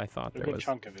what I thought there was. A good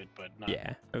chunk of it, but not.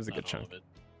 Yeah, it was a good chunk. Of it.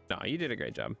 No, you did a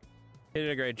great job. You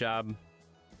did a great job.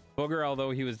 Booger,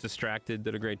 although he was distracted,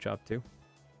 did a great job too.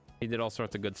 He did all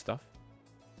sorts of good stuff.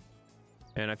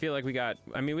 And I feel like we got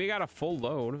a full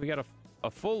load. We got a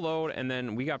full load, and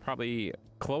then we got probably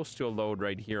close to a load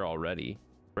right here already,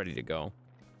 ready to go.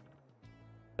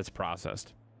 That's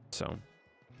processed. So,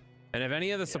 and if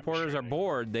any of the supporters are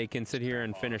bored, they can sit here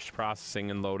and finish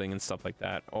processing and loading and stuff like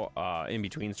that in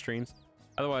between streams.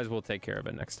 Otherwise, we'll take care of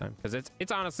it next time because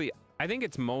it's honestly, I think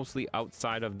it's mostly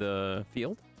outside of the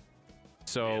field.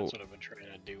 So yeah, that's what I've been trying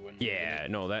to do. Yeah,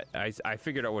 no, that I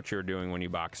figured out what you were doing when you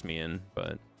boxed me in,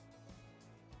 but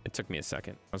it took me a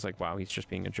second. I was like, wow, he's just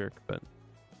being a jerk, but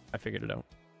I figured it out.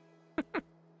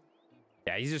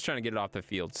 Yeah, he's just trying to get it off the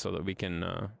field so that we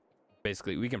can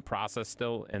basically we can process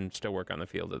still and still work on the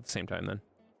field at the same time. Then,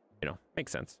 you know,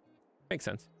 makes sense. Makes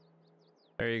sense.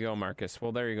 There you go, Marcus.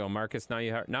 Well, there you go, Marcus. Now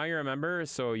you're a member,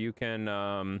 so you can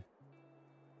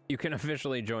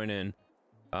officially join in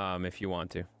if you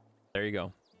want to. There you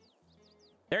go.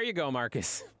 There you go,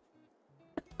 Marcus.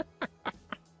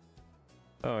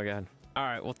 Oh my God. All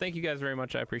right. Well, thank you guys very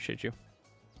much. I appreciate you.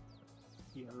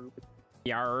 Yarp.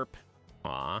 Yarp.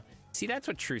 Aw. See, that's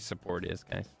what true support is,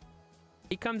 guys.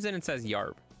 He comes in and says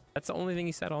yarp. That's the only thing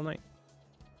he said all night.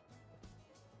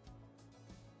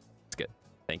 It's good.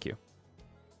 Thank you.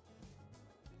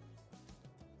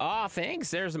 Oh,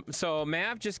 thanks. So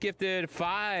Mav just gifted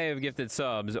 5 gifted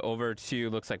subs over to,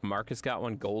 looks like Marcus got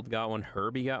one, Gold got one,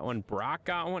 Herbie got one, Brock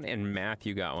got one, and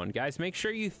Matthew got one. Guys, make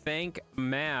sure you thank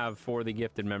Mav for the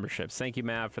gifted memberships. Thank you,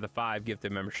 Mav, for the 5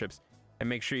 gifted memberships. And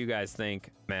make sure you guys thank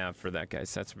Mav for that,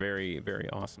 guys. That's very, very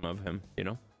awesome of him, you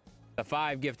know? The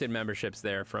 5 gifted memberships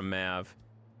there from Mav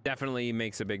definitely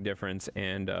makes a big difference.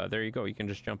 And there you go. You can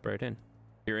just jump right in.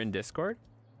 You're in Discord.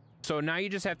 So now you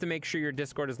just have to make sure your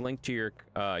Discord is linked to your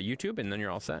YouTube, and then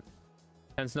you're all set.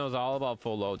 Tense knows all about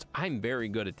full loads. I'm very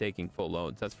good at taking full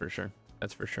loads. That's for sure.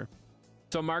 That's for sure.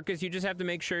 So Marcus, you just have to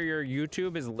make sure your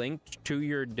YouTube is linked to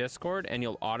your Discord, and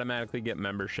you'll automatically get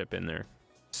membership in there.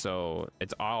 So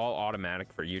it's all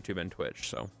automatic for YouTube and Twitch.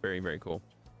 So very, very cool.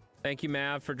 Thank you,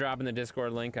 Mav, for dropping the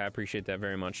Discord link. I appreciate that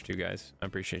very much, too, guys. I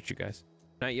appreciate you guys.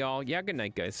 Night, y'all. Yeah, good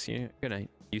night, guys. Yeah, good night.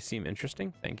 You seem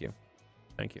interesting. Thank you.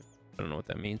 Thank you. I don't know what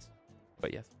that means,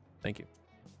 but yes, thank you.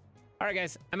 All right,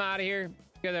 guys, I'm out of here.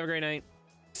 You guys have a great night.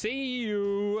 See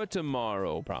you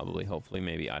tomorrow, probably, hopefully,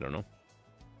 maybe. I don't know.